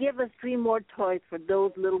guys, give us 3 more toys for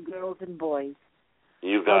those little girls and boys.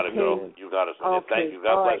 You got it, girl. You got it, Sonia. Thank you.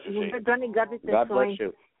 God bless you, Shane. God bless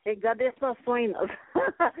you. I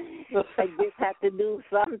just had to do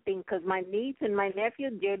something because my niece and my nephew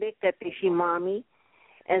did it at the Shimami.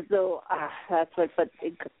 And so, that's what, but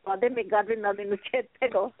I did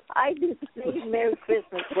say Merry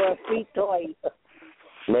Christmas for a free toy.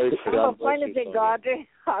 Merry Christmas. Godre.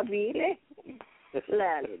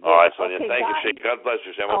 All right, Sonia. Okay, thank you, Shane. God bless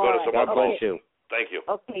you, Shane. We'll go to some more calls. Thank you.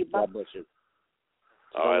 Okay, bye. God bless you.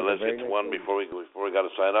 All right, let's get to one before we got to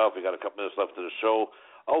sign off. We got a couple minutes left of the show.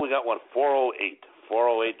 Oh, we got one, 408.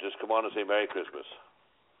 408, just come on and say Merry Christmas.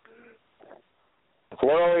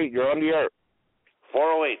 408, you're on the air.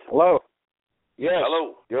 408. Hello. Yes.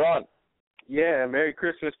 Hello. You're on. Yeah, Merry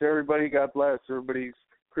Christmas to everybody. God bless everybody's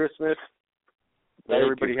Christmas. Thank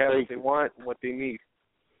everybody you. have what they want and what they need.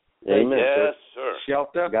 Amen. Yes, sir.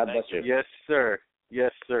 Shelter. God bless you. Yes, sir.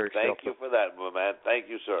 Yes, sir. Thank you for that, my man. Thank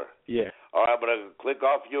you, sir. Yeah. All right, I'm going to click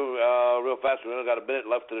off you real fast. We only got a minute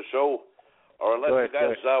left to the show. Or unless you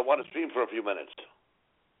guys want to stream for a few minutes.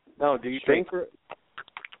 No, do you stream for it?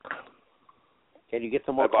 Can you get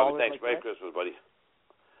some more Bobby, callers? thanks. Merry Christmas, buddy.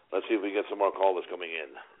 Let's see if we get some more callers coming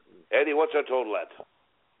in. Eddie, what's our total at?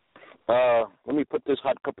 Let me put this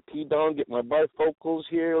hot cup of tea down, get my bifocals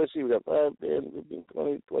here. Let's see, we got 5, 10, 15,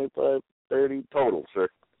 20, 25, 30 total, sir.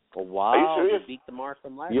 Oh, wow. Are you serious? You beat the mark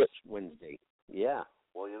from last Wednesday. Yeah.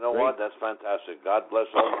 Well, you know what? That's fantastic. God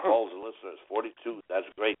bless all the calls and listeners. 42. That's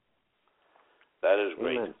great. That is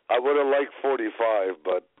great. Amen. I would have liked 45,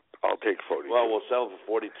 but I'll take 42. Well, we'll settle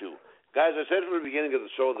for 42. Guys, I said from the beginning of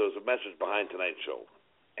the show there was a message behind tonight's show.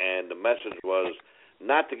 And the message was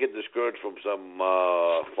not to get discouraged from some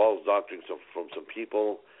false doctrines from some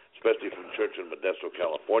people, especially from church in Modesto,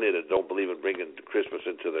 California, that don't believe in bringing Christmas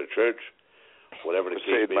into their church. Whatever the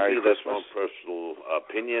case may be, that's my own personal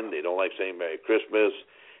opinion. They don't like saying Merry Christmas.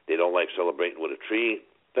 They don't like celebrating with a tree.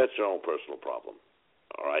 That's their own personal problem.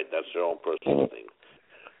 All right? That's their own personal thing.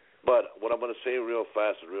 But what I'm going to say real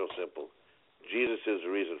fast and real simple, Jesus is the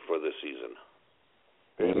reason for this season.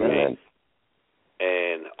 Amen.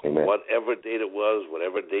 And whatever date it was,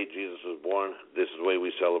 whatever date Jesus was born, this is the way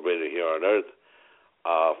we celebrate it here on earth.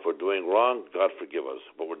 For doing wrong, God forgive us.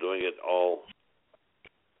 But we're doing it all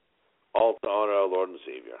to honor our Lord and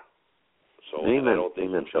Savior. So I don't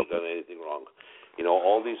think we've done anything wrong. You know,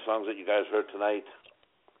 all these songs that you guys heard tonight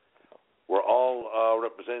were all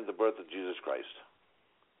representing the birth of Jesus Christ.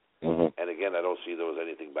 Mm-hmm. And again, I don't see there was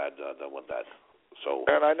anything bad done with that. So.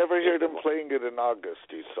 And I never heard them playing it in August,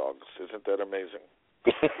 these songs. Isn't that amazing?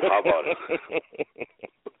 How about it?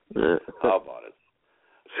 How about it?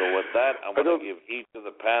 So with that, I'm going to give each of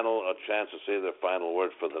the panel a chance to say their final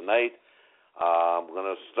word for the night. I'm going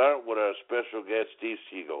to start with our special guest, Steve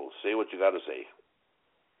Seagull. Say what you got to say.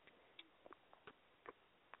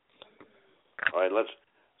 All right,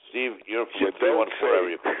 Steve, you're from 314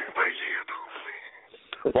 area code.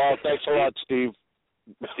 Well, thanks a lot, Steve.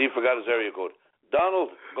 Steve forgot his area code.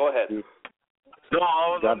 Donald, go ahead. No,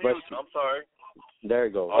 I was on mute. I'm sorry. There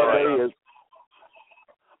you go. All right. There he is.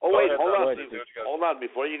 Oh, wait, hold on, Steve. Hold on.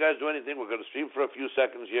 Before you guys do anything, we're going to stream for a few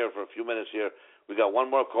seconds here, for a few minutes here. We got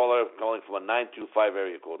one more caller calling from a 925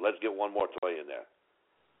 area code. Let's get one more toy in there.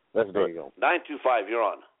 There you go. 925, you're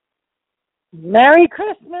on. Merry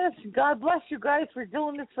Christmas. God bless you guys for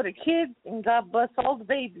doing this for the kids, and God bless all the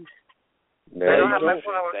babies. Thank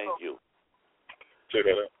you.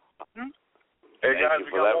 Hey, guys,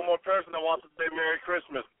 we got one more person that wants to say Merry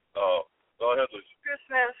Christmas. Go ahead, Lucy.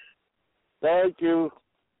 Christmas. Thank you.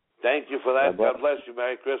 Thank you for that. God bless you.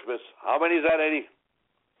 Merry Christmas. How many is that, Eddie?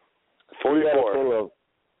 44.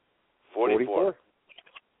 44.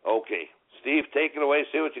 Okay. Steve, take it away.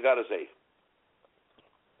 See what you got to say.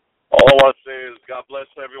 All I want to say is God bless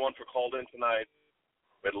everyone for calling in tonight.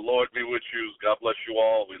 May the Lord be with you. God bless you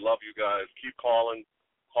all. We love you guys. Keep calling.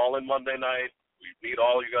 Call in Monday night. We need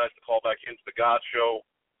all you guys to call back into the God Show.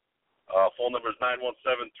 Phone number is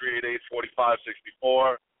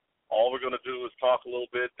 917-388-4564. All we're going to do is talk a little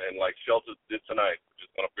bit, and like Shelter did tonight, we're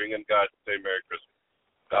just going to bring in guys to say Merry Christmas.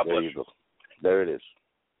 God bless you. Go. There it is.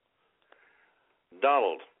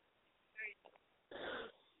 Donald.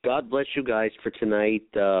 God bless you guys for tonight,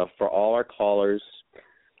 for all our callers.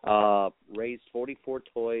 Raised 44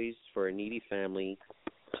 toys for a needy family.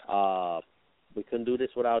 We couldn't do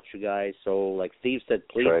this without you guys. So like Steve said,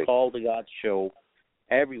 please call the God Show.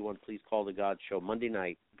 Everyone, please call the God Show Monday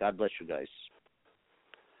night. God bless you guys.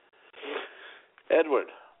 Edward.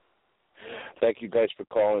 Thank you guys for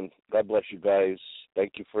calling. God bless you guys.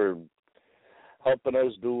 Thank you for helping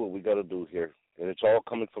us do what we got to do here. And it's all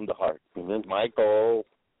coming from the heart. Michael.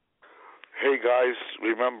 Hey, guys,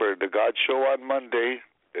 remember, the God Show on Monday.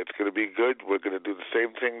 It's going to be good. We're going to do the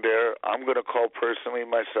same thing there. I'm going to call personally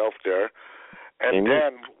myself there. And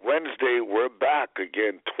then Wednesday, we're back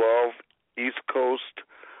again, 12 East Coast,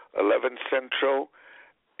 11 Central,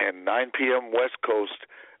 and 9 p.m. West Coast.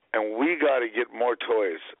 And we got to get more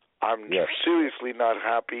toys. I'm seriously not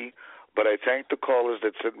happy, but I thank the callers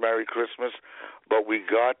that said Merry Christmas. But we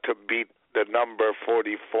got to beat the number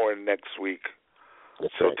 44 next week.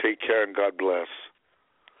 So take care and God bless.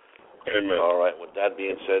 Amen. All right. With that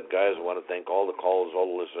being said, guys, I want to thank all the callers, all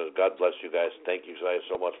the listeners. God bless you guys. Thank you guys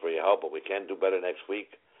so much for your help, but we can do better next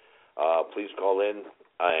week. Please call in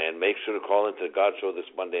and make sure to call into the God Show this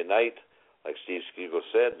Monday night. Like Steve Skigo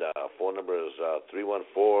said, phone number is 314,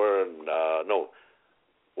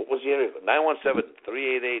 what was the area?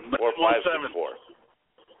 917-388-4564.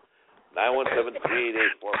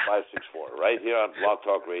 917-388-4564. Right here on Blog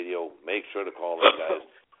Talk Radio. Make sure to call in, guys.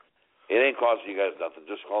 It ain't costing you guys nothing.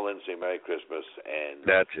 Just call in and say Merry Christmas. And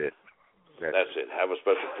that's it. That's it. Have a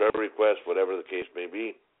special prayer request, whatever the case may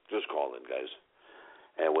be. Just call in, guys.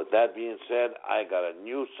 And with that being said, I got a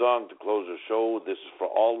new song to close the show. This is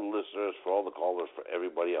for all the listeners, for all the callers, for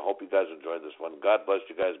everybody. I hope you guys enjoyed this one. God bless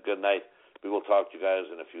you guys. Good night. We will talk to you guys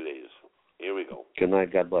in a few days. Here we go. Good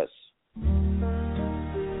night. God bless.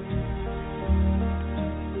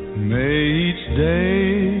 May each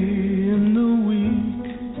day in the week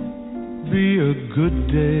be a good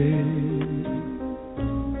day.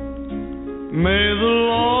 May the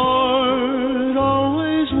Lord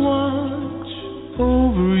always watch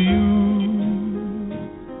over you,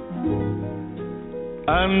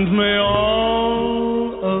 and may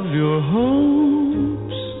all of your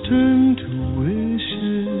hopes turn to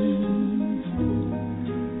wishes,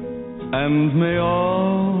 and may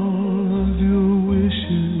all of your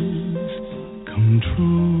wishes come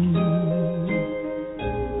true.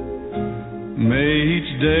 May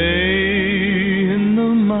each day in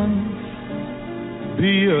the month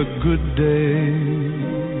be a good day.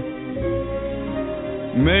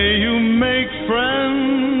 May you make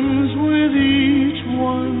friends with each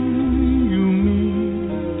one you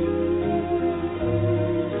meet,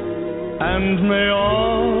 and may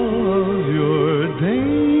all of your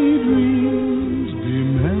daydreams be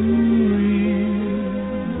memories,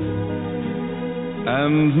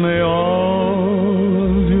 and may all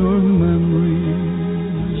of your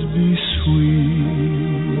memories be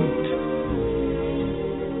sweet.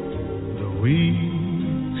 The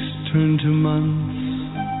weeks turn to months,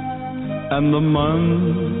 and the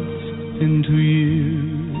months into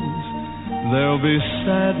years. There'll be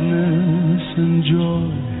sadness and joy,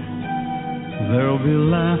 there'll be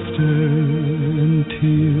laughter and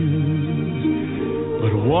tears.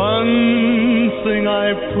 But one thing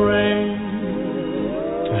I pray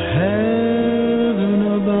to heaven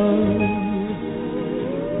above,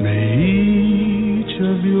 may each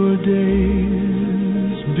of your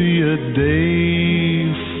days be a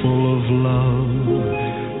day full of love.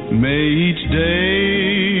 May each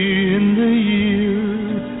day in the year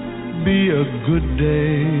be a good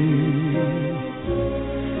day.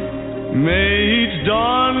 May each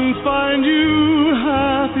dawn find you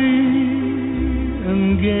happy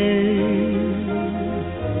and gay,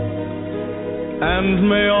 and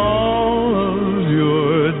may all of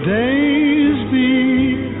your days be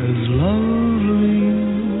as lovely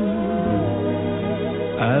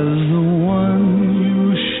as the one you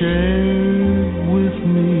shared with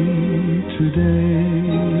me today.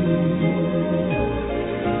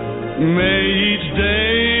 May each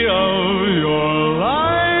day of your